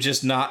reason, I'm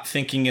just not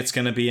thinking it's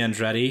going to be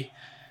Andretti.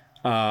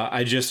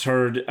 I just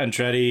heard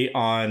Andretti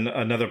on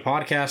another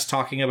podcast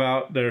talking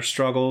about their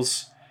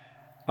struggles.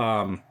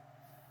 Mario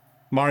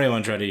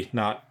Andretti,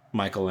 not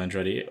Michael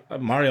Andretti.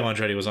 Mario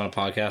Andretti was on a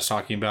podcast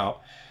talking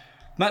about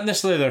not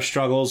necessarily their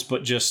struggles,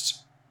 but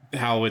just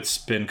how it's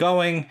been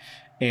going.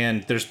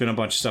 And there's been a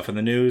bunch of stuff in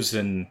the news,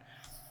 and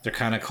they're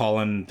kind of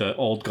calling the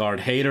old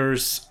guard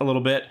haters a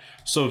little bit.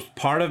 So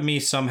part of me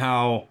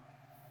somehow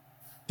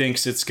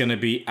thinks it's going to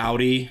be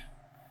Audi.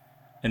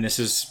 And this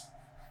is,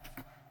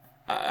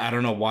 I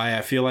don't know why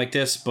I feel like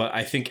this, but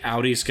I think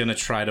Audi's going to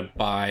try to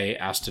buy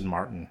Aston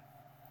Martin.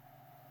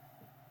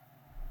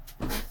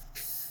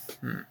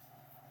 I'm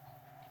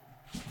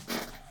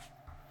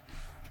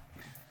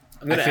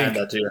going to add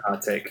that to your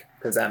hot take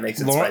because that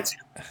makes it spicy.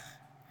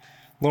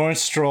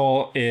 Lawrence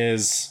Stroll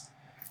is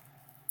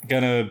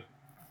going to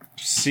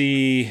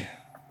see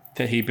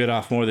that he bit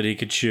off more than he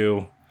could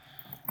chew,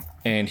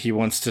 and he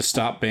wants to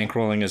stop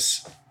bankrolling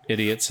his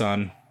idiot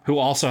son, who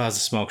also has a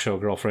smoke show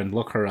girlfriend.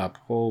 Look her up.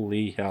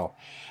 Holy hell.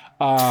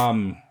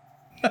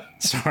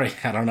 Sorry,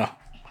 I don't know.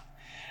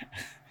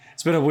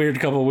 It's been a weird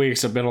couple of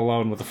weeks. I've been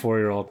alone with a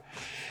 4-year-old.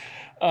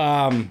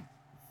 I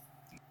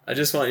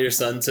just want your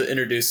son to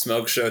introduce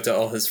Smoke Show to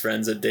all his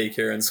friends at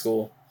daycare and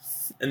school,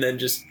 and then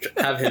just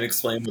have him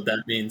explain what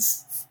that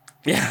means.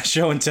 Yeah,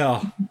 show and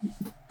tell.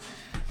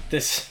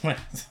 This,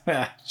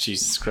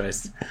 Jesus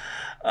Christ.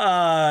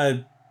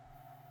 Yeah,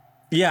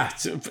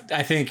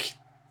 I think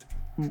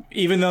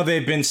even though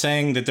they've been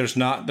saying that they're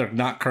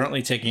not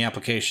currently taking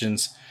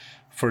applications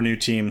for new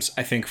teams,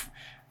 I think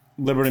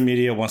Liberty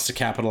Media wants to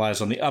capitalize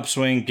on the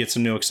upswing, get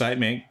some new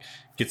excitement,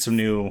 get some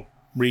new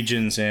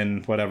regions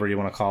in, whatever you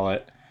want to call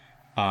it.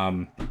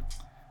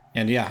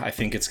 And yeah, I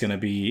think it's going to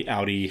be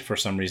Audi for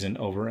some reason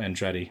over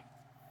Andretti.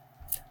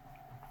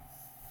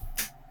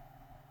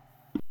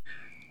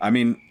 I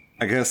mean,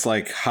 I guess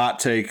like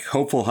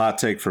hopeful hot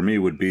take for me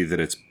would be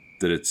that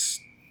it's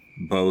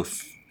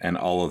both and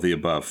all of the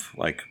above,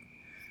 like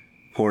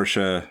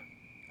Porsche,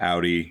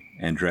 Audi,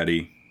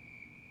 Andretti.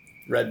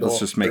 Red Bull. Let's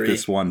just make 3.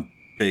 this one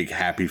big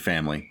happy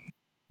family.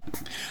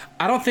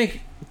 I don't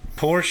think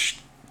Porsche,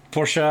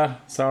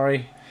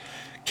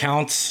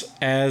 counts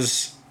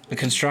as a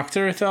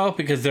constructor though,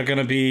 because they're going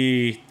to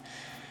be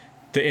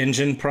the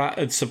engine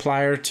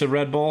supplier to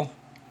Red Bull.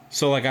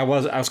 So like I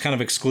was kind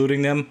of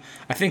excluding them.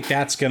 I think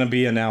that's going to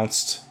be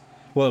announced.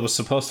 Well, it was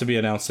supposed to be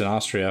announced in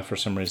Austria. For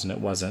some reason, it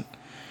wasn't.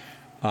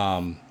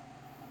 But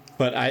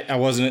I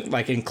wasn't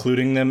like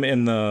including them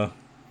in the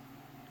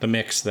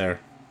mix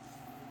there.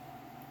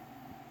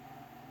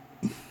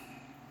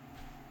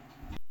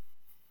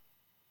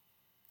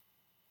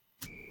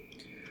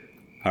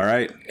 All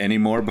right. Any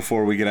more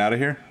before we get out of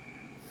here?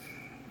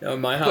 No,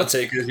 my hot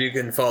take is you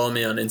can follow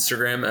me on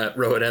Instagram at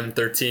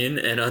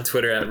RoadM13 and on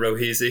Twitter at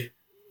Roheezy.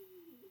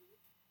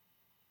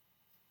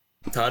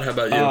 Todd, how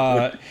about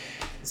you?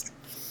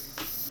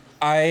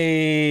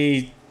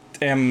 I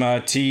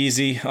am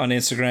T-Easy on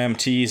Instagram,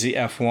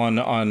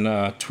 TeasyF1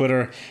 on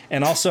Twitter.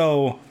 And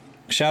also,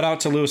 shout out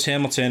to Lewis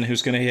Hamilton,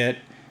 who's going to hit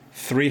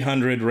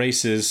 300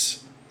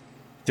 races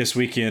this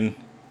weekend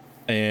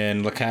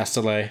in Le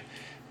Castellet.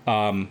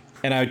 And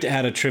I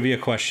had a trivia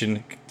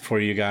question for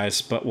you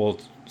guys, but we'll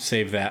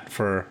save that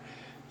for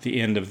the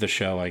end of the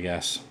show, I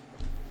guess.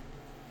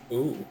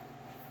 Ooh.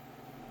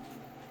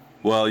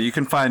 Well, you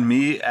can find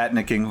me at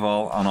Nick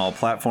Ingval on all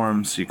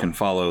platforms. You can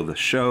follow the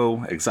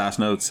show, Exhaust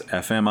Notes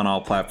FM, on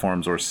all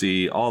platforms, or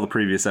see all the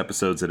previous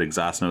episodes at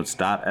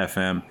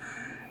exhaustnotes.fm.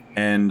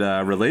 And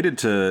related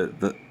to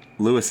the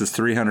Lewis's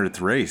 300th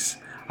race,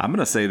 I'm going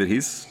to say that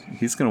he's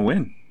going to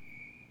win.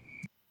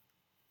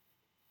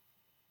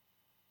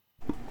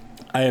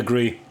 I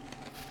agree.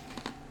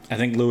 I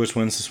think Lewis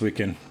wins this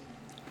weekend.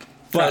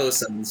 Carlos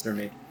Simmons for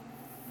me.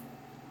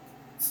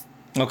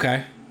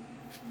 Okay.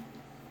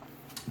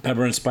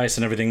 Pepper and spice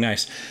and everything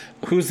nice.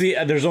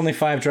 There's only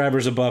 5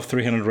 drivers above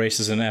 300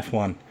 races in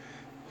F1.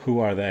 Who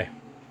are they?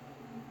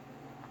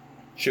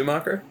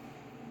 Schumacher?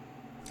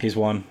 He's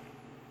one.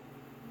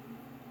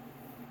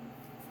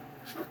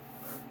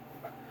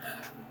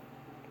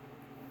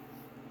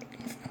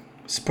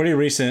 It's a pretty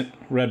recent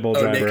Red Bull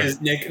driver.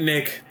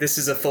 Nick, this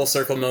is a full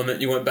circle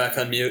moment. You went back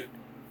on mute.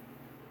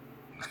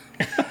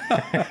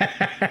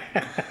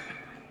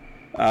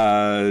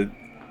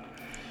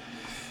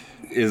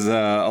 Is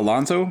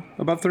Alonso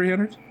above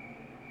 300?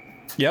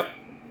 Yep.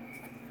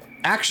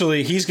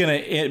 Actually, he's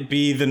going to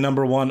be the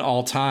number 1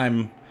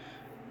 all-time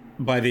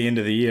by the end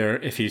of the year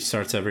if he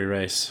starts every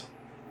race.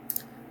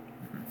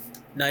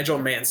 Nigel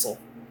Mansell.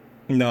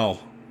 No.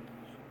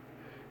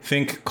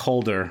 Think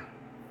Calder.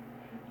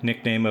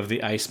 Nickname of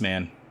the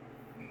Iceman.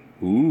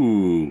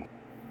 Ooh.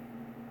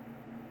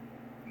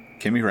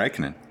 Kimi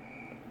Räikkönen.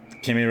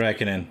 Kimi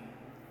Räikkönen.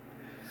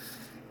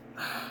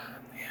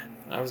 Man,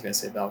 I was going to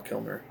say Val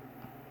Kilmer.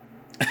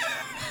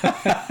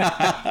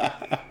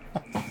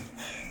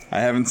 I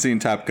haven't seen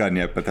Top Gun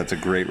yet, but that's a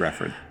great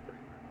reference.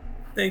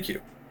 Thank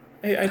you.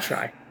 I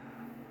try.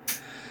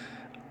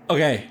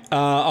 Okay,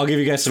 I'll give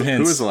you guys some hints.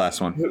 Who was the last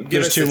one? Give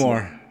There's us two this more.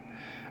 one.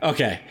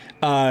 Okay,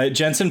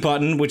 Jensen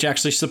Button, which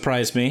actually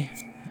surprised me.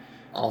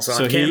 Also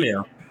So on he-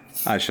 Cameo.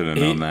 I should have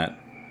known that.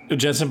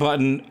 Jensen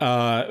Button,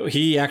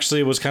 he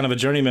actually was kind of a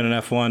journeyman in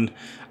F1.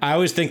 I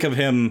always think of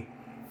him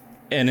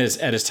at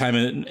his time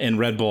in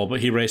Red Bull, but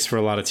he raced for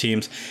a lot of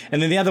teams.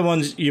 And then the other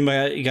ones you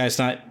guys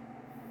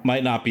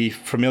might not be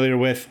familiar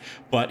with,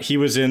 but he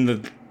was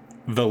in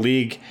the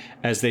league,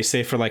 as they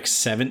say, for like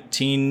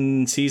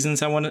 17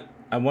 seasons. I want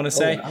to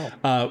say.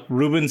 wow.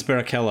 Rubens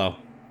Barrichello.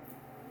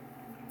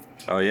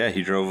 Oh yeah,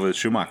 he drove with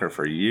Schumacher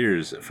for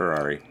years at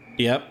Ferrari.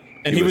 Yep,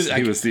 and He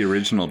was the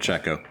original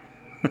Checo.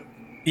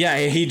 Yeah,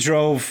 he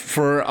drove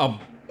for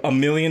a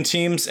million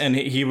teams, and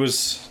he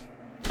was,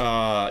 he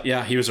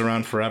was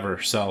around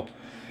forever. So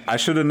I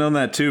should have known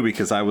that too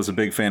because I was a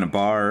big fan of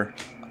Barr.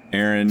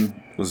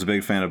 Aaron was a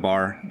big fan of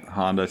Barr,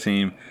 Honda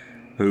team,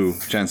 who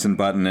Jensen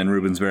Button and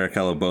Rubens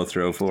Barrichello both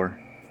drove for.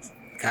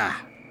 God,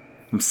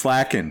 I'm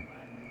slacking.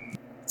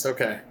 It's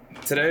okay.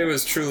 Today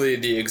was truly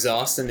the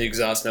Exhaust and the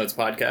Exhaust Notes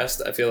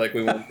podcast. I feel like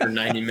we went for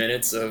 90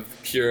 minutes of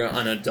pure,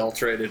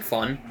 unadulterated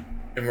fun,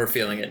 and we're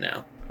feeling it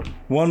now.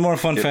 one more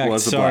fun It fact.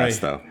 was a Sorry,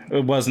 blast, though.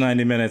 It was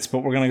 90 minutes, but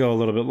we're gonna go a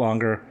little bit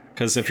longer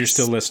because if you're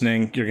still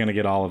listening, you're gonna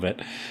get all of it.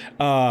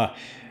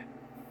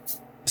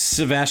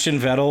 Sebastian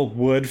Vettel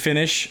would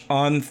finish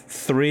on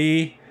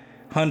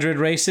 300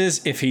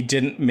 races if he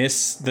didn't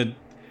miss the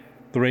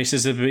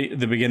races at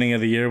the beginning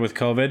of the year with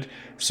COVID.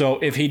 So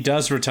if he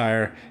does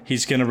retire,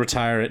 he's going to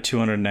retire at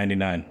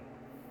 299.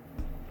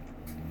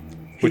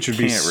 Which would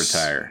be can't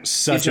retire.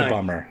 Such He's a not-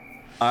 bummer.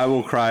 I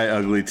will cry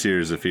ugly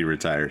tears if he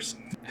retires.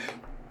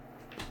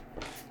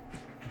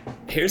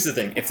 Here's the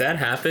thing. If that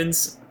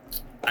happens,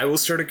 I will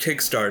start a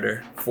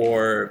Kickstarter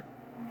for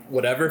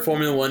whatever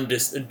Formula One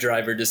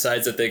driver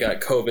decides that they got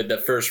COVID the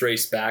first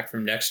race back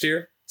from next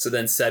year. So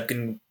then Seb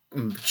can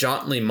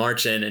jauntily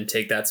march in and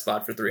take that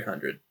spot for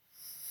 300.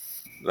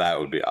 That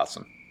would be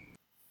awesome.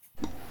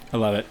 I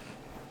love it.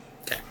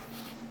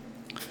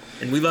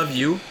 And we love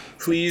you.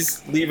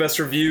 Please leave us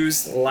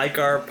reviews, like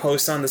our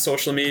posts on the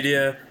social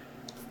media,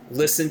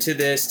 listen to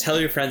this, tell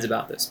your friends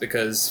about this,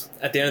 because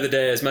at the end of the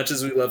day, as much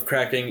as we love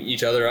cracking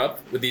each other up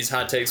with these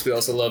hot takes, we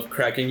also love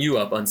cracking you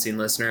up, unseen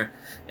listener.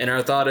 And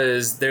our thought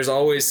is there's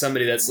always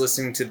somebody that's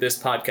listening to this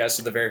podcast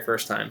for the very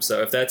first time.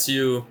 So if that's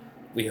you,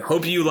 we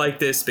hope you like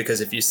this,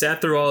 because if you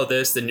sat through all of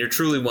this, then you're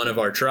truly one of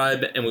our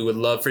tribe, and we would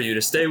love for you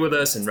to stay with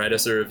us and write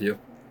us a review.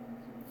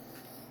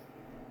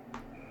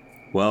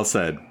 Well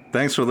said.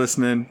 Thanks for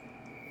listening.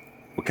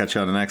 We'll catch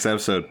you on the next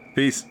episode.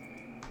 Peace.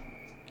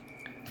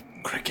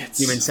 Crickets.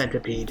 Human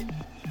centipede.